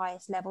very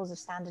highest levels of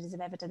standards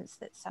of evidence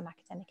that some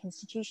academic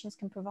institutions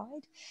can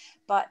provide,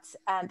 but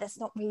that's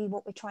not really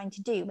what we're trying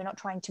to do. We're not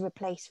trying to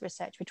replace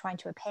research, we're trying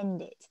to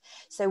append it.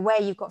 So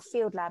where you've got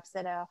field labs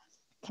that are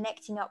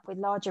connecting up with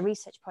larger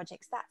research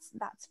projects,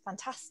 that's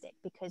fantastic,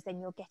 because then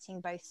you're getting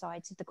both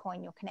sides of the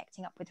coin. You're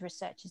connecting up with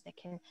researchers that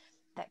can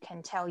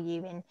tell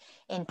you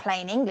in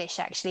plain English,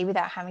 actually,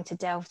 without having to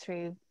delve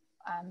through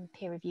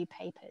peer-reviewed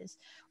papers,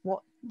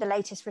 what the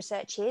latest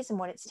research is and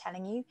what it's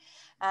telling you.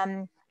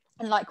 And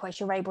likewise,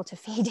 you're able to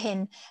feed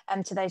in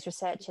to those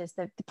researchers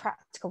the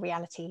practical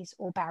realities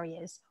or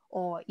barriers,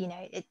 or,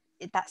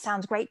 that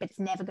sounds great, but it's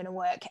never going to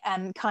work,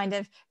 kind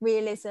of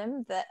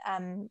realism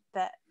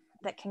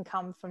that can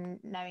come from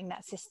knowing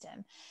that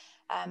system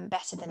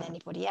better than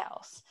anybody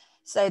else.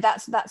 So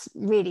that's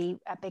really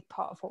a big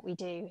part of what we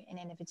do in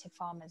Innovative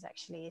Farmers,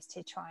 actually, is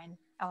to try and,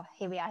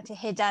 here we are,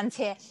 here Dan's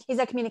here. He's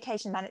our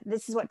communication manager.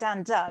 This is what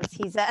Dan does.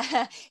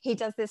 He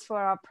does this for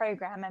our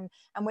program, and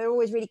we're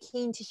always really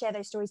keen to share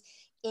those stories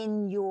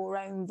in your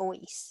own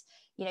voice,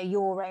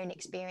 your own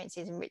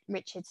experiences. And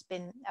Richard's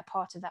been a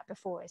part of that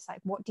before. It's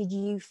like, what did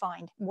you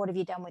find? What have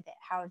you done with it?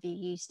 How have you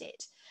used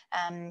it?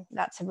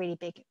 That's a really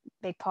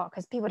big part,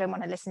 because people don't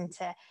want to listen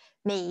to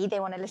me, they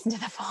want to listen to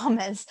the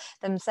farmers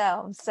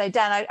themselves. So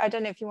Dan, I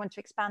don't know if you want to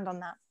expand on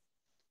that.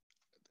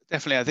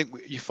 Definitely. I think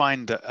you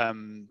find that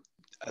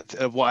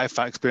what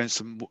I've experienced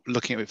from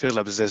looking at field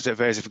labs is there's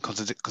various different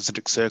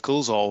concentric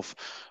circles of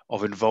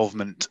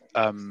involvement.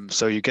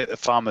 So you get the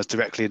farmers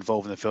directly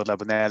involved in the field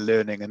lab and they're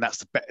learning, and that's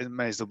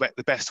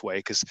the best way,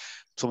 because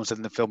someone said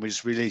in the film we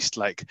just released,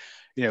 like,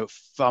 you know,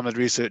 farmer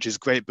research is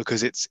great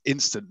because it's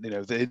instant. You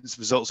know, the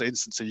results are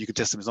instant, so you can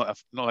test them. It's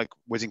not like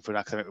waiting for an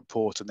academic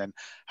report and then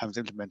having to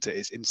implement it.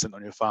 It's instant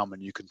on your farm,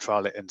 and you can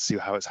trial it and see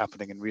how it's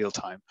happening in real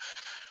time.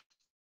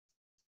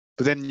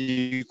 But then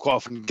you quite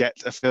often get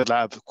a field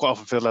lab. Quite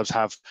often, field labs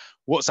have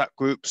WhatsApp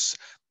groups,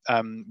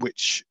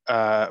 which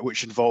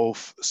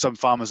involve some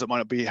farmers that might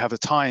not have the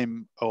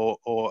time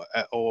or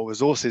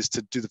resources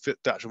to do the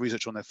actual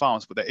research on their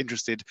farms, but they're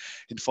interested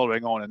in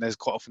following on. And there's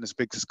quite often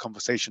big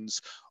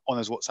conversations on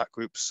those WhatsApp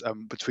groups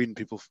between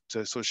people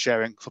to sort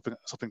of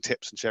swapping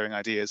tips and sharing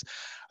ideas.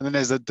 And then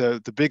there's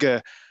the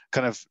bigger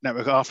kind of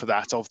network after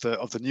that of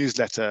the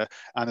newsletter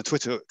and the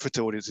Twitter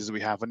audiences that we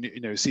have. And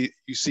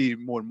you see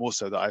more and more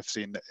so that I've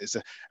seen that it's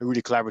a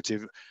really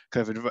collaborative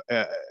kind of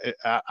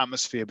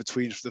atmosphere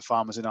between the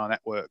farmers in our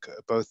network,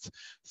 both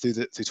through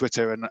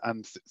Twitter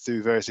and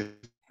through various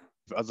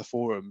other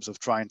forums of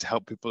trying to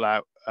help people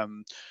out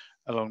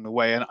along the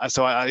way. And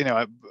so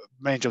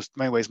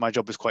many ways my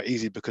job is quite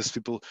easy, because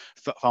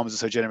farmers are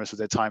so generous with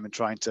their time and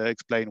trying to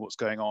explain what's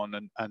going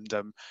on, and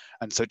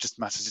so it just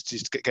matters. It's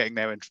just getting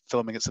there and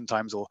filming it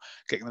sometimes, or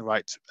getting the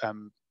right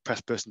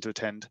press person to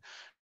attend.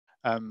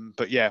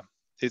 But yeah,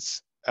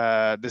 it's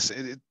and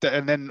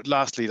then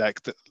lastly, like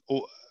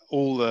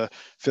all the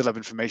field lab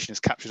information is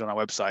captured on our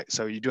website,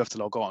 so you do have to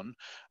log on,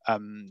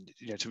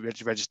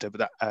 to register.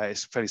 But that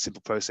is a fairly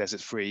simple process.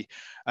 It's free,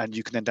 and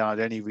you can then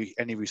download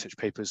any research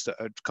papers that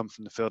come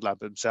from the field lab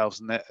themselves,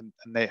 and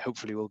they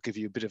hopefully will give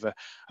you a bit of an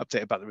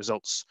update about the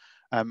results.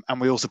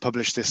 And we also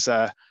publish this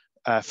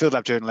field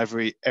lab journal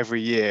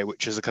every year,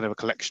 which is a kind of a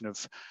collection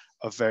of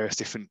various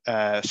different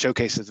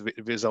showcases of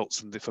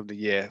results from the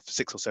year,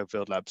 6 or so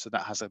field labs. So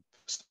that has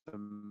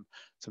some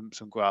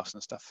graphs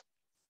and stuff.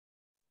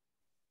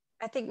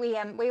 I think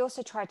we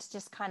also tried to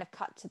just kind of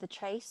cut to the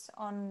chase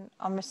on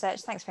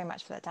research. Thanks very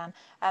much for that,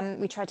 Dan.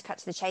 We tried to cut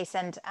to the chase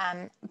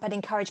but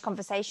encourage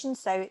conversation.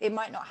 So it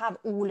might not have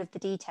all of the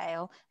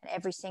detail and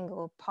every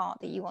single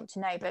part that you want to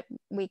know, but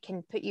we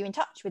can put you in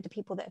touch with the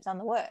people that have done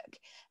the work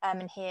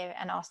and hear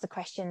and ask the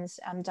questions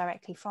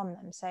directly from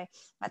them. So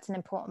that's an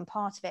important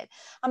part of it.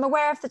 I'm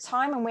aware of the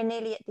time, and we're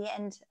nearly at the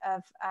end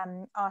of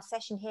our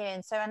session here.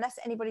 And so unless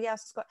anybody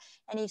else has got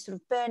any sort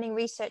of burning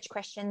research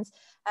questions,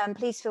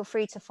 please feel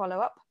free to follow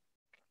up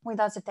with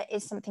us. If there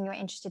is something you're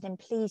interested in,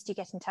 please do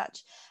get in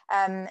touch.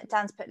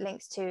 Dan's put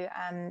links to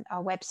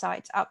our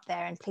website up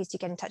there, and please do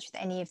get in touch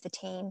with any of the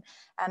team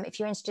if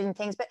you're interested in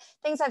things. But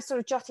things I've sort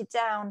of jotted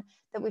down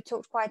that we've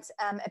talked quite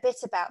a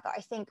bit about that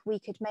I think we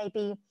could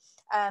maybe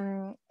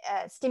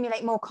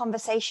stimulate more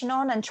conversation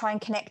on and try and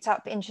connect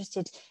up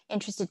interested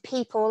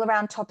people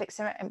around topics.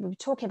 And we were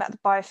talking about the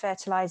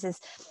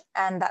biofertilizers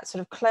and that sort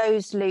of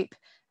closed loop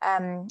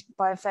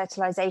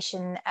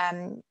biofertilization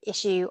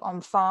issue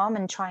on farm,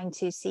 and trying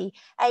to see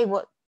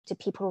what do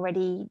people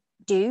already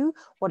do,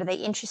 what are they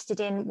interested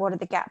in, what are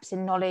the gaps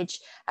in knowledge,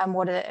 and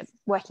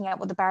working out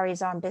what the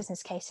barriers are in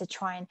business case to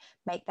try and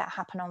make that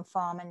happen on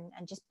farm,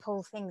 and just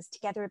pull things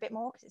together a bit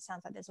more, because it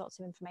sounds like there's lots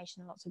of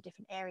information in lots of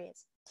different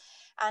areas.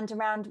 And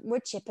around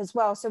wood chip as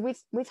well, so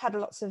we've had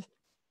lots of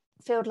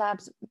field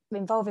labs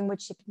involving wood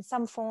chip in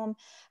some form.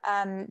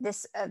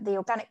 The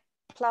Organic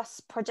Plus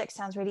project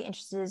sounds really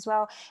interesting as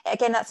well.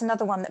 Again, that's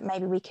another one that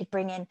maybe we could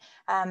bring in,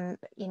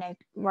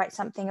 write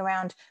something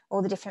around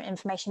all the different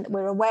information that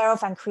we're aware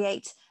of, and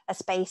create a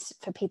space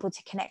for people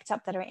to connect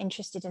up that are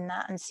interested in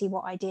that, and see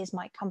what ideas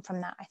might come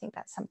from that. I think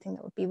that's something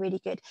that would be really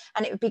good,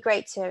 and it would be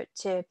great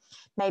to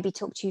maybe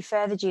talk to you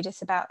further,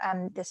 Judith, about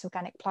this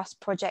Organic Plus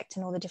project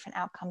and all the different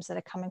outcomes that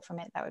are coming from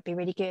it. That would be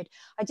really good.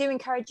 I do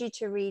encourage you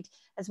to read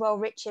as well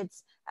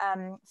Richard's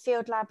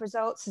field lab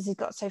results as he's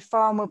got so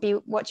far, and we'll be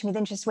watching with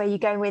interest where you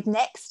go with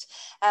next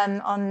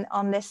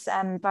on this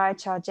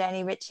biochar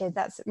journey, Richard.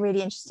 That's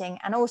really interesting.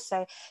 And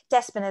also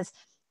Despina's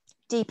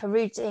deeper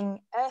rooting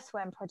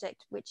earthworm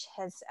project, which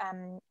has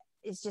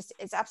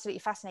is absolutely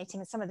fascinating,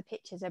 and some of the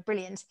pictures are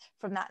brilliant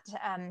from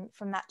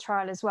that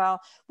trial as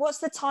well. What's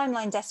the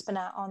timeline,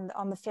 Despina,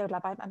 on the field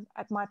lab?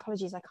 My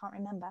apologies, I can't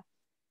remember.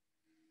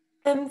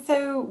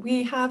 So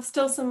we have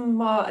still some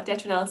more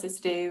data analysis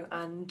to do,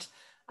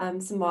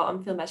 and some more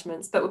on-field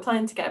measurements, but we're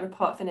planning to get a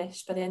report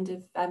finished by the end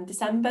of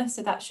December,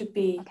 so that should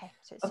be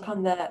up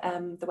on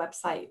the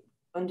website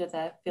under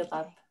the field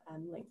lab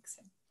link.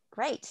 So.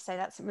 Great, so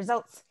that's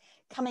results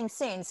coming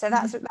soon, so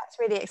that's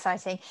really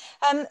exciting.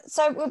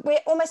 So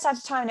we're almost out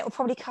of time, and it will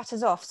probably cut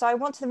us off. So I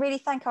want to really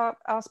thank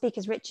our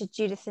speakers, Richard,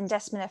 Judith and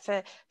Despina,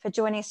 for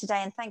joining us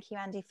today, and thank you,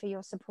 Andy, for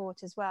your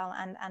support as well,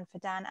 and for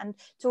Dan, and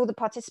to all the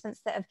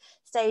participants that have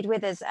stayed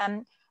with us.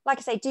 Like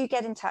I say, do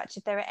get in touch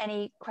if there are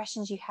any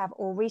questions you have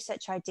or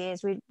research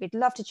ideas. We'd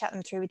love to chat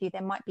them through with you.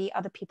 There might be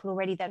other people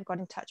already that have got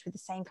in touch with the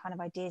same kind of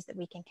ideas that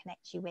we can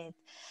connect you with.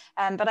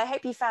 But I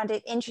hope you found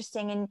it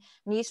interesting and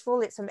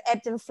useful. It sort of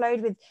ebbed and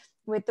flowed with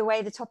with the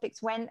way the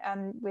topics went,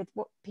 with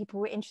what people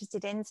were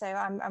interested in. So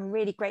I'm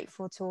really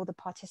grateful to all the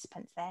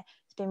participants there.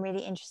 It's been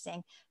really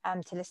interesting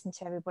to listen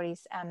to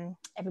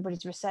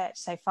everybody's research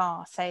so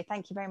far. So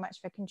thank you very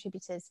much for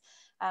contributors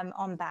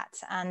on that.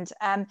 And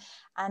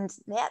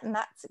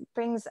that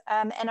brings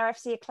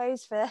NRFC a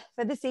close for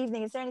this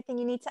evening. Is there anything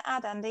you need to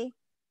add, Andy?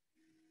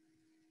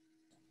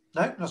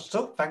 No, not at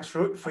all. Thanks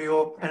for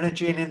your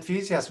energy and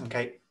enthusiasm,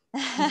 Kate.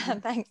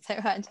 Thanks so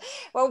much.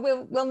 Well,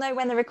 we'll know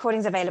when the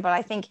recording's available.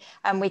 I think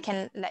we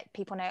can let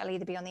people know it'll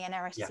either be on the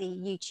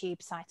NRFC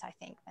YouTube site, I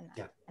think, when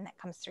that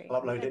comes through.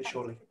 I'll upload it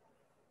shortly.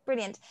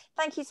 Brilliant.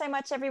 Thank you so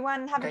much,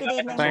 everyone. Have a good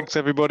evening. Thanks,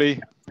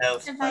 everybody.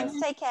 Thanks.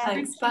 Take care.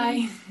 Thanks.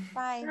 Bye.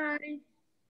 Bye. Bye.